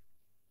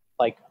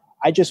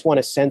I just want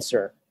a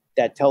sensor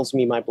that tells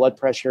me my blood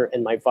pressure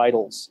and my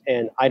vitals,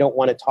 and I don't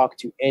want to talk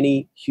to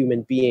any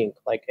human being,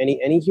 like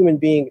any human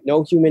being,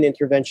 no human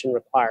intervention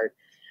required.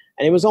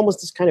 And it was almost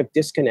this kind of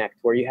disconnect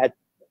where you had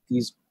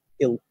these,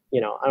 you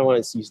know, I don't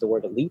want to use the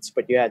word elites,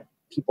 but you had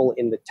people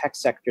in the tech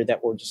sector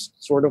that were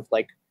just sort of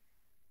like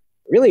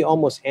really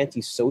almost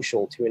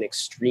antisocial to an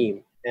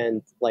extreme,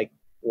 and like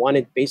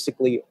wanted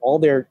basically all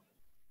their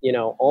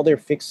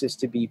fixes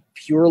to be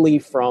purely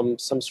from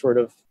some sort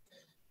of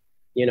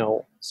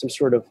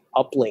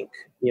uplink,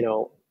 you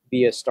know,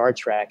 via Star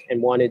Trek,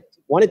 and wanted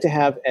to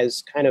have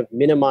as kind of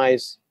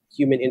minimize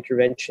human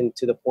intervention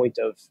to the point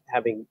of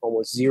having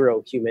almost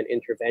zero human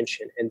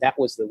intervention. And that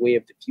was the way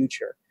of the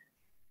future.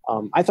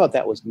 I thought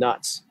that was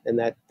nuts, and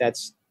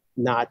that's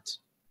not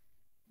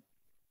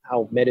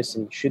how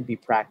medicine should be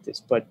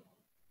practiced. But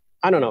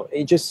I don't know,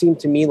 it just seemed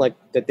to me like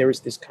that there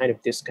was this kind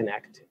of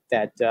disconnect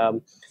that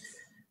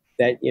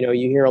you know,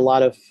 you hear a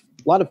lot of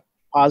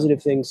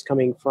positive things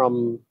coming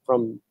from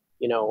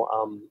you know,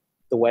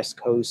 the West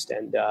Coast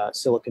and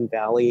Silicon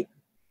Valley,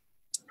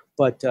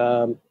 but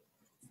I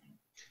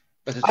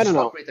don't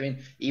know. I mean,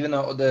 even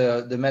though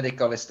the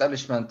medical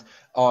establishment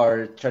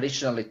are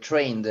traditionally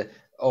trained,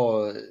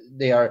 or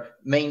they are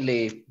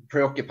mainly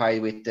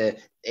preoccupied with the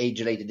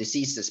age-related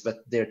diseases,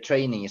 but their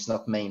training is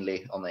not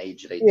mainly on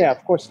age-related. Yeah,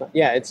 of course not.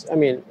 Yeah, it's, I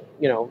mean,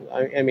 you know,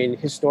 I mean,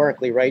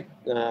 historically, right,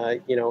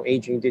 you know,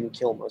 aging didn't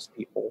kill most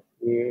people.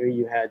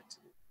 You had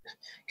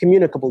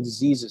communicable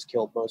diseases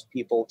killed most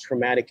people,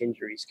 traumatic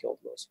injuries killed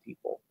most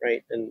people,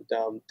 right? And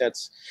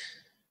that's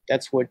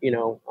what, you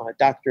know,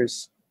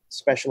 doctors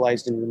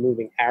specialized in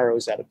removing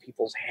arrows out of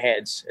people's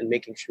heads and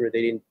making sure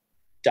they didn't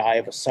die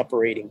of a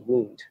suppurating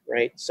wound,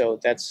 right? So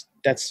that's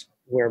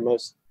where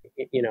most,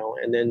 you know,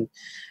 and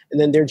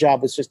then their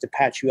job was just to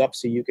patch you up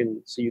so you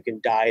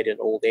can die at an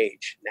old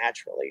age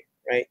naturally,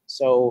 right?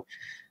 So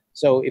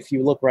if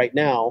you look right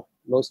now,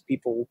 most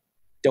people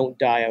don't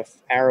die of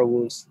arrow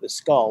wounds to the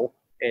skull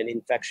and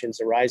infections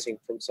arising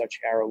from such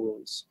arrow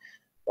wounds,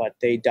 but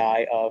they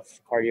die of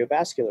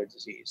cardiovascular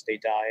disease, they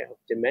die of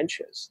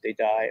dementias, they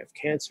die of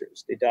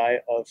cancers, they die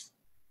of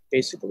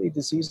basically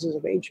diseases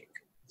of aging,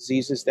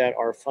 diseases that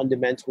are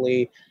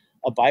fundamentally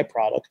a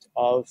byproduct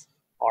of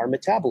our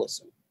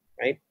metabolism,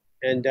 right?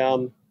 And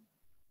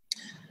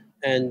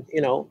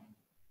you know,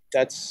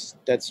 that's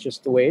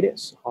just the way it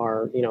is.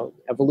 Our, you know,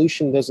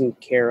 evolution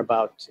doesn't care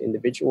about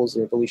individuals,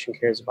 and evolution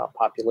cares about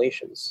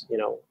populations. You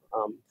know,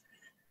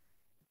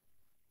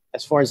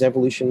 as far as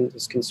evolution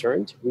is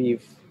concerned,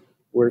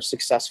 we're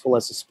successful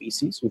as a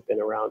species. We've been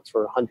around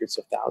for hundreds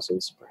of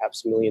thousands,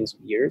 perhaps millions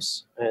of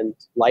years, and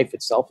life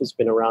itself has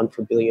been around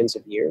for billions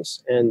of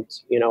years. And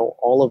you know,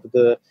 all of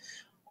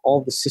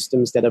the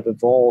systems that have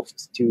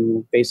evolved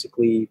to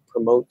basically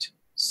promote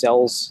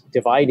cells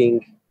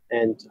dividing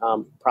and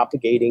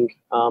propagating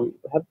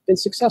have been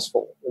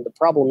successful. And the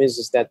problem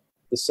is that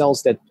the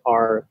cells that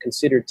are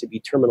considered to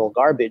be terminal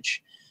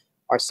garbage,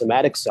 our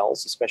somatic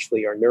cells,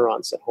 especially our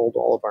neurons that hold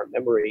all of our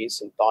memories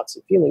and thoughts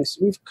and feelings,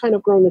 we've kind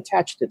of grown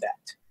attached to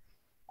that.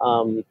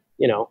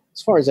 You know,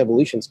 as far as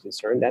evolution is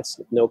concerned, that's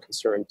no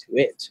concern to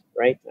it,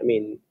 right? I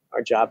mean,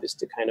 our job is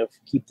to kind of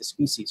keep the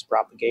species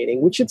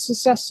propagating, which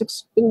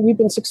we've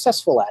been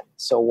successful at.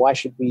 So why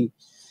should we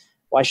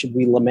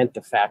lament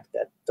the fact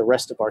that the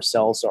rest of our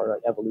cells are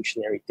an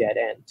evolutionary dead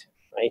end,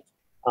 right?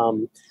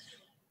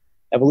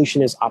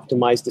 Evolution has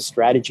optimized the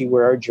strategy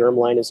where our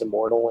germline is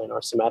immortal and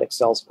our somatic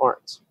cells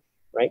aren't,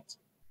 right?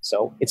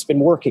 So it's been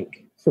working.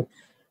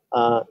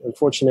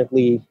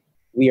 Unfortunately,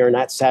 we are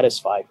not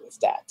satisfied with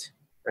that,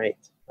 right?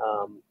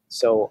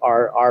 So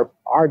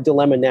our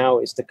dilemma now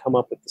is to come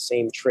up with the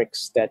same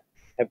tricks that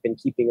have been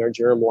keeping our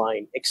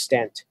germline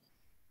extant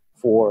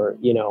for,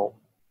 you know,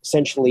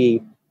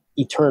 essentially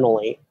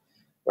eternally,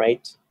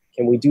 right?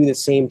 Can we do the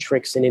same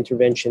tricks and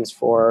interventions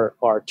for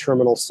our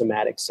terminal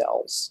somatic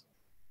cells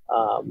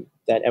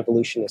that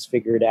evolution has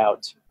figured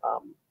out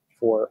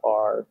for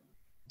our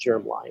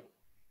germline?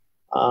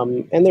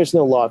 And there's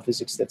no law of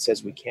physics that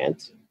says we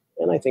can't,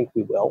 and I think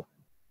we will.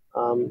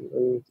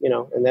 And, you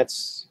know, and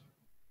that's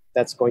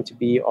going to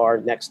be our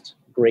next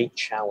great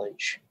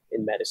challenge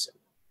in medicine.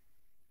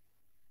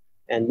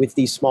 And with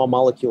these small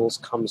molecules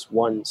comes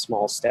one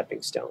small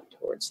stepping stone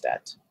towards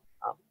that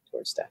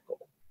goal.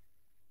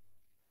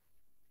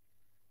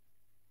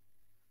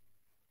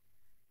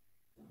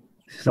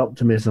 It's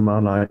optimism, I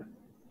like.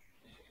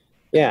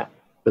 Yeah.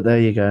 But there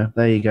you go.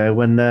 There you go.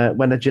 When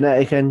a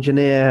genetic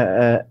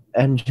engineer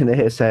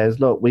says,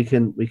 "Look, we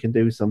can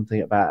do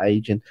something about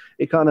aging,"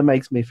 it kind of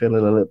makes me feel a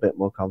little bit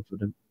more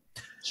confident.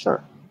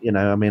 Sure. You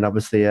know, I mean,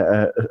 obviously,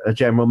 a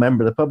general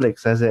member of the public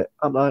says it.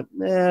 I'm like,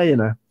 yeah, you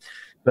know.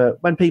 But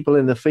when people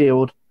in the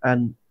field,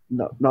 and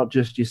not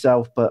just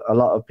yourself, but a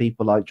lot of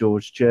people like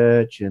George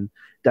Church and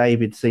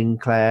David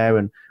Sinclair,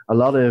 and a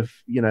lot of,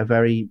 you know,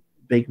 very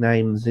big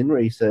names in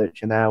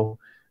research are now,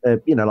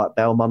 you know, like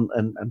Belmont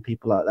and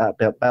people like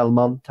that.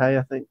 Belmonte,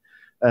 I think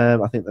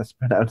that's the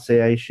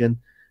pronunciation.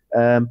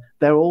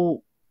 They're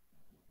all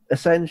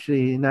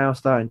essentially now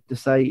starting to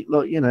say,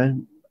 look, you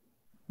know,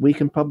 we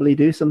can probably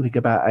do something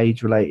about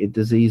age-related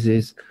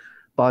diseases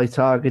by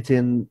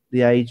targeting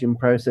the aging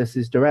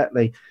processes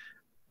directly.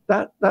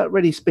 That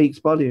really speaks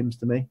volumes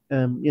to me.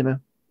 You know,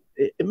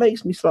 it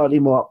makes me slightly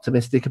more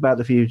optimistic about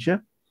the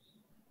future.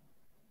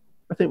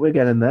 I think we're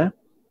getting there.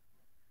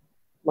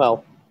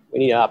 Well, we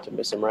need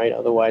optimism, right?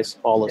 Otherwise,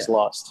 all is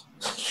lost.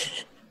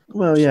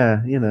 Well,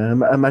 yeah, you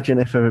know, imagine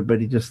if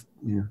everybody just,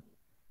 you know,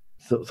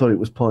 thought it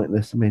was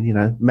pointless. I mean, you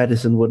know,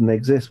 medicine wouldn't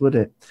exist, would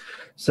it?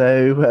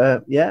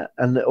 So, yeah,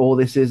 and all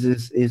this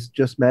is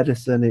just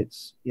medicine.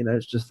 It's, you know,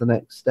 it's just the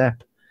next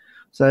step.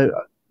 So,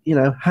 you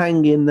know,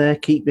 hang in there,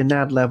 keep your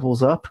NAD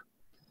levels up,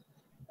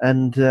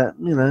 and,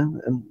 you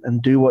know,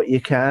 and do what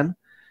you can,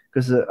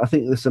 because I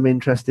think there's some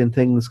interesting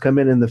things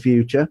coming in the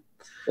future.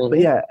 Mm-hmm. But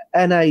yeah,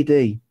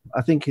 NAD,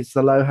 I think it's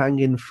the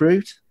low-hanging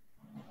fruit,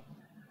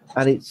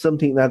 and it's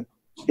something that,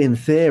 in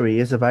theory,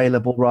 is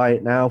available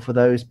right now for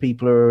those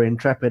people who are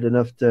intrepid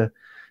enough to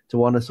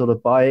want to sort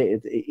of buy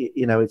it.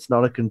 You know, it's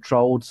not a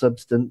controlled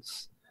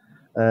substance,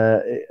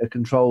 a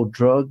controlled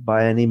drug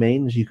by any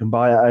means. You can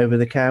buy it over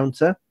the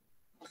counter.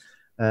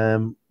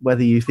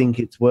 Whether you think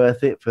it's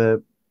worth it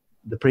for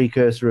the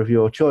precursor of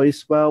your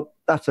choice, well,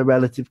 that's a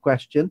relative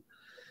question,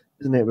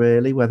 isn't it,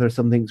 really, whether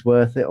something's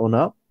worth it or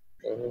not?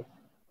 Mm-hmm.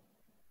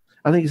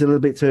 I think it's a little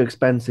bit too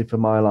expensive for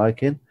my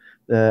liking,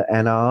 the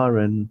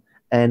NR and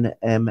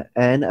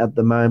NMN at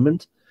the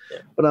moment.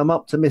 Yeah. But I'm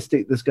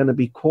optimistic there's going to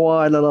be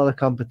quite a lot of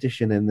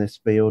competition in this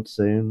field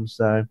soon,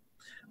 so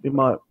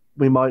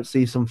we might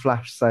see some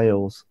flash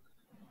sales,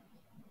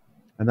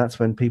 and that's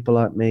when people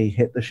like me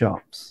hit the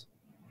shops.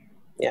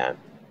 Yeah.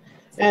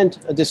 And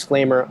a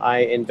disclaimer,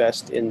 I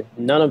invest in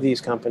none of these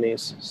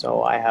companies,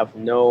 so I have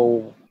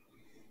no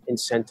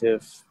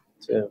incentive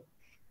to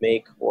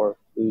make or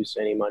lose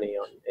any money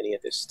on any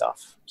of this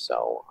stuff.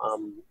 So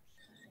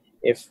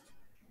if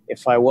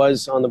I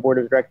was on the board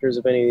of directors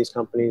of any of these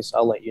companies,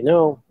 I'll let you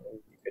know.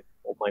 You could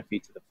hold my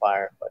feet to the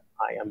fire, but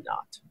I am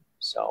not.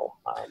 So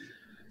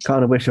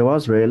kind of wish I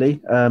was,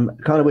 really. Kind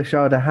of wish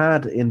I'd have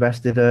had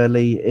invested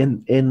early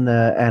in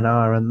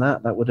NR, and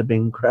that would have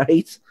been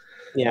great.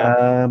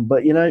 Yeah.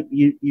 But you know,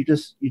 you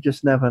just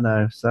never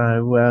know.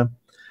 So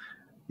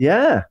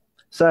yeah.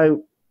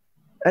 So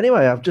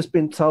anyway, I've just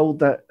been told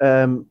that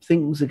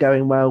things are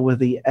going well with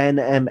the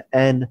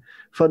NMN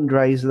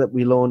fundraiser that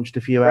we launched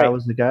a few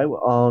hours ago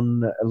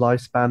on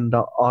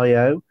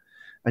lifespan.io,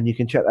 and you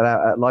can check that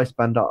out at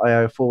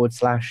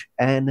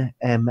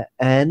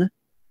lifespan.io/NMN.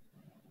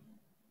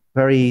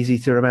 Very easy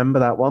to remember,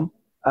 that one.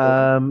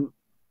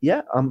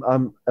 Yeah,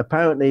 I'm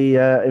apparently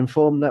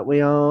informed that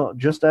we are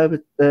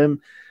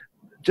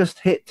just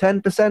hit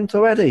 10%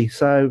 already.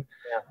 So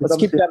yeah, let's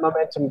keep that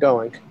momentum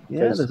going.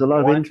 Yeah, there's a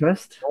lot of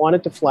interest. I want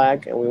it to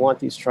flag, and we want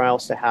these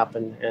trials to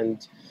happen.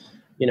 And,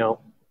 you know,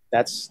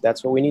 that's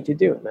what we need to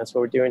do. And that's what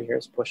we're doing here,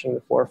 is pushing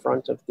the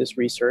forefront of this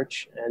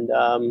research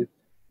and,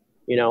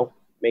 you know,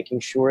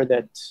 making sure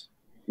that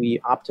we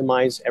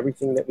optimize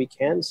everything that we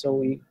can so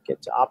we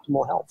get to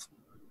optimal health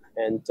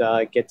and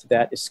get to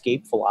that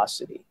escape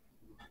velocity.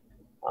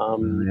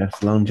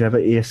 Yes,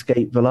 longevity,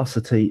 escape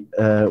velocity,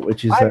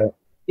 which is...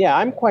 Yeah,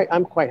 I'm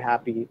quite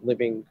happy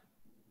living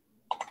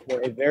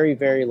for a very,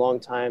 very long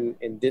time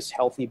in this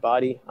healthy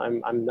body.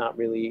 I'm not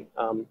really.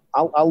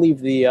 I'll leave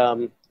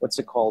the what's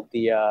it called,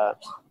 the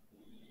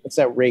what's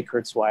that Ray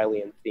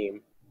Kurzweilian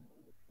theme?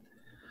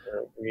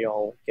 We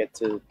all get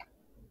to.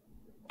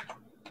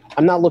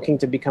 I'm not looking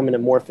to become an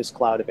amorphous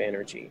cloud of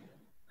energy.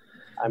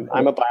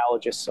 I'm a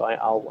biologist, so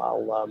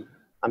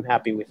I'm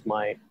happy with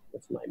my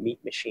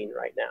meat machine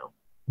right now.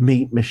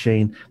 Meat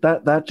machine.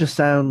 That just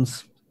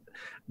sounds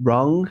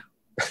wrong.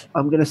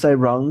 I'm going to say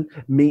wrong.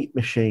 Meat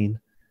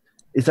machine.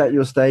 Is that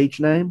your stage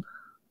name?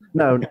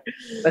 No,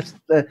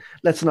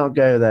 let's not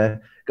go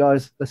there,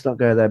 guys. Let's not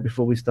go there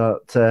before we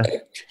start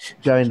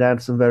going down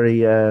some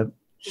very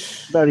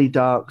very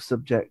dark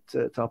subject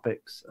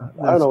topics.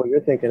 I don't know what you're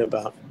thinking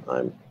about.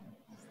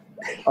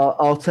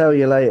 I'll tell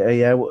you later.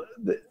 Yeah,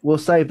 we'll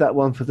save that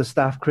one for the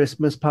staff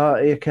Christmas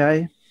party.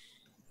 Okay.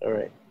 All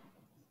right.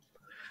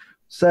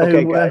 So,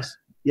 okay, guys.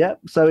 Yeah.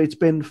 So it's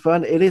been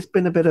fun. It has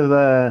been a bit of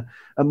a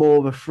more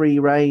of a free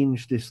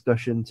range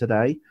discussion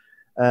today,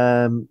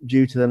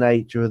 due to the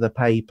nature of the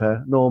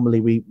paper.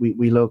 Normally,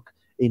 we look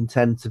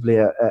intensively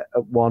at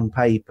one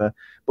paper,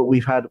 but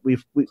we've had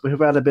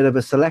a bit of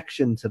a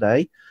selection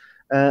today,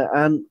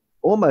 and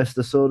almost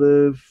a sort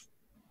of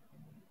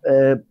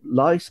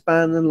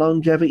lifespan and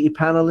longevity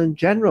panel in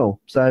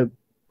general. So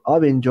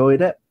I've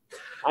enjoyed it.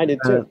 I did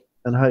too.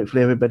 And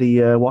hopefully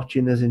everybody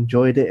watching has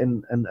enjoyed it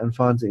and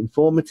finds it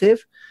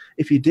informative.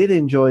 If you did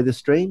enjoy the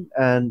stream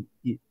and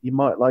you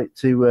might like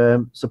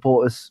to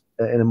support us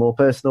in a more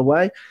personal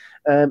way,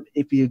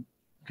 if you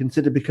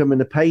consider becoming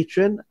a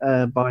patron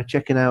by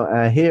checking out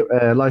our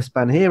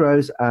Lifespan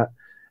Heroes at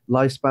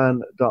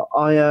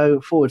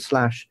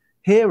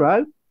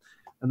lifespan.io/hero,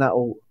 and that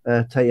will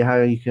tell you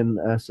how you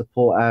can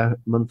support our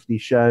monthly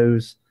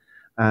shows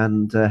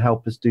and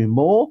help us do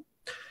more.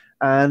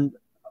 And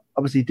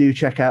obviously, do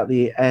check out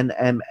the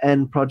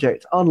NMN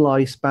project on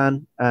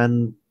Lifespan.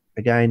 And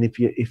again, if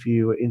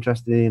you're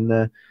interested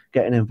in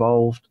getting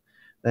involved,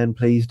 then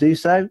please do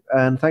so.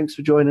 And thanks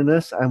for joining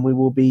us. And we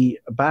will be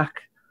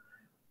back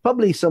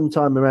probably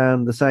sometime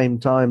around the same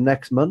time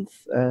next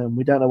month.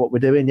 We don't know what we're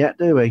doing yet,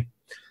 do we?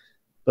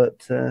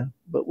 But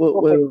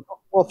we'll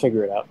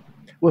figure it out.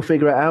 We'll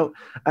figure it out.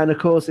 And of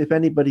course, if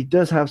anybody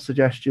does have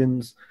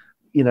suggestions,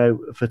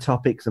 for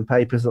topics and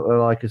papers that they'd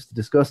like us to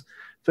discuss,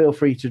 feel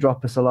free to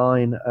drop us a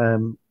line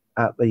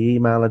at the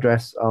email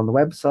address on the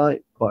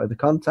website via the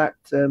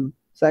contact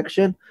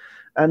section,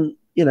 and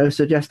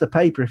suggest a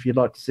paper if you'd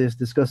like to see us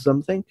discuss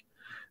something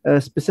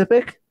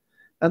specific.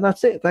 And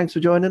that's it. Thanks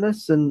for joining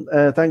us, and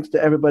thanks to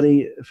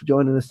everybody for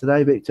joining us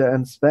today, Victor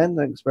and Sven.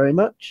 Thanks very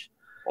much.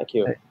 Thank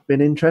you. It's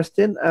been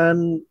interesting,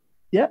 and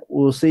yeah,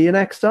 we'll see you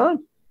next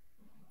time.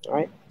 All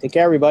right. Take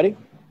care, everybody.